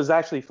was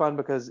actually fun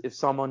because if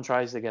someone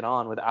tries to get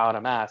on without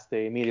a mask,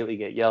 they immediately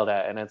get yelled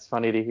at, and it's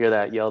funny to hear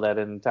that yelled at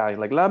in Italian,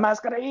 like "La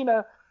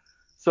mascherina."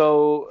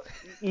 So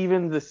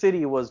even the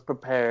city was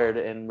prepared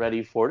and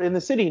ready for it, and the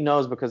city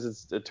knows because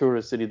it's a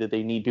tourist city that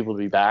they need people to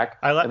be back,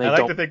 and I they like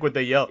to don't. think when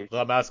they yell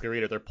La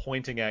Masquerita, they're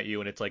pointing at you,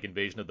 and it's like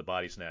Invasion of the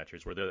Body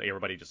Snatchers, where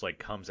everybody just like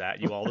comes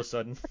at you all of a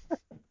sudden.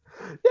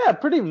 Yeah,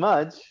 pretty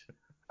much.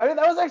 I mean,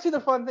 that was actually the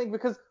fun thing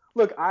because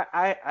look,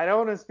 I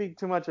don't want to speak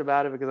too much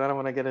about it because I don't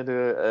want to get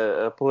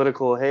into a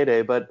political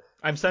heyday, but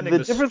I'm sending the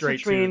this difference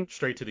between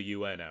straight to the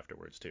UN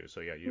afterwards too.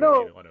 So yeah, you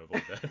no, don't want to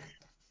avoid that.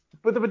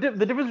 but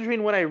the difference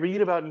between what I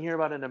read about and hear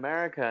about in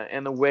America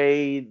and the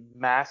way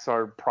masks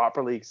are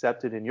properly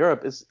accepted in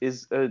Europe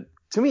is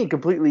to me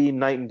completely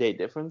night and day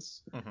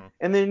difference. Hmm.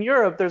 And then in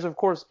Europe, there's of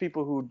course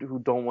people who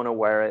don't want to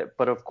wear it,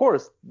 but of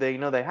course they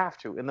know they have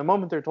to. And the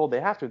moment they're told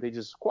they have to, they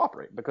just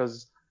cooperate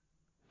because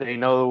they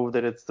know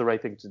that it's the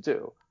right thing to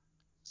do.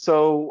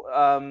 So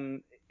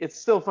it's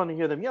still fun to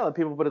hear them yell at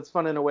people, but it's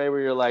fun in a way where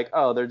you're like,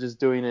 oh, they're just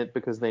doing it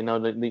because they know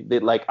that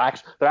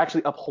they're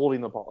actually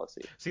upholding the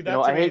policy. See, that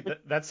to I me,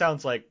 hate. that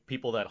sounds like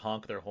people that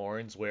honk their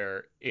horns,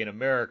 where in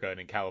America and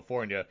in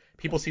California,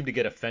 people seem to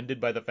get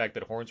offended by the fact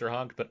that horns are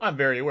honked, but I'm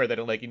very aware that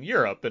like in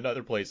Europe and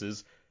other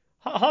places,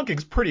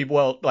 honking's pretty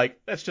well,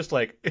 like, that's just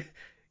like,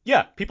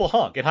 yeah, people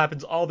honk. It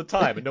happens all the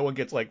time, and no one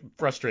gets like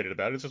frustrated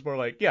about it. It's just more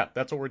like, yeah,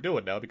 that's what we're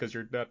doing now because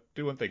you're not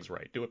doing things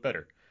right. Do it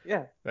better.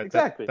 Yeah, That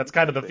exactly, that's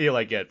kind of the exactly. feel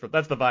I get.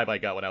 That's the vibe I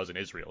got when I was in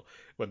Israel.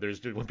 When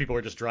people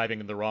are just driving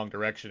in the wrong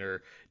direction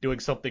or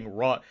doing something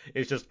wrong,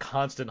 it's just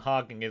constant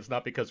honking. It's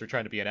not because they're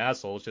trying to be an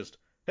asshole. It's just,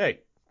 hey,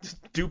 just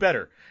do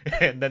better,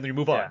 and then you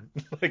move Yeah, on.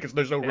 Like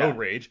there's no road yeah.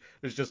 rage.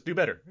 There's just do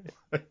better.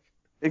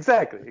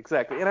 Exactly,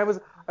 exactly. And I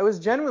was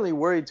genuinely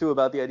worried too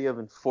about the idea of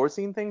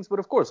enforcing things, but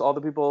of course, all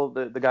the people,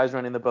 the guys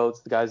running the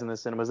boats, the guys in the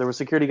cinemas, there were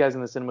security guys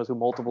in the cinemas who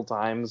multiple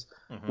times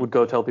Hmm. would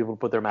go tell people to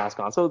put their mask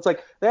on. So it's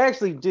like they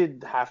actually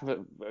did have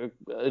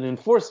an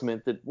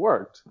enforcement that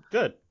worked.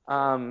 Good.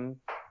 Um,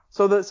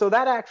 so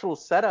that actual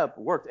setup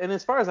worked. And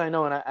as far as I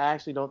know, and I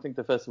actually don't think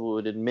the festival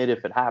would admit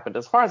if it happened,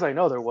 as far as I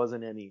know, there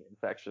wasn't any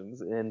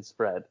infections in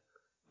spread.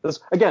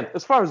 Again,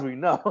 as far as we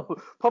know,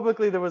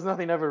 publicly there was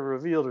nothing ever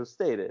revealed or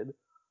stated.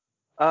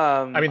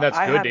 I mean, that's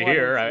I good had to one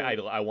hear.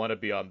 incident. I want to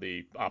be on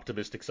the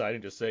optimistic side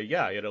and just say,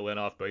 yeah, it went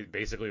off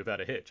basically without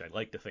a hitch. I'd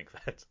like to think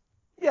that.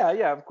 Yeah,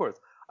 yeah, of course.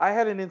 I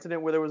had an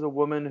incident where there was a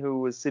woman who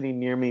was sitting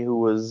near me who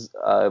was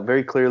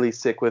very clearly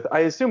sick with,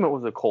 I assume it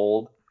was a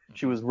cold.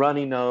 She Hmm. was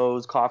runny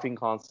nose, coughing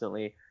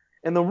constantly.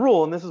 And the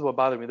rule, and this is what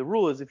bothered me, the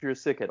rule is if you're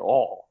sick at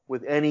all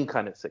with any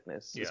kind of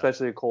sickness, Yeah.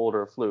 especially a cold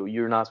or a flu,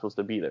 you're not supposed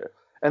to be there.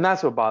 And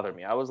that's what bothered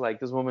me. I was like,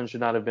 this woman should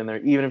not have been there,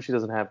 even if she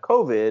doesn't have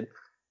COVID.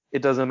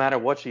 It doesn't matter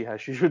what she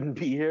has, she shouldn't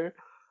be here.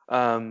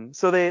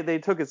 So they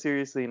took it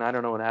seriously, and I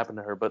don't know what happened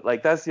to her, but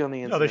like that's the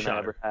only No, they incident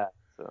I shot ever had.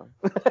 So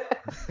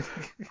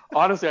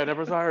honestly, I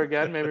never saw her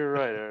again. Maybe you're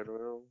right. I don't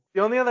know.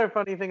 The only other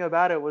funny thing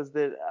about it was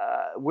that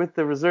with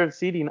the reserved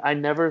seating, I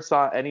never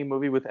saw any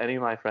movie with any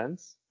of my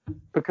friends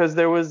because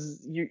there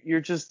was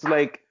you're just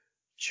like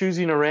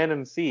choosing a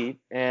random seat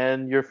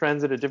and your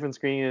friends at a different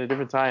screening at a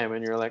different time,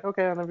 and you're like,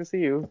 okay, I'll never see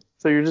you.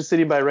 So you're just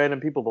sitting by random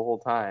people the whole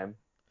time.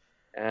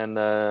 And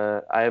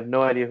I have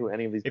no idea who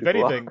any of these If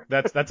people anything,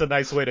 are. that's a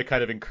nice way to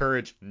kind of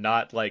encourage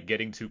not like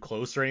getting too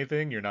close or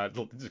anything. You're not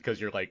because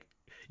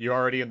you're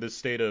already in this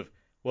state of,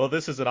 well,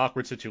 this is an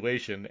awkward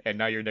situation, and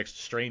now you're next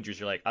to strangers.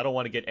 You're like, I don't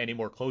want to get any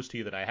more close to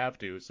you than I have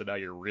to. So now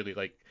you're really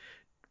like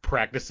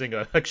practicing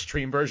a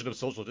extreme version of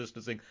social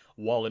distancing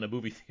while in a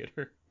movie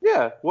theater.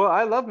 Yeah, well,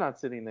 I love not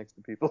sitting next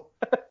to people.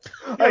 Yeah,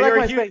 I like you're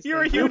my a space. you're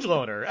a thank you. huge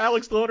loner,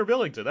 Alex Loner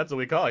Billington. That's what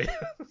we call you.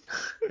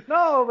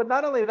 No, but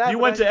not only that. You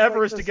but went I to just like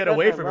Everest to get spread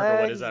away my from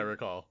everyone, legs. as I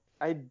recall.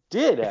 I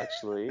did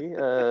actually.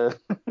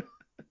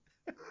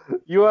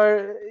 You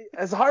are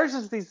as harsh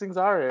as these things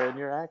are, Aaron.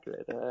 You're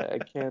accurate. I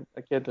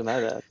can't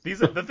deny that.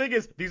 The thing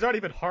is, these aren't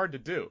even hard to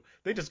do.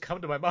 They just come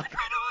to my mind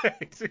right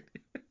away.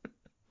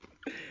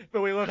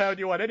 But we love having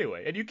you on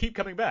anyway, and you keep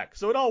coming back,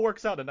 so it all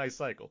works out in a nice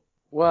cycle.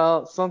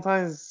 Well,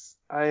 sometimes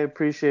I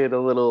appreciate a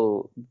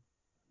little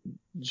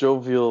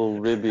jovial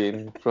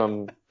ribbing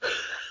from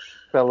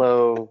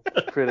fellow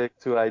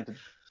critics who I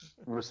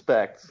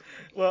respect.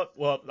 Well,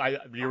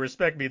 your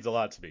respect means a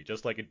lot to me,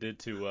 just like it did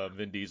to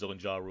Vin Diesel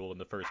and Ja Rule in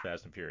the first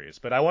Fast and Furious.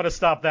 But I want to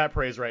stop that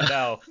praise right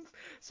now,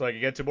 so I can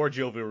get to more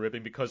jovial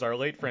ribbing because our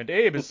late friend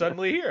Abe is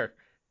suddenly here.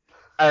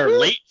 Our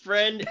late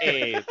friend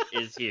Abe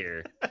is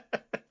here.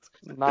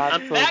 Not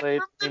I'm so back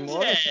late from the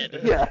anymore.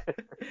 dead. Yeah.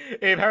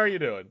 Abe, how are you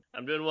doing?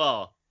 I'm doing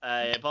well.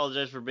 I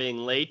apologize for being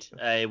late.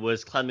 I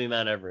was climbing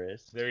Mount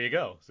Everest. There you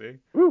go. See?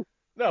 Woo.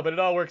 No, but it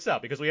all works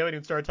out because we haven't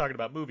even started talking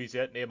about movies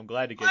yet. And Abe, I'm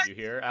glad to get you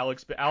here.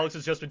 Alex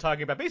has just been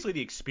talking about basically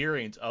the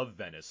experience of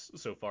Venice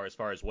so far, as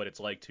far as what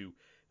it's like to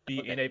be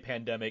in a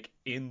pandemic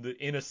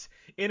in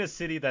a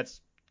city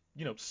that's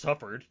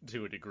suffered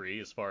to a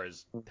degree as far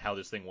as how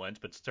this thing went,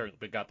 but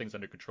certainly got things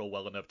under control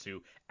well enough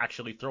to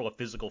actually throw a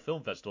physical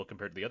film festival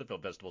compared to the other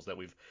film festivals that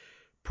we've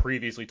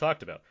previously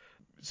talked about.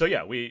 So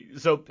yeah,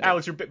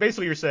 Alex,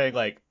 you're saying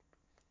like,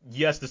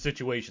 yes, the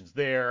situation's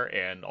there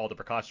and all the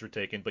precautions were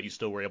taken, but you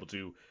still were able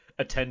to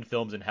attend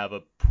films and have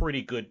a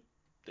pretty good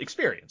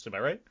experience. Am I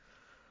right?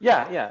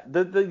 Yeah.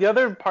 The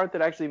other part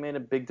that actually made a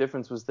big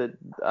difference was that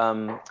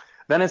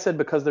Venice said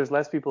because there's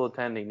less people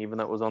attending, even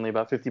though it was only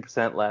about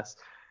 50% less,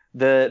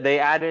 they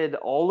added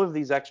all of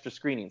these extra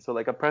screenings. So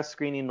like a press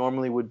screening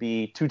normally would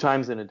be 2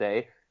 times in a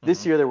day.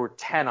 This year there were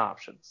 10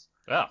 options.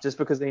 Oh. Just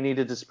because they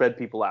needed to spread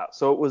people out.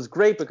 So it was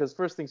great because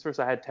first things first,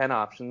 I had 10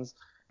 options.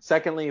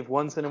 Secondly, if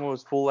one cinema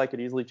was full, I could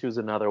easily choose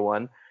another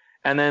one.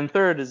 And then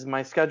third is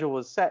my schedule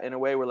was set in a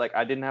way where like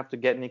I didn't have to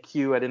get in a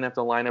queue. I didn't have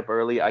to line up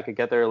early. I could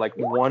get there like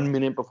 1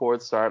 minute before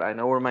it started. I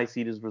know where my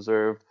seat is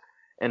reserved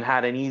and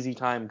had an easy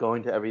time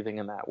going to everything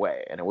in that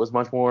way. And it was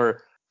much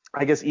more,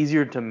 I guess,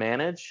 easier to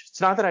manage.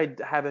 It's not that I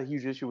have a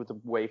huge issue with the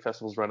way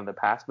festivals run in the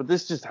past, but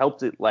this just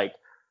helped it like,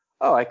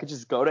 oh, I could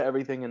just go to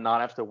everything and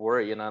not have to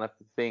worry and not have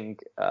to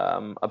think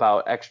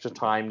about extra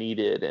time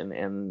needed and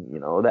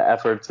the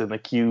efforts and the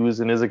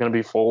queues and is it going to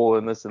be full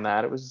and this and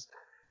that. It was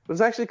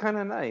actually kind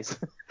of nice.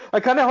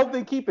 I kind of hope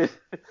they keep it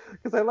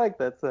because I like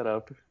that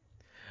setup.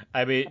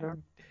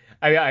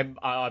 I'm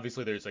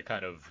obviously there's a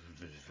kind of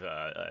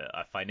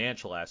a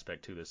financial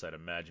aspect to this. I'd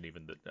imagine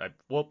even that.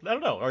 I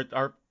don't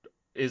know.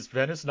 Is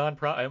Venice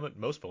non-profit?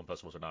 Most film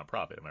festivals are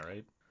non-profit. Am I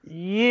right?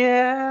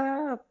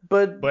 Yeah,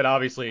 but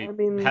obviously I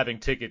mean, having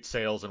ticket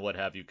sales and what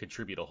have you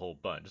contribute a whole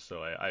bunch.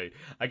 So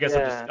I guess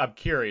yeah. I'm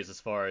curious as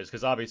far as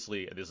because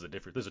obviously this is a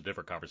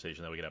different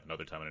conversation that we can have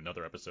another time in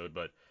another episode.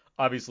 But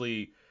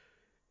obviously,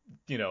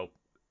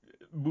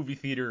 movie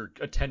theater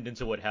attendance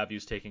and what have you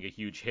is taking a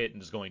huge hit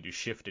and is going to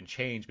shift and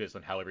change based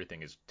on how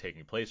everything is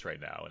taking place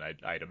right now. And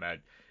I'd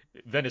imagine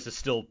Venice is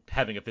still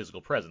having a physical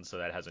presence, so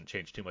that hasn't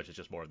changed too much. It's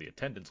just more of the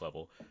attendance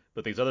level.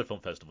 But these other film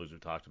festivals we've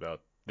talked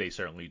about, they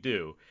certainly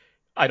do.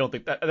 I don't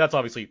think that's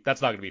not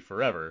going to be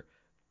forever,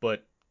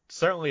 but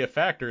certainly a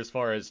factor as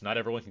far as not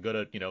everyone can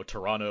go to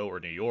Toronto or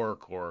New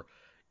York or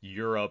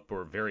Europe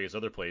or various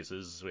other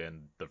places,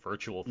 and the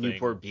virtual thing.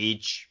 Newport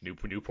Beach.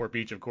 Newport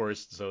Beach, of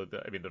course. So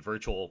the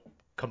virtual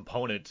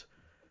component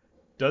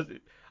does.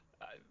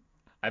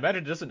 I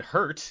imagine it doesn't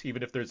hurt,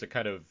 even if there's a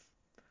kind of.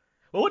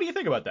 Well, what do you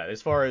think about that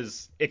as far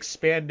as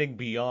expanding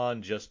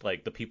beyond just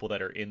like the people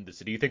that are in the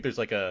city? Do you think there's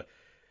like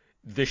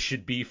this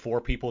should be for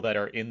people that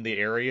are in the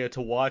area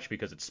to watch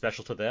because it's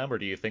special to them, or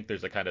do you think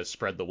there's a kind of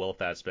spread the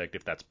wealth aspect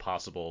if that's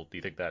possible? Do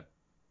you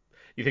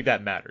think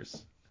that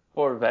matters?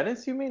 For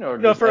Venice, you mean, or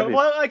No, just every...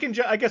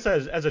 I guess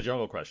as a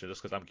general question,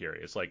 just because I'm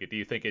curious, like,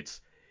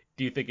 do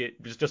do you think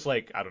it's just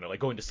like, I don't know,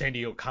 like going to San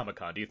Diego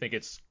Comic-Con? Do you think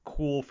it's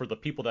cool for the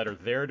people that are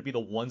there to be the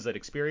ones that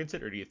experience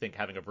it, or do you think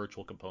having a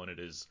virtual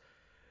component is?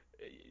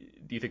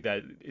 Do you think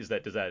that is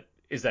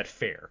that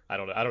fair? I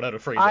don't know how to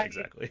phrase that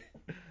exactly.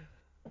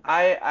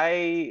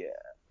 I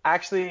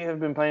actually have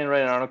been planning to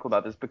write an article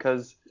about this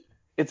because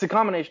it's a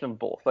combination of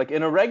both. Like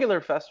in a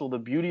regular festival, the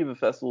beauty of a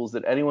festival is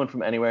that anyone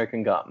from anywhere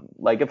can come.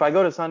 Like if I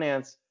go to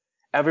Sundance,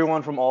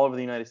 everyone from all over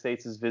the United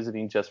States is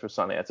visiting just for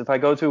Sundance. If I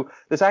go to,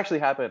 this actually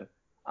happened.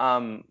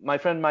 My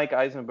friend Mike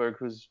Eisenberg,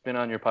 who's been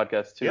on your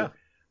podcast too.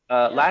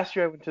 Last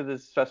year I went to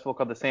this festival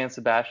called the San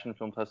Sebastian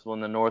Film Festival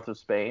in the north of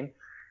Spain,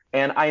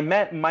 and I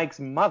met Mike's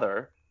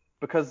mother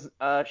because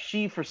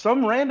she, for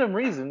some random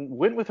reason,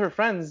 went with her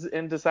friends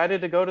and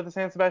decided to go to the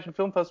San Sebastian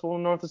Film Festival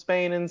in north of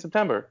Spain in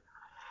September.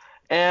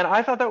 And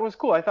I thought that was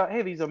cool. I thought,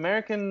 hey, these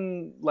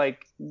American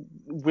like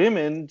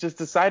women just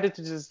decided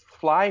to just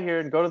fly here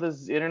and go to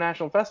this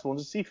international festival and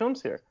just see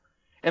films here.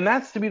 And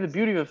that's to be the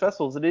beauty of a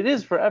festival, is that it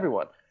is for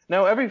everyone.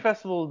 Now, every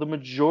festival, the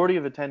majority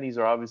of attendees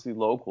are obviously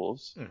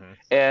locals,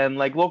 and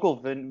like local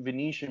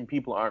Venetian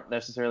people aren't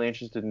necessarily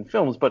interested in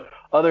films, but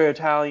other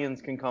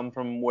Italians can come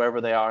from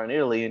wherever they are in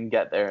Italy and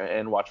get there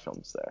and watch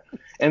films there.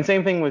 And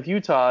same thing with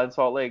Utah and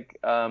Salt Lake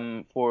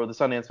for the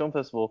Sundance Film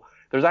Festival.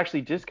 There's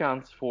actually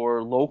discounts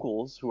for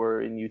locals who are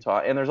in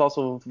Utah, and there's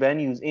also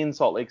venues in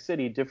Salt Lake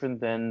City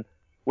different than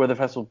where the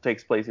festival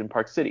takes place in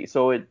Park City.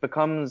 So it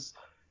becomes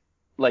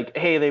like,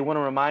 hey, they want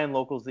to remind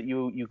locals that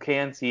you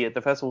can see it.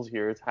 The festival's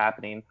here, it's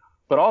happening.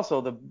 But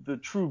also the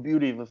true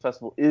beauty of the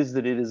festival is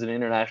that it is an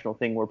international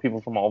thing where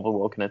people from all over the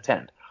world can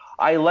attend.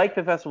 I like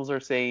the festivals are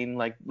saying,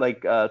 like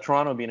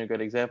Toronto being a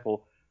good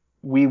example,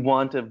 we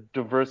want a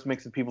diverse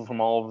mix of people from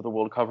all over the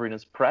world covering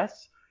as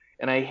press.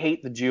 And I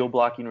hate the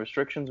geo-blocking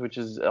restrictions, which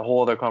is a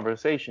whole other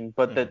conversation.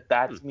 But that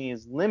to me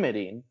is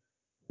limiting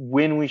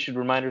when we should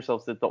remind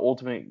ourselves that the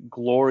ultimate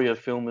glory of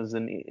film is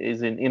an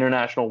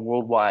international,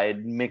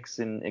 worldwide mix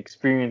and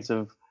experience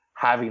of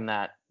having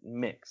that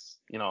mix.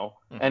 You know,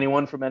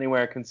 anyone from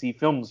anywhere can see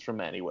films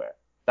from anywhere.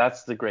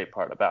 That's the great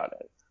part about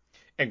it.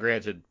 And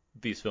granted,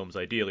 these films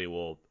ideally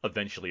will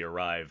eventually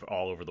arrive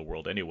all over the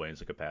world anyway in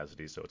some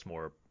capacity, so it's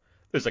more,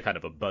 there's a kind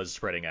of a buzz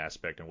spreading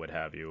aspect and what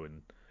have you.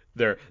 And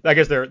I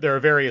guess there are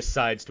various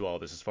sides to all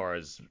this as far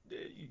as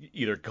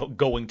either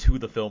going to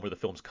the film or the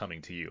film's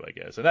coming to you, I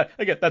guess. And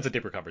that's a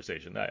different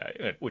conversation,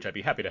 which I'd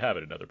be happy to have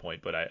at another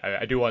point. But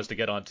I do want us to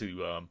get on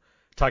to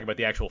talking about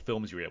the actual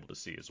films you were able to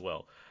see as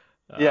well.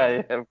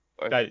 Yeah.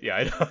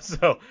 I know.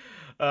 So,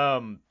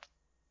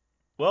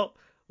 well,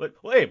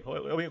 hey,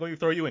 let me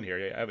throw you in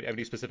here. Have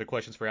any specific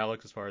questions for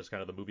Alex as far as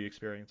kind of the movie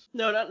experience?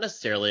 No, not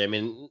necessarily. I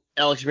mean,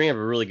 Alex, you bring up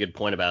a really good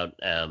point about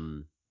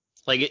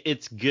like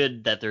it's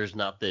good that there's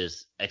not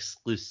this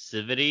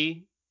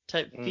exclusivity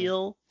type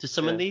feel to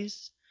some of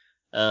these,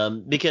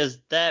 because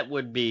that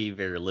would be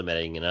very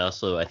limiting. And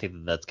also, I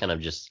think that's kind of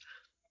just,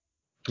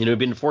 it'd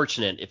been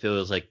fortunate if it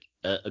was like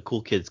a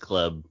cool kids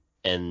club,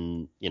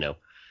 and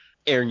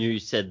Aaron, you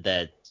said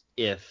that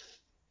if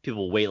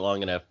people wait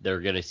long enough,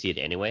 they're going to see it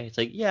anyway. It's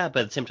like, yeah,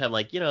 but at the same time,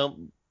 like,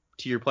 to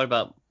your point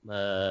about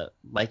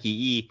Mikey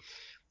E,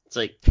 it's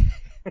like,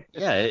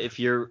 yeah, if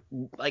you're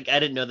like, I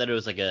didn't know that it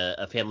was like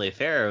a family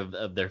affair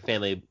of their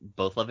family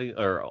both loving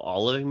or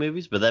all loving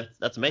movies, but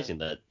that's amazing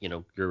that,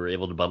 you're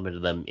able to bump into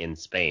them in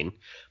Spain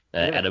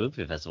at a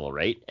movie festival,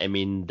 right? I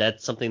mean,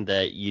 that's something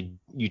that you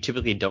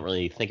typically don't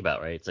really think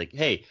about, right? It's like,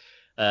 hey,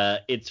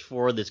 it's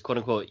for this quote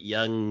unquote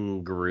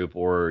young group,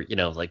 or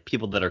like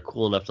people that are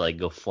cool enough to like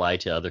go fly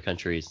to other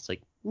countries. It's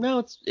like,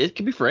 no, it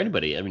can be for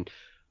anybody. I mean,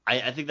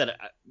 I think that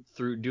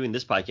through doing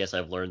this podcast,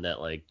 I've learned that,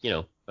 like,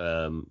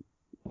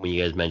 when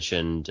you guys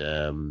mentioned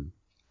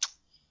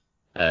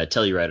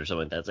Telluride or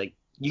something like that, it's like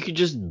you could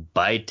just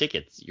buy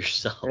tickets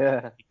yourself.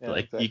 Yeah,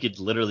 like exactly. You could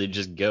literally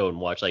just go and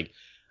watch like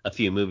a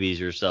few movies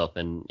yourself,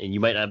 and you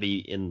might not be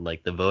in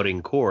like the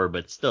voting core,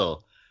 but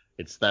still,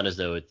 it's not as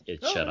though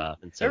it's shut off.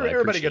 And so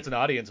everybody gets an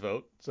audience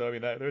vote, so I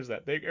mean there's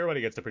that. Everybody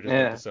gets to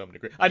participate to some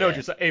degree. I know what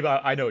you're saying. Abe,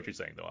 I know what you're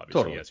saying though. Obviously,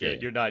 totally.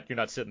 Yes, you're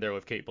not sitting there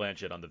with Kate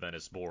Blanchett on the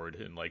Venice board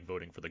and like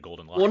voting for the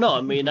Golden Lion. Well, no,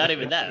 I mean not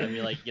even that. I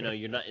mean, like,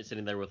 you're not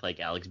sitting there with like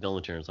Alex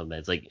Billington or something.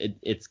 It's like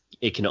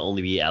it can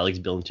only be Alex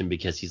Billington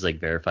because he's like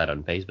verified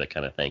on Facebook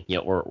kind of thing,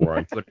 or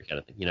on Twitter kind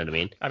of thing. You know what I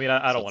mean? I mean,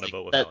 I don't want to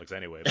vote with Alex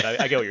anyway, but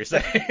I get what you're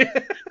saying.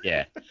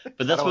 Yeah,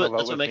 but that's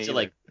what makes it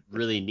like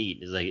really neat.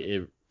 Is like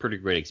a pretty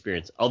great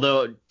experience.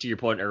 Although, to your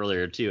point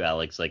earlier too,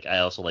 Alex, like I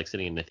also like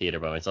sitting in the theater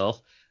by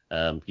myself,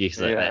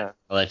 because I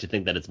like to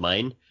think that it's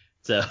mine.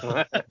 So,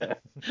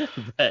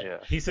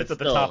 but he sits at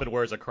the top and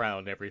wears a crown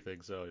and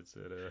everything, so it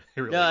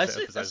really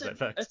emphasizes that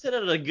fact. I sit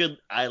at a good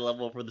eye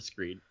level for the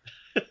screen.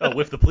 Oh,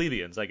 with the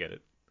plebeians, I get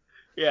it.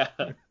 Yeah.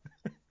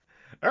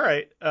 All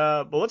right,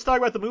 well, let's talk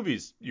about the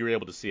movies you were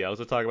able to see. I was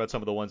going to talk about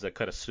some of the ones that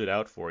kind of stood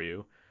out for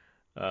you.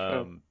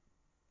 Sure.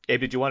 Abe,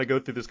 did you want to go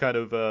through this kind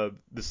of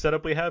the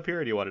setup we have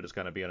here, or do you want to just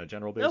kind of be on a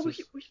general basis?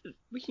 No,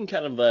 we can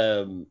kind of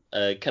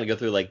go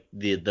through like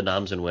the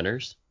noms and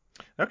winners.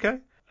 Okay.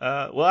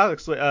 Well,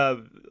 Alex,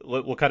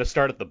 we'll kind of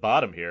start at the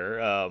bottom here.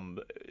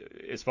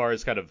 As far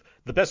as kind of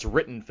the best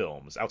written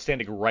films,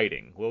 outstanding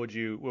writing, what would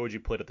you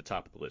put at the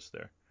top of the list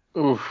there?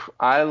 Oof,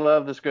 I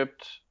love the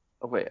script.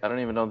 Oh wait, I don't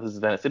even know if this is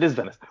Venice. It is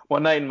Venice.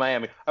 One Night in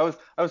Miami. I was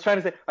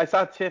trying to say I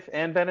saw TIFF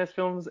and Venice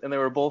films, and they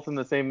were both in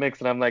the same mix,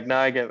 and I'm like,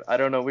 nah, I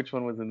don't know which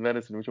one was in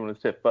Venice and which one was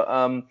TIFF. But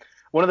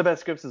one of the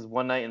best scripts is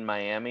One Night in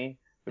Miami,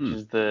 which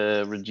is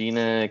the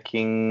Regina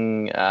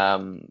King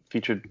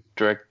featured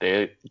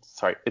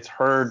Sorry, it's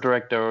her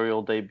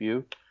directorial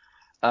debut.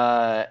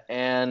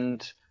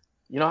 And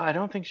I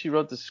don't think she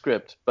wrote the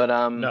script, but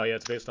No, yeah,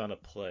 it's based on a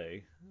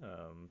play.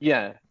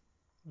 yeah.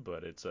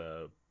 But it's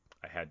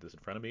I had this in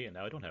front of me, and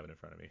now I don't have it in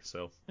front of me.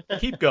 So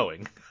keep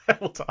going.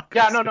 We'll talk.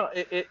 Yeah, no,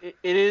 it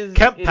is.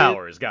 Kemp it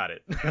Powers, got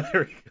it.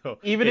 There we go.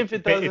 Even if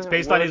it doesn't it's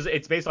based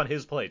work- on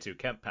his play too,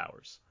 Kemp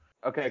Powers.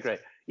 Okay, great.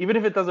 Even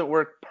if it doesn't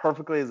work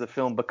perfectly as a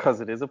film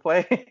because it is a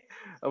play,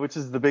 which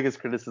is the biggest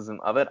criticism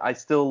of it, I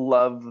still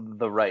love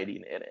the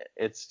writing in it.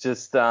 It's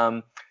just,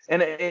 and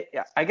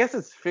I guess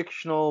it's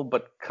fictional,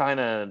 but kind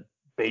of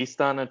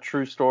based on a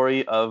true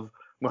story of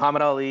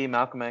Muhammad Ali,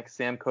 Malcolm X,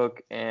 Sam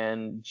Cooke,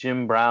 and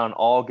Jim Brown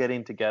all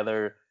getting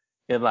together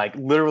in like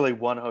literally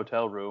one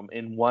hotel room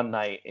in one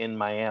night in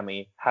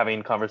Miami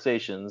having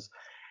conversations.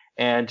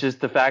 And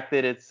just the fact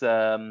that it's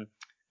I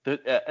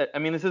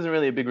mean, this isn't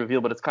really a big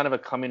reveal, but it's kind of a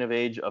coming of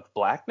age of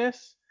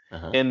blackness,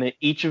 and that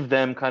each of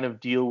them kind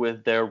of deal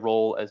with their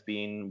role as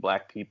being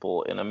black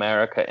people in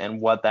America and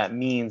what that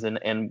means,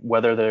 and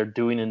whether they're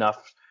doing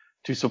enough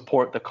to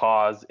support the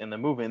cause in the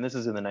movement. And this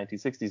is in the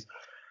 1960s.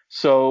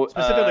 So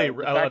Specifically,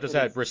 the I'll fact just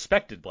that add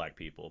respected black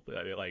people,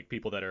 like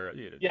people that are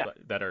Yeah.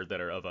 that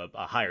are of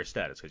a higher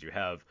status, because you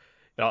have.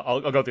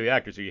 I'll go through the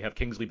actors. You have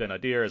Kingsley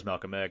Ben-Adir as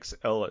Malcolm X,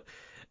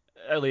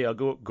 Eli Al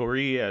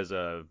Goree as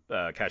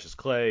Cassius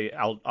Clay,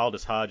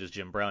 Aldous Hodge as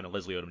Jim Brown, and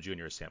Leslie Odom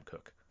Jr. as Sam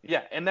Cooke.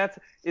 Yeah, and that's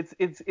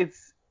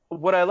it's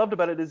what I loved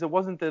about it is it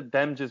wasn't that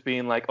them just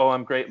being like, oh,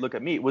 I'm great, look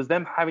at me. It was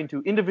them having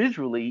to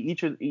individually,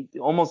 each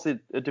almost at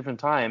a different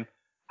time,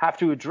 have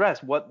to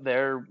address what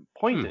their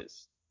point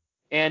is,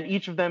 and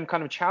each of them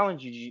kind of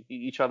challenge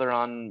each other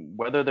on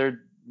whether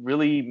they're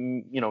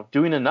really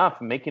doing enough,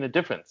 making a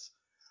difference,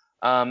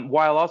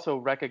 while also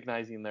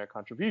recognizing their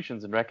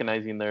contributions and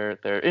recognizing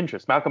their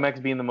interests. Malcolm X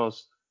being the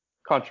most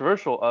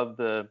controversial of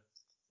the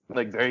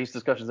like various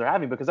discussions they're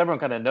having, because everyone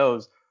kind of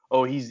knows,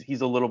 oh,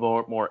 he's a little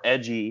more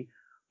edgy,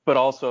 but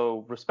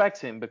also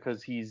respects him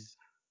because he's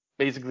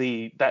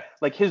basically that,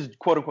 like, his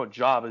quote unquote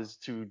job is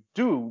to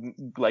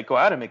go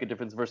out and make a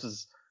difference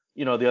versus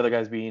the other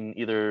guys being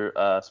either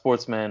a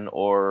sportsman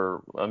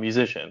or a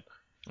musician.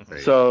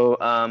 Right. So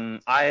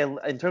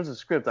in terms of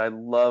script, I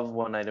love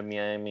One Night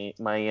in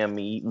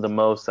Miami the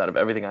most out of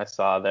everything I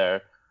saw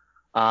there.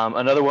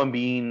 Another one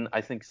being,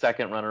 I think,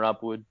 second runner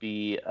up would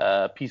be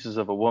Pieces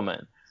of a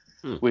Woman,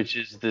 which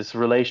is this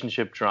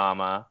relationship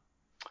drama.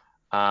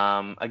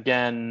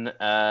 Again,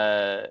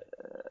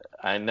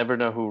 I never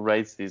know who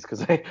writes these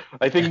because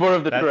I think more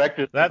of the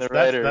directors than the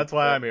writers. That's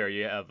why I'm here.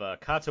 You have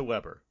Kata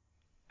Weber.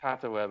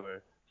 Kata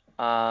Weber.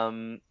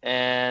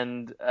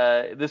 And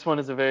this one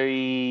is a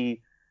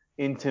very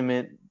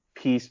intimate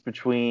piece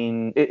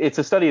between. It's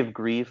a study of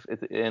grief.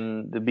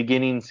 And the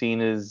beginning scene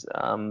is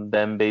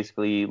them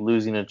basically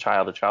losing a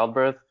child to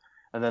childbirth,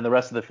 and then the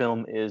rest of the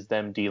film is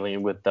them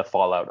dealing with the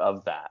fallout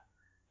of that,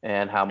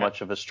 and how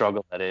much of a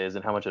struggle that is,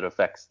 and how much it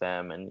affects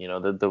them, and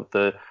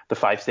the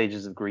 5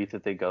 stages of grief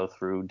that they go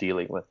through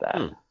dealing with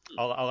that.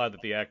 I'll add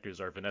that the actors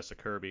are Vanessa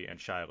Kirby and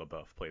Shia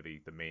LaBeouf play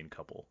the main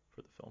couple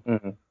for the film.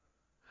 Mm-hmm.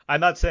 I'm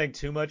not saying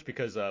too much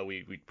because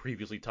we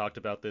previously talked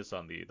about this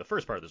on the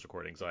first part of this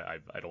recording, so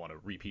I don't want to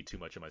repeat too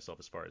much of myself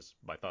as far as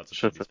my thoughts of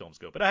some of these films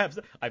go. But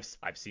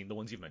I've seen the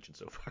ones you've mentioned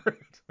so far.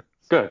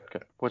 Good.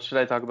 What should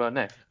I talk about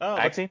next?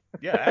 Acting?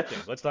 Acting.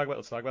 Let's talk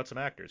about some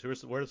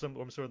actors. What are some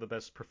of the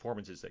best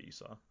performances that you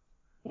saw?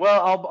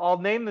 Well, I'll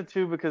name the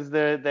two because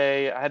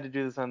I had to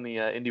do this on the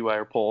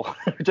IndieWire poll,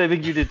 which I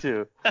think you did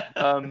too.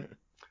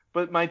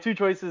 But my two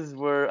choices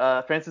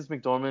were Frances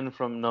McDormand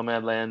from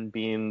Nomadland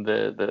being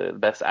the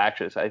best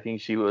actress. I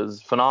think she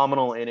was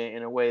phenomenal in it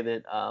in a way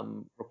that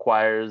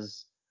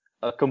requires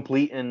a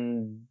complete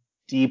and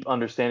deep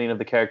understanding of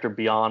the character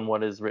beyond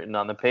what is written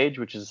on the page,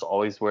 which is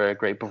always where a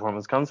great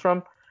performance comes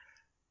from.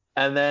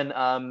 And then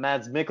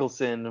Mads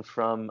Mikkelsen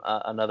from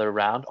Another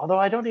Round. Although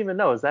I don't even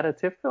know, is that a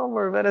TIFF film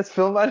or a Venice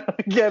film? I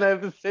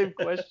have the same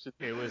question.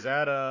 It was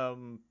at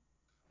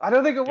I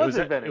don't think it was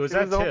at Venice. It was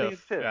at only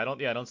TIFF. at TIFF.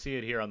 I don't see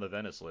it here on the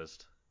Venice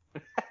list.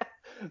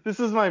 This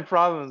is my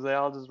problem. They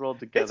all just rolled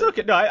together. It's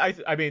okay. No,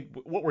 I mean,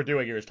 what we're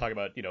doing here is talking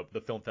about the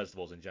film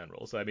festivals in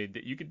general. So I mean,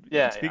 you can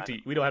speak to.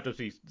 We don't have to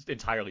speak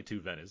entirely to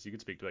Venice. You can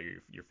speak to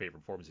your favorite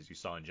performances you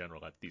saw in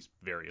general at these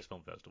various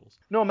film festivals.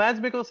 No, Mads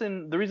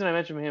Mikkelsen. The reason I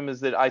mentioned him is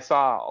that I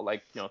saw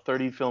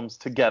 30 films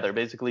together,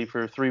 basically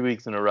for 3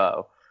 weeks in a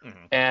row.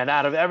 Mm-hmm. And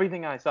out of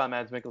everything I saw,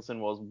 Mads Mikkelsen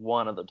was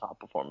one of the top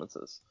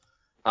performances.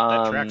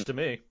 That tracks to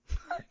me.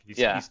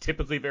 Yeah. He's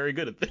typically very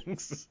good at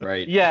things.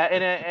 Right. Yeah,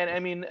 and I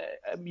mean,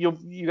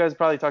 you guys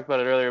probably talked about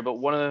it earlier, but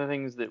one of the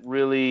things that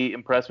really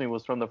impressed me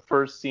was from the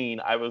first scene.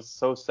 I was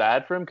so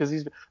sad for him because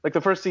he's like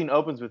the first scene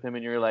opens with him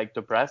and you're like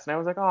depressed, and I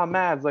was like, oh,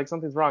 Mads, like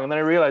something's wrong, and then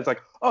I realized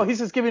like, oh, he's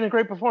just giving a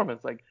great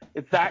performance. Like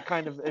it's that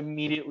kind of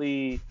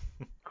immediately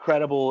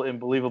credible and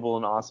believable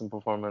and awesome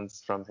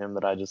performance from him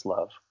that I just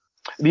love.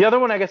 The other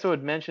one I guess I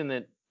would mention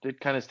that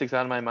kind of sticks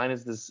out in my mind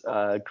is this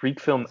Greek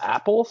film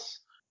Apples,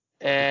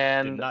 Did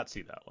and not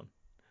see that one.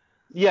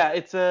 yeah,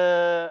 it's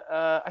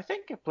I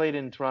think it played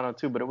in Toronto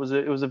too, but it was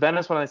a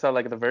Venice one I saw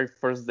like the very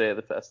first day of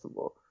the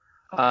festival.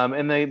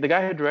 And the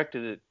guy who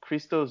directed it,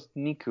 Christos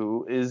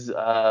Nikou, is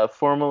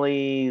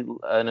formerly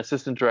an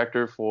assistant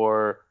director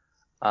for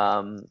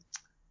oh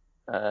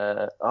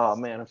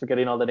man, I'm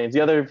forgetting all the names.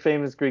 The other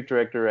famous Greek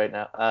director right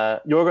now,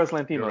 Yorgos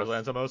Lanthimos.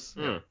 Lanthimos.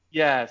 Yeah.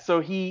 Yeah,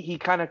 so he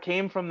kind of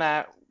came from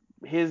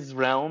his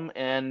realm,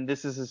 and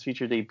this is his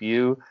feature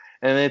debut.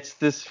 And it's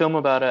this film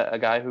about a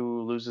guy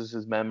who loses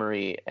his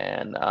memory,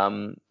 and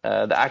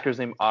the actor's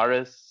name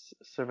Aris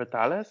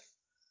Servatalis,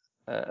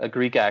 a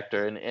Greek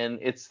actor, and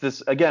it's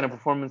this again a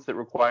performance that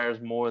requires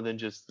more than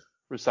just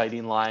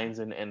reciting lines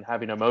and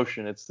having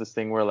emotion. It's this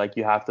thing where like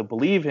you have to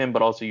believe him,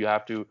 but also you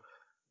have to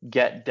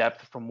get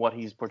depth from what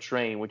he's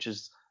portraying, which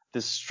is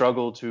this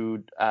struggle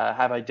to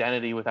have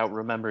identity without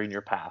remembering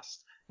your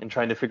past and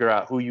trying to figure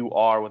out who you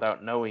are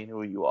without knowing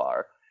who you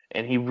are.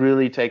 And he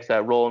really takes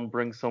that role and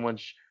brings so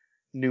much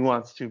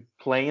nuance to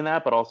playing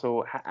that, but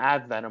also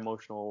adds that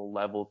emotional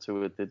level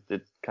to it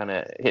that kind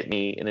of hit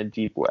me in a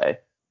deep way.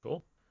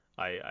 Cool.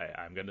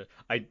 I'm gonna.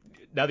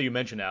 Now that you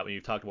mention that, when you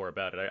talked more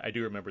about it, I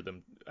do remember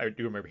them. I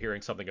do remember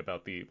hearing something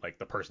about the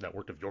person that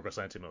worked with Yorgos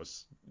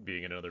Lanthimos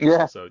being in another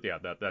film. So yeah,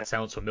 that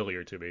sounds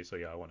familiar to me. So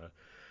yeah, I want to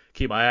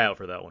keep my eye out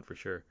for that one for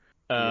sure.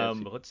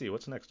 But let's see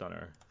what's next on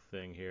our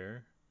thing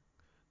here.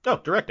 Oh,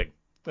 directing.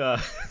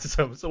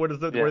 So what are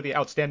the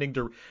outstanding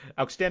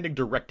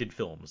directed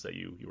films that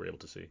you were able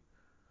to see?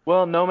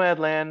 Well,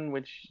 Nomadland,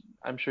 which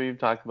I'm sure you've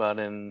talked about,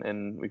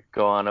 and we could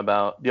go on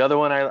about. The other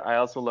one I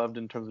also loved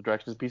in terms of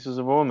direction is Pieces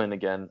of a Woman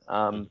again.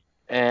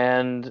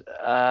 And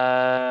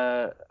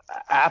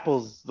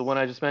Apples, the one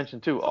I just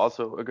mentioned too,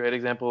 also a great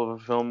example of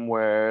a film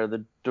where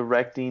the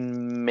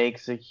directing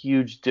makes a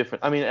huge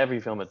difference. I mean, every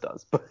film it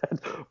does,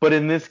 but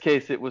in this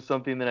case, it was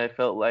something that I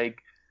felt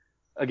like,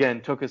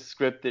 again, took a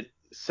script that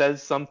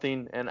says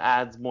something and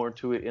adds more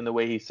to it in the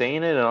way he's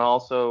saying it, and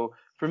also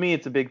for me,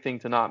 it's a big thing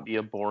to not be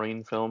a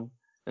boring film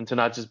and to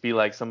not just be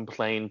like some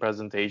plain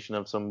presentation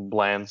of some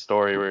bland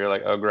story where you're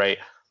like, oh great.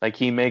 Like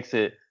he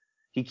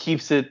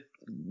keeps it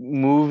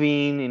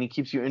moving and he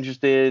keeps you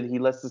interested. He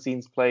lets the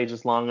scenes play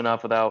just long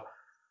enough without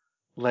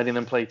letting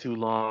them play too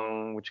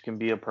long, which can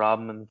be a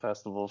problem in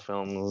festival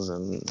films.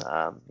 And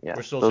yeah,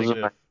 We're still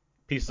speaking of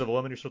Pieces of a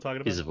Woman. You're still talking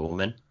about Pieces of a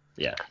Woman.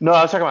 Yeah. No,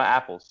 I was talking about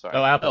Apples. Sorry.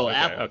 Oh, Apples. Oh, okay,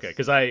 Apples. okay.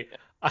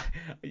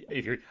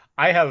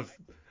 Because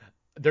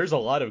there's a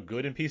lot of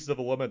good in Pieces of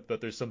a Woman,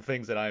 but there's some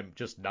things that I'm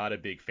just not a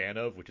big fan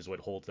of, which is what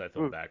holds that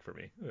film back for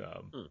me.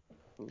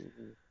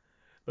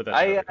 But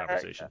that's another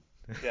conversation.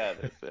 Yeah,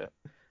 that's it.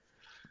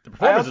 The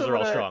performances are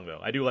all strong, though.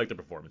 I do like the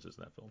performances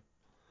in that film.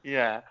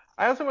 Yeah.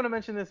 I also want to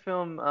mention this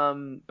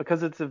film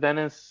because it's a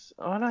Venice.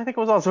 Oh, no, I think it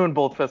was also in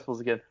both festivals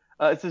again.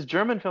 It's this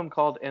German film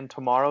called And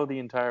Tomorrow the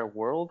Entire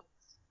World.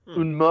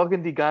 Und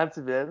morgen die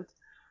ganze Welt.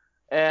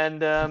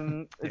 And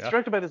it's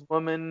directed by this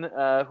woman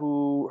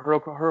who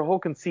her whole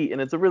conceit,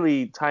 and it's a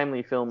really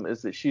timely film,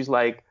 is that she's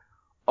like,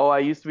 oh, I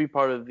used to be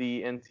part of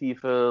the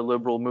Antifa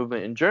liberal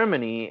movement in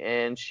Germany,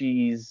 and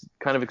she's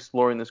kind of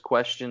exploring this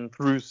question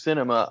through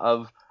cinema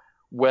of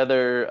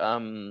whether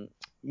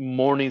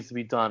more needs to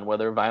be done,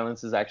 whether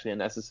violence is actually a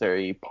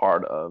necessary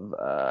part of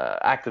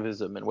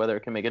activism, and whether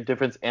it can make a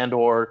difference, and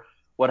or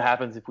what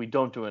happens if we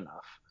don't do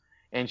enough.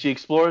 And she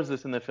explores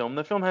this in the film.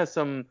 The film has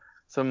some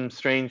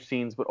strange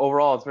scenes, but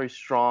overall it's very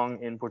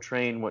strong in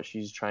portraying what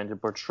she's trying to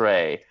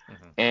portray.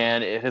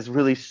 And it has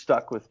really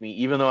stuck with me.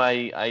 Even though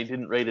I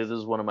didn't rate it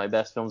as one of my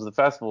best films of the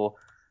festival,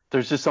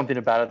 there's just something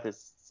about it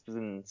that's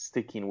been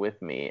sticking with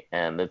me,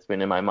 and that's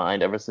been in my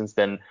mind ever since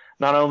then,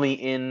 not only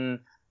in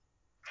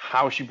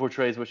how she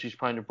portrays what she's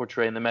trying to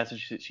portray and the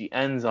message that she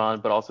ends on,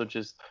 but also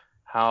just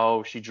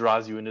how she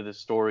draws you into the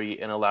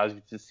story and allows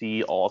you to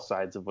see all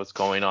sides of what's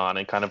going on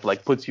and kind of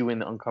like puts you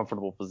in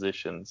uncomfortable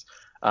positions.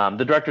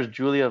 The director is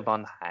Julia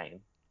von Hein.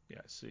 Yeah,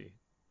 I see.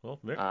 Well,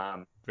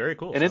 very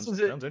cool. And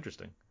sounds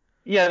interesting.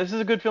 Yeah, this is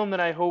a good film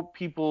that I hope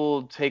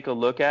people take a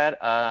look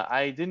at.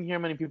 I didn't hear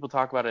many people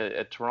talk about it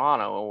at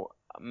Toronto,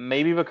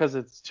 maybe because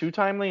it's too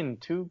timely and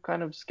too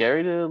kind of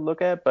scary to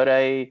look at, but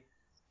I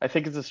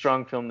think it's a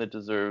strong film that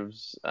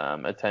deserves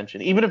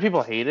attention. Even if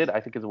people hate it, I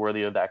think it's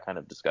worthy of that kind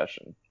of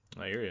discussion.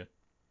 I hear you.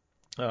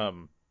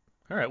 All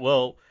right.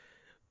 Well,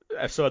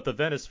 so at the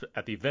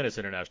Venice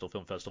International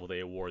Film Festival, they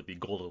award the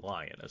Golden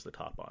Lion as the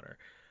top honor.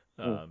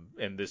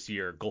 And this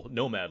year,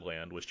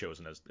 Nomadland was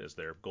chosen as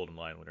their Golden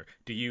Lion winner.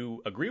 Do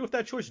you agree with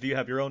that choice? Or do you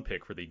have your own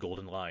pick for the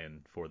Golden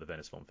Lion for the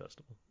Venice Film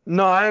Festival?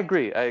 No, I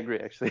agree.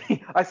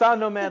 Actually. I saw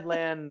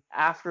Nomadland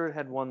after it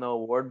had won the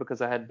award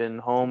because I had been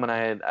home and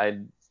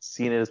I'd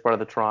seen it as part of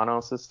the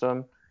Toronto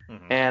system.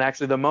 Mm-hmm. And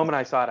actually, the moment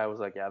I saw it, I was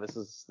like, yeah, this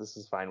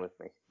is fine with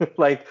me.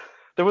 Like,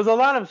 there was a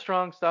lot of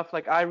strong stuff.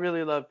 Like, I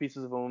really love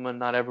Pieces of a Woman.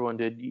 Not everyone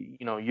did.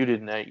 You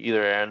didn't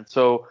either, Aaron.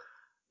 So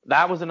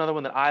that was another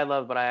one that I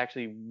loved, but I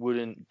actually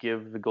wouldn't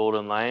give the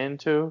Golden Lion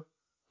to.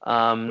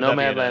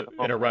 Nomadland.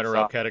 In a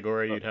runner-up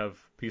category, you'd have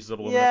Pieces of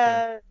a Woman up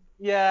there?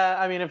 Yeah.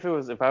 I mean, if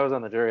I was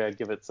on the jury, I'd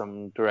give it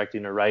some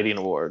directing or writing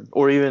award,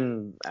 or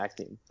even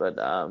acting. But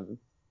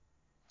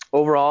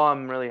overall,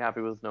 I'm really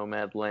happy with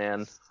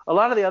Nomadland. A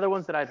lot of the other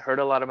ones that I'd heard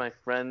a lot of my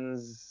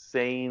friends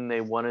saying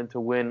they wanted to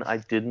win, I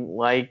didn't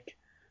like.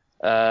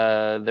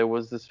 There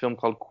was this film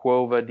called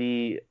Quo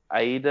di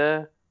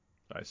Aida,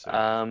 I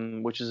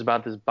see. which is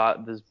about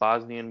this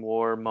Bosnian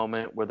War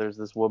moment where there's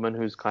this woman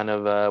who's kind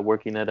of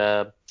working at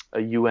a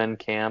UN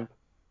camp.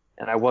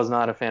 And I was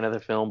not a fan of the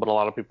film, but a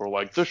lot of people were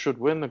like, this should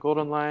win the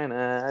Golden Lion.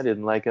 I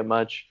didn't like it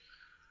much.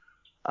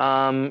 A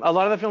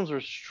lot of the films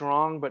were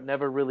strong, but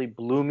never really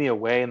blew me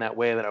away in that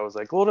way that I was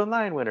like, Golden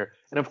Lion winner.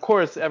 And of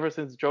course, ever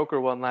since Joker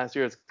won last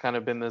year, it's kind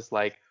of been this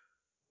like,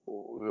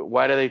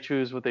 why do they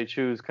choose what they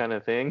choose kind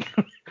of thing.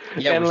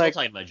 Yeah, and we're like,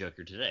 still talking about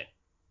Joker today.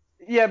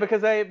 Yeah,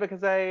 because I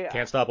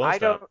Can't stop, won't I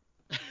stop.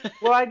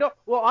 Well,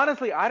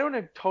 honestly, I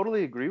don't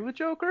totally agree with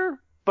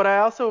Joker, but I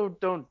also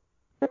don't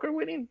Joker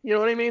winning. You know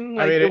what I mean?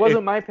 Like, it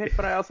wasn't my pick,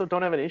 but I also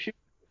don't have an issue.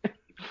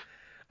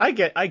 I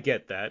get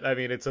that. I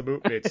mean,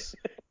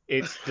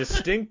 it's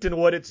distinct in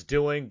what it's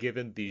doing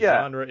given the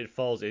genre it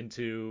falls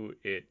into.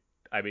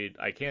 I mean,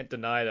 I can't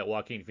deny that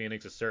Joaquin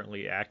Phoenix is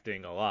certainly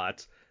acting a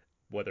lot.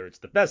 Whether it's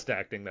the best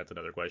acting, that's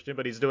another question,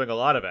 but he's doing a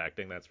lot of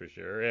acting, that's for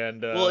sure.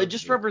 And well, it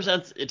just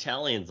represents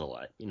Italians a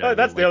lot.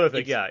 That's the other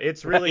thing. Yeah,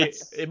 it's really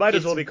it might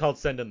as well be called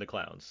Send in the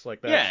Clowns,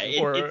 like that. Yeah,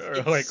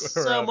 it's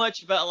so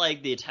much about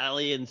like the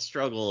Italian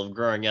struggle of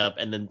growing up,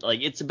 and then like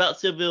it's about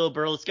Silvio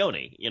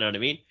Berlusconi. You know what I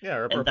mean? Yeah,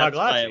 or and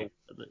Pagliacci.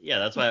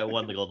 That's why I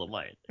won the Golden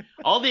Lion.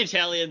 All the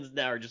Italians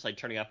now are just like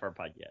turning off our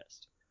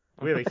podcast.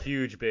 We have a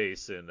huge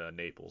base in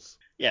Naples.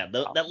 Yeah,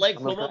 that Lake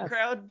Como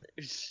crowd,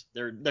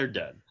 they're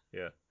done.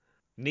 Yeah.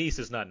 Nice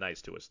is not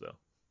nice to us,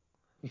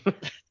 though.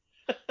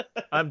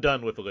 I'm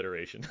done with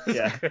alliteration.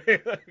 Yeah.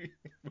 Move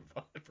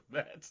on from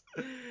that.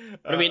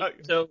 But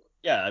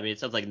it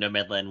sounds like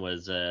Nomadland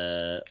was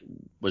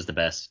the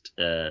best,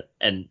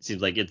 and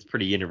seems like it's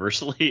pretty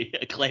universally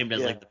acclaimed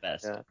as like the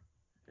best.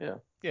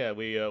 Yeah.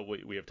 We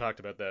have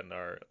talked about that in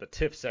the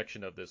TIFF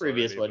section of this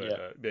previous already, one.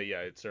 but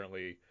yeah, it's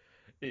certainly.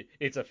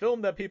 It's a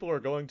film that people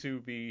are going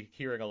to be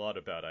hearing a lot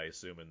about, I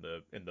assume,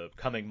 in the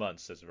coming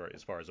months as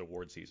far as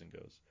award season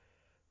goes.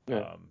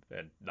 Yeah.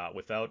 And not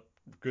without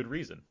good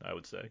reason, I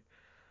would say.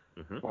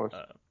 Mm-hmm.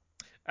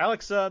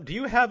 Alex, do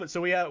you have it?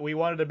 So we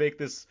wanted to make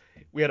this.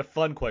 We had a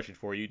fun question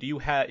for you. Do you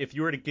have, if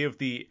you were to give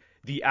the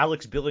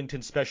Alex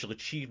Billington Special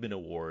Achievement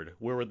Award,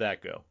 where would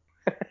that go?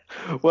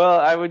 Well,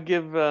 I would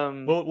give.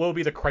 What would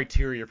be the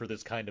criteria for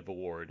this kind of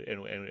award,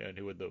 and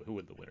who would the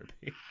winner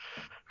be?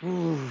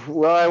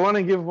 Well, I want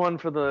to give one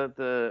for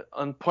the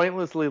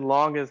pointlessly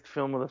longest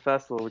film of the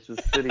festival, which is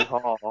City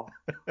Hall.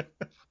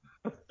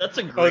 That's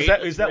a great.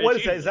 Is that what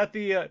is that? Is that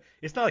the?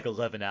 It's not like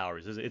 11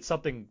 hours. It's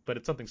something, but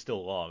it's something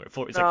still long. It's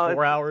like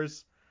 4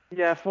 hours.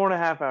 Yeah,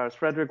 4.5 hours.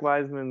 Frederick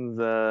Wiseman's.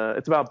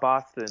 It's about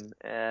Boston,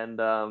 and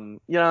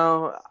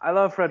I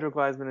love Frederick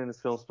Wiseman in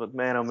his films, but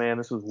man, oh man,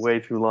 this was way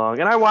too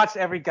long. And I watched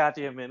every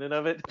goddamn minute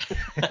of it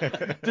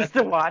just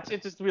to watch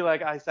it, just to be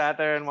like, I sat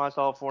there and watched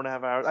all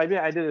 4.5 hours. I mean,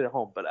 I did it at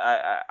home, but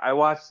I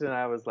watched it and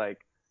I was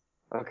like,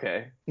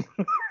 okay.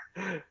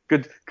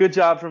 Good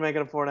job for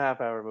making a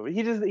 4.5 hour movie.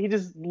 He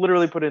just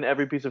literally put in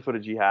every piece of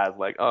footage he has.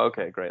 Like, oh,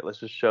 okay, great. Let's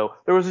just show.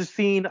 There was a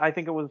scene, I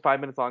think it was 5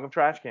 minutes long, of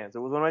trash cans. It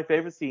was one of my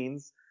favorite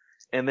scenes,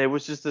 and there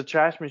was just the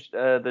trash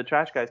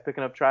guys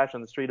picking up trash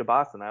on the street of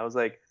Boston. I was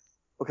like,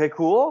 okay,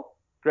 cool,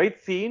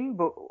 great scene,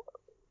 but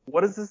what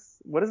does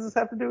this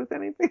have to do with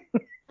anything?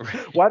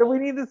 Why do we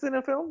need this in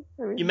a film?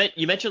 I mean,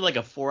 you mentioned like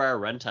a 4-hour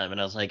runtime, and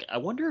I was like, I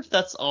wonder if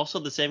that's also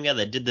the same guy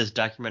that did this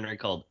documentary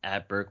called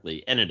At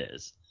Berkeley, and it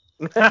is.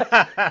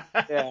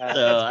 yeah,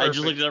 so I just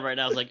looked it up right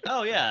now. I was like,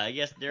 oh yeah, I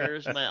guess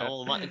there's my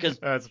old because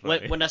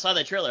when I saw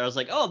that trailer, I was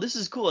like, oh, this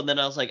is cool. And then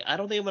I was like, I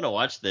don't think I'm gonna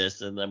watch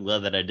this, and I'm glad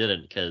that I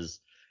didn't because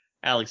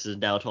Alex has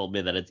now told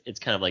me that it's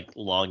kind of like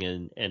long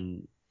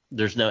and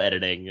there's no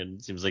editing, and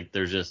it seems like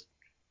there's just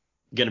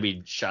gonna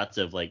be shots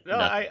of like. No,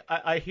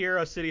 I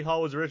hear City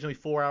Hall was originally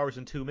 4 hours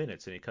and 2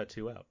 minutes, and he cut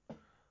 2 out.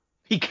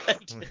 He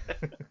cut.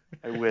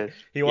 I wish.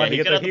 He wanted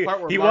to get the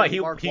part where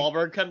Mark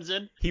Wahlberg comes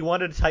in. He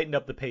wanted to tighten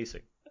up the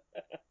pacing.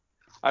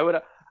 I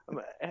would,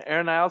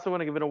 Aaron. I also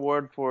want to give an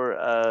award for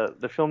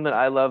the film that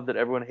I love, that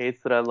everyone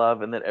hates, that I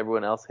love, and that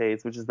everyone else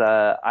hates, which is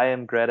the I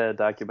Am Greta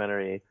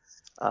documentary.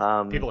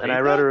 People hate and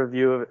I wrote a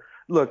review of it.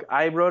 Look,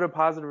 I wrote a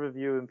positive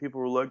review, and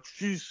people were like,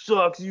 "She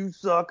sucks, you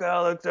suck,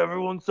 Alex.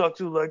 Everyone sucks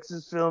who likes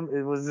this film."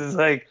 It was just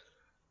like,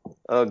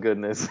 oh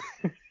goodness.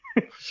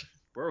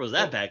 Where was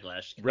that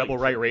backlash?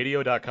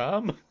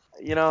 RebelRightRadio.com.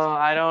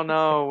 I don't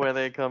know where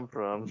they come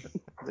from.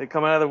 They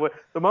come out of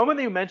the moment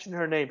that you mention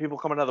her name, people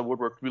come out of the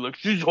woodwork to be like,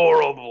 she's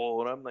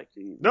horrible, and I'm like,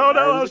 No, guys,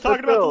 I was it's a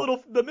talking about film.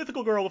 the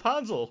mythical girl with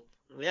Hansel.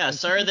 Yeah,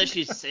 sorry that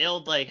she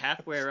sailed like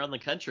halfway around the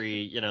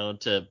country,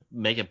 to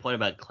make a point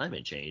about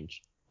climate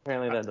change.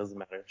 Apparently that doesn't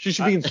matter. She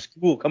should be in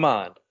school. Come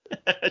on.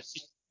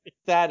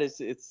 That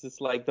is, it's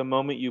just like the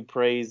moment you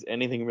praise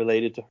anything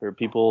related to her,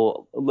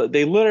 people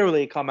they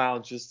literally come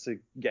out just to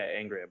get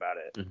angry about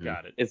it. Mhm.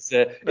 Got it. It's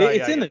No, it's yeah,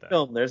 I in the get that.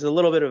 film. There's a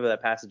little bit of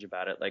that passage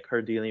about it, like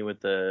her dealing with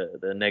the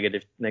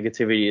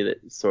negativity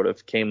that sort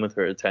of came with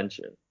her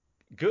attention.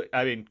 Good.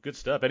 I mean, good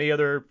stuff. Any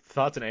other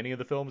thoughts on any of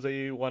the films that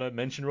you want to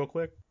mention real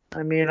quick?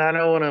 I mean, I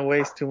don't want to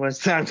waste too much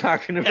time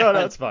talking about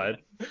No, that's fine.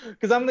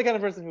 because I'm the kind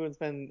of person who would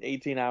spend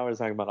 18 hours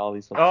talking about all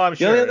these films. Oh, I'm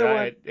The only sure. other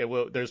one- It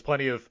will. There's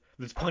plenty of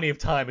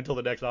time until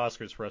the next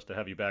Oscars for us to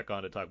have you back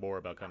on to talk more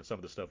about kind of some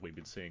of the stuff we've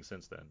been seeing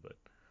since then. But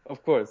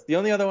Of course. The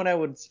only other one I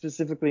would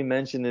specifically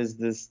mention is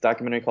this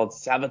documentary called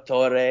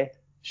Salvatore,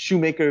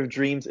 Shoemaker of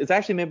Dreams. It's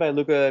actually made by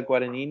Luca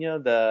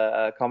Guadagnino,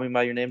 the Call Me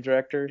by Your Name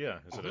director. yeah,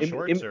 is it a Im-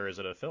 shorts im- or is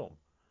it a film?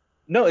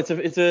 No, it's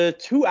a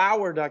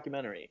 2-hour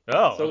documentary.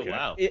 Oh, So okay.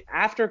 wow.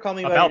 After Call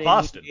Me by About Your Name,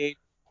 Boston. he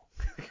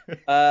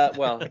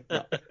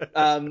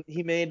made,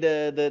 he made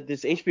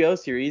this HBO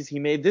series. He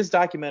made this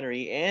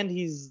documentary, and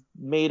he's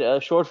made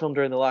a short film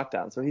during the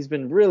lockdown. So he's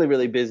been really,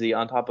 really busy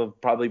on top of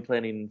probably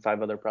planning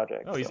 5 other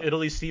projects. Oh, he's so.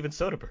 Italy's Steven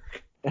Soderbergh.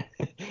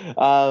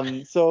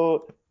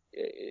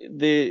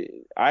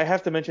 I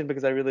have to mention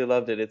because I really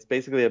loved it. It's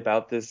basically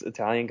about this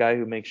Italian guy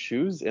who makes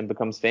shoes and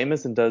becomes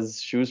famous and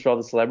does shoes for all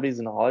the celebrities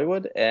in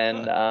Hollywood.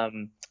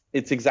 And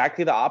it's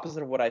exactly the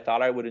opposite of what I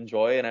thought I would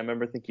enjoy. And I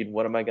remember thinking,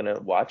 what am I going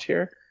to watch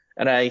here?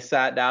 And I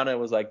sat down and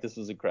was like, this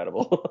was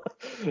incredible.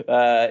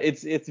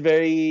 It's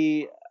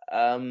very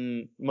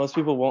most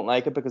people won't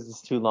like it because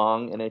it's too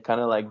long and it kind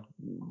of like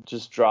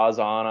just draws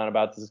on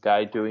about this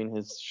guy doing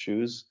his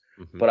shoes.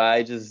 Mhm. But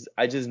I just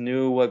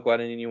knew what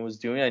Guadagnino was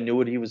doing. I knew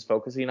what he was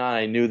focusing on.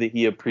 I knew that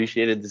he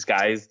appreciated this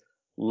guy's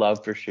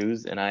love for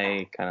shoes, and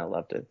I kind of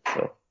loved it.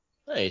 So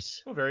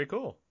Nice. Oh, very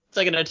cool. It's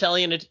like an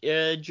Italian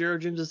Jiro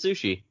Dreams of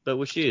Sushi, but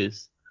with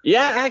shoes.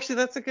 yeah, actually,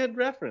 that's a good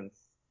reference.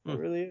 It Hmm.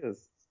 really is.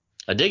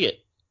 I dig it.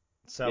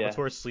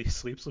 Salvatore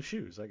sleeps with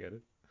shoes. I get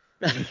it.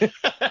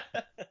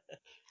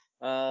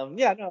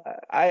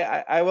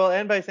 I will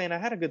end by saying I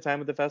had a good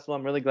time at the festival.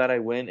 I'm really glad I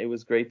went. It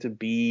was great to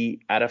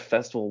be at a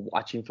festival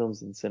watching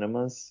films in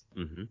cinemas.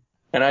 Mm-hmm.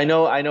 And I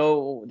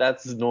know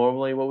that's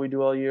normally what we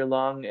do all year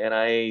long. And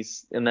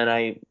then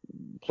I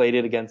played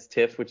it against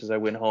TIFF, which is I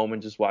went home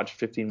and just watched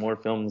 15 more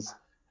films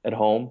at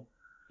home.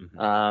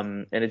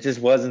 Mhm. And it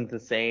just wasn't the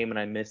same, and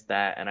I missed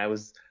that. And I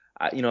was,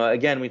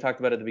 again, we talked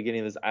about at the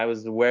beginning of this, I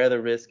was aware of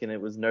the risk and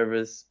it was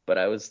nervous, but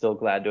I was still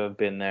glad to have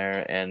been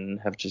there and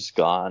have just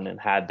gone and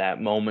had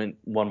that moment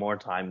one more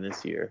time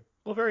this year.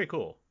 Well, very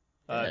cool.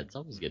 Yeah, it's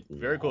always good.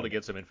 Very cool to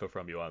get some info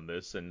from you on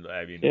this. And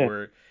I mean,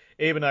 Yeah.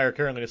 Abe and I are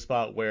currently in a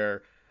spot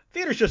where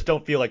theaters just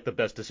don't feel like the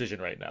best decision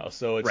right now.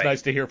 So it's Right.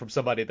 nice to hear from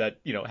somebody that,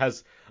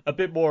 has a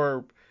bit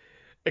more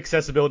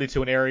accessibility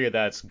to an area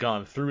that's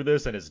gone through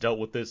this and has dealt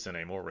with this in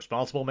a more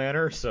responsible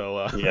manner.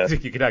 So Yeah.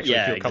 you can actually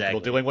Yeah, feel comfortable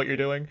exactly. doing what you're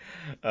doing.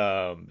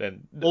 Well,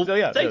 So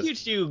yeah, thank that's- you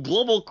to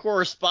global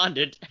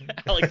correspondent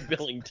Alex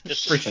Billington.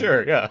 for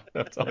sure. Yeah,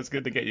 it's always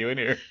good to get you in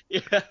here.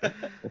 Yeah.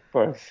 Of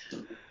course.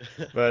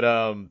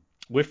 But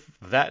with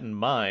that in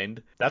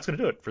mind, that's going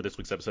to do it for this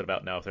week's episode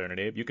about Now with Aaron and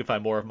Abe. You can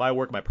find more of my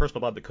work, my personal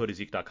blog,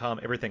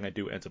 thecodeiszeek.com. Everything I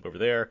do ends up over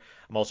there.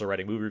 I'm also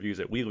writing movie reviews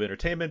at Wheel of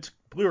Entertainment,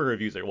 Blu-ray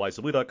reviews at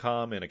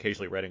wisely.com, and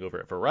occasionally writing over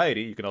at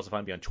Variety. You can also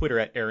find me on Twitter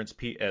at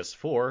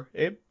AaronsPS4.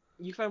 Abe?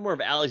 You can find more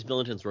of Alex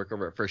Billington's work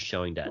over at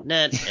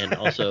firstshowing.net and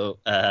also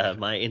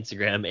my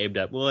Instagram,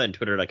 abe.mua, and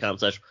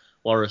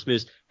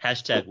twitter.com/walrusmoose.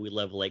 # we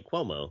love Lake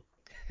Cuomo.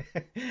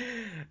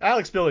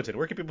 Alex Billington,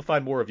 where can people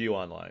find more of you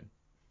online?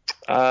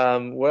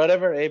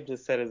 Whatever Abe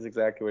just said is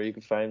exactly where you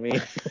can find me.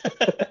 At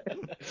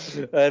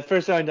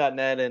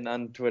firstshowing.net and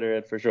on Twitter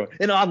at firstshowing.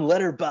 And on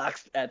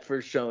Letterboxd at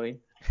firstshowing.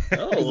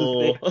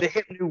 Oh. They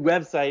have a new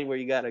website where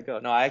you gotta go.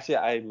 No, I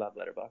love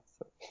Letterboxd.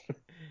 So.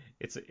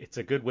 It's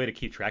a good way to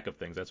keep track of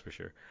things, that's for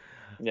sure.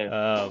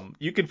 Yeah.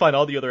 You can find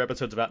all the other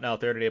episodes about Now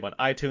with Aaron and Abe on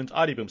iTunes,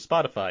 Audioboom,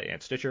 Spotify,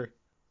 and Stitcher.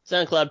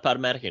 SoundCloud,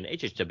 Podomatic, and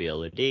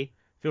HHWLOD.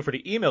 Feel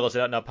free to email us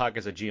at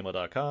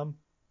outnowpodcast@gmail.com.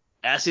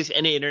 Ask us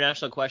any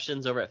international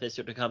questions over at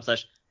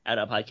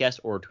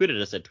facebook.com/outnowpodcast or tweet at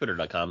us at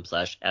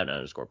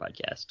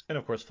twitter.com/out_podcast. And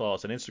of course, follow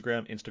us on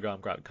Instagram,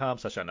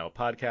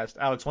 instagram.com/outnowpodcast.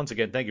 Alex, once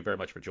again, thank you very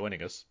much for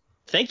joining us.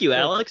 Thank you,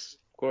 Alex.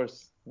 Of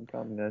course. No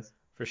problem, guys.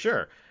 For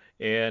sure.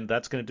 And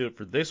that's going to do it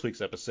for this week's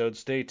episode.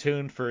 Stay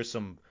tuned for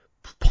some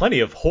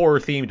plenty of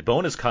horror-themed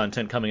bonus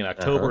content coming in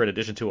October in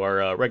addition to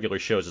our regular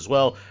shows as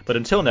well. But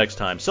until next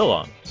time, so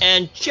long.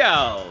 And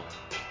ciao.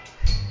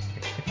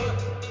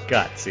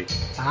 God, see.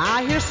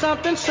 I hear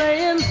something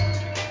saying,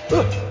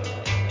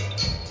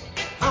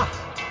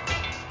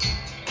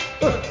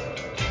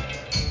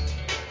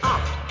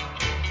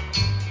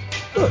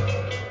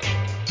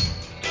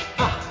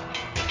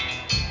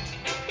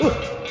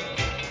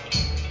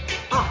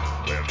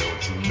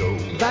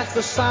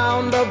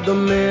 sound of the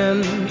men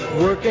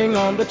working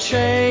on the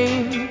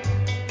chain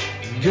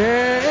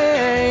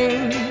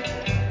gang.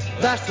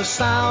 That's the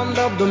sound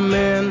of the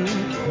men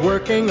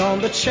working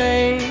on the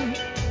chain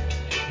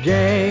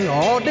gang.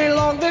 All day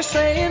long they're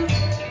saying,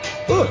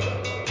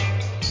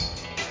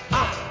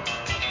 ah,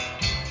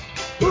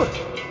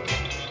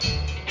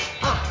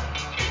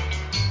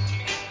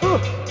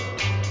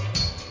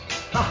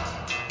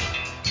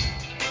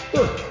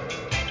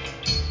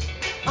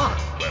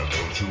 Well,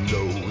 don't you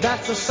know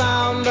that's the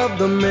sound of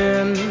the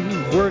men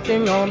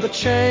working on the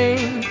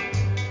chain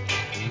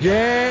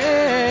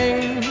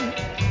gang.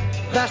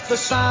 That's the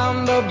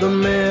sound of the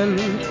men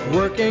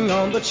working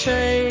on the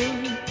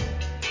chain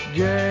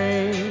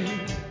gang.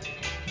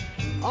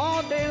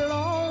 All day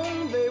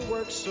long they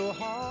work so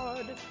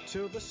hard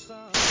till the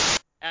sun.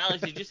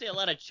 Alex, did you say a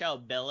lot of ciao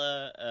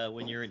bella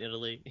when you were in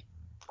Italy?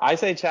 I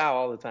say ciao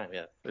all the time.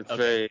 Yeah, it's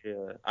Okay.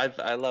 very.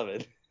 I love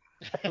it.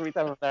 Every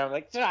time I'm there, I'm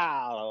like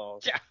ciao.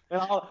 Ciao. And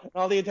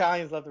all the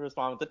Italians love to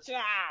respond with the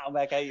ciao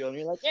back at you, and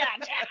you're like, yeah,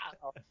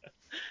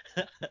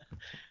 ciao.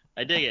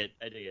 I dig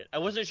it. I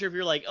wasn't sure if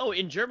you're like, oh,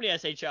 in Germany I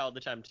say ciao all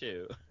the time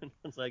too.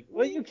 It's like,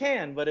 Well, you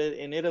can, but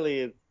in Italy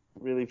it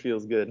really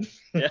feels good.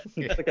 Yeah.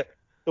 It's like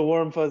the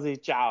warm fuzzy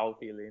ciao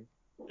feeling.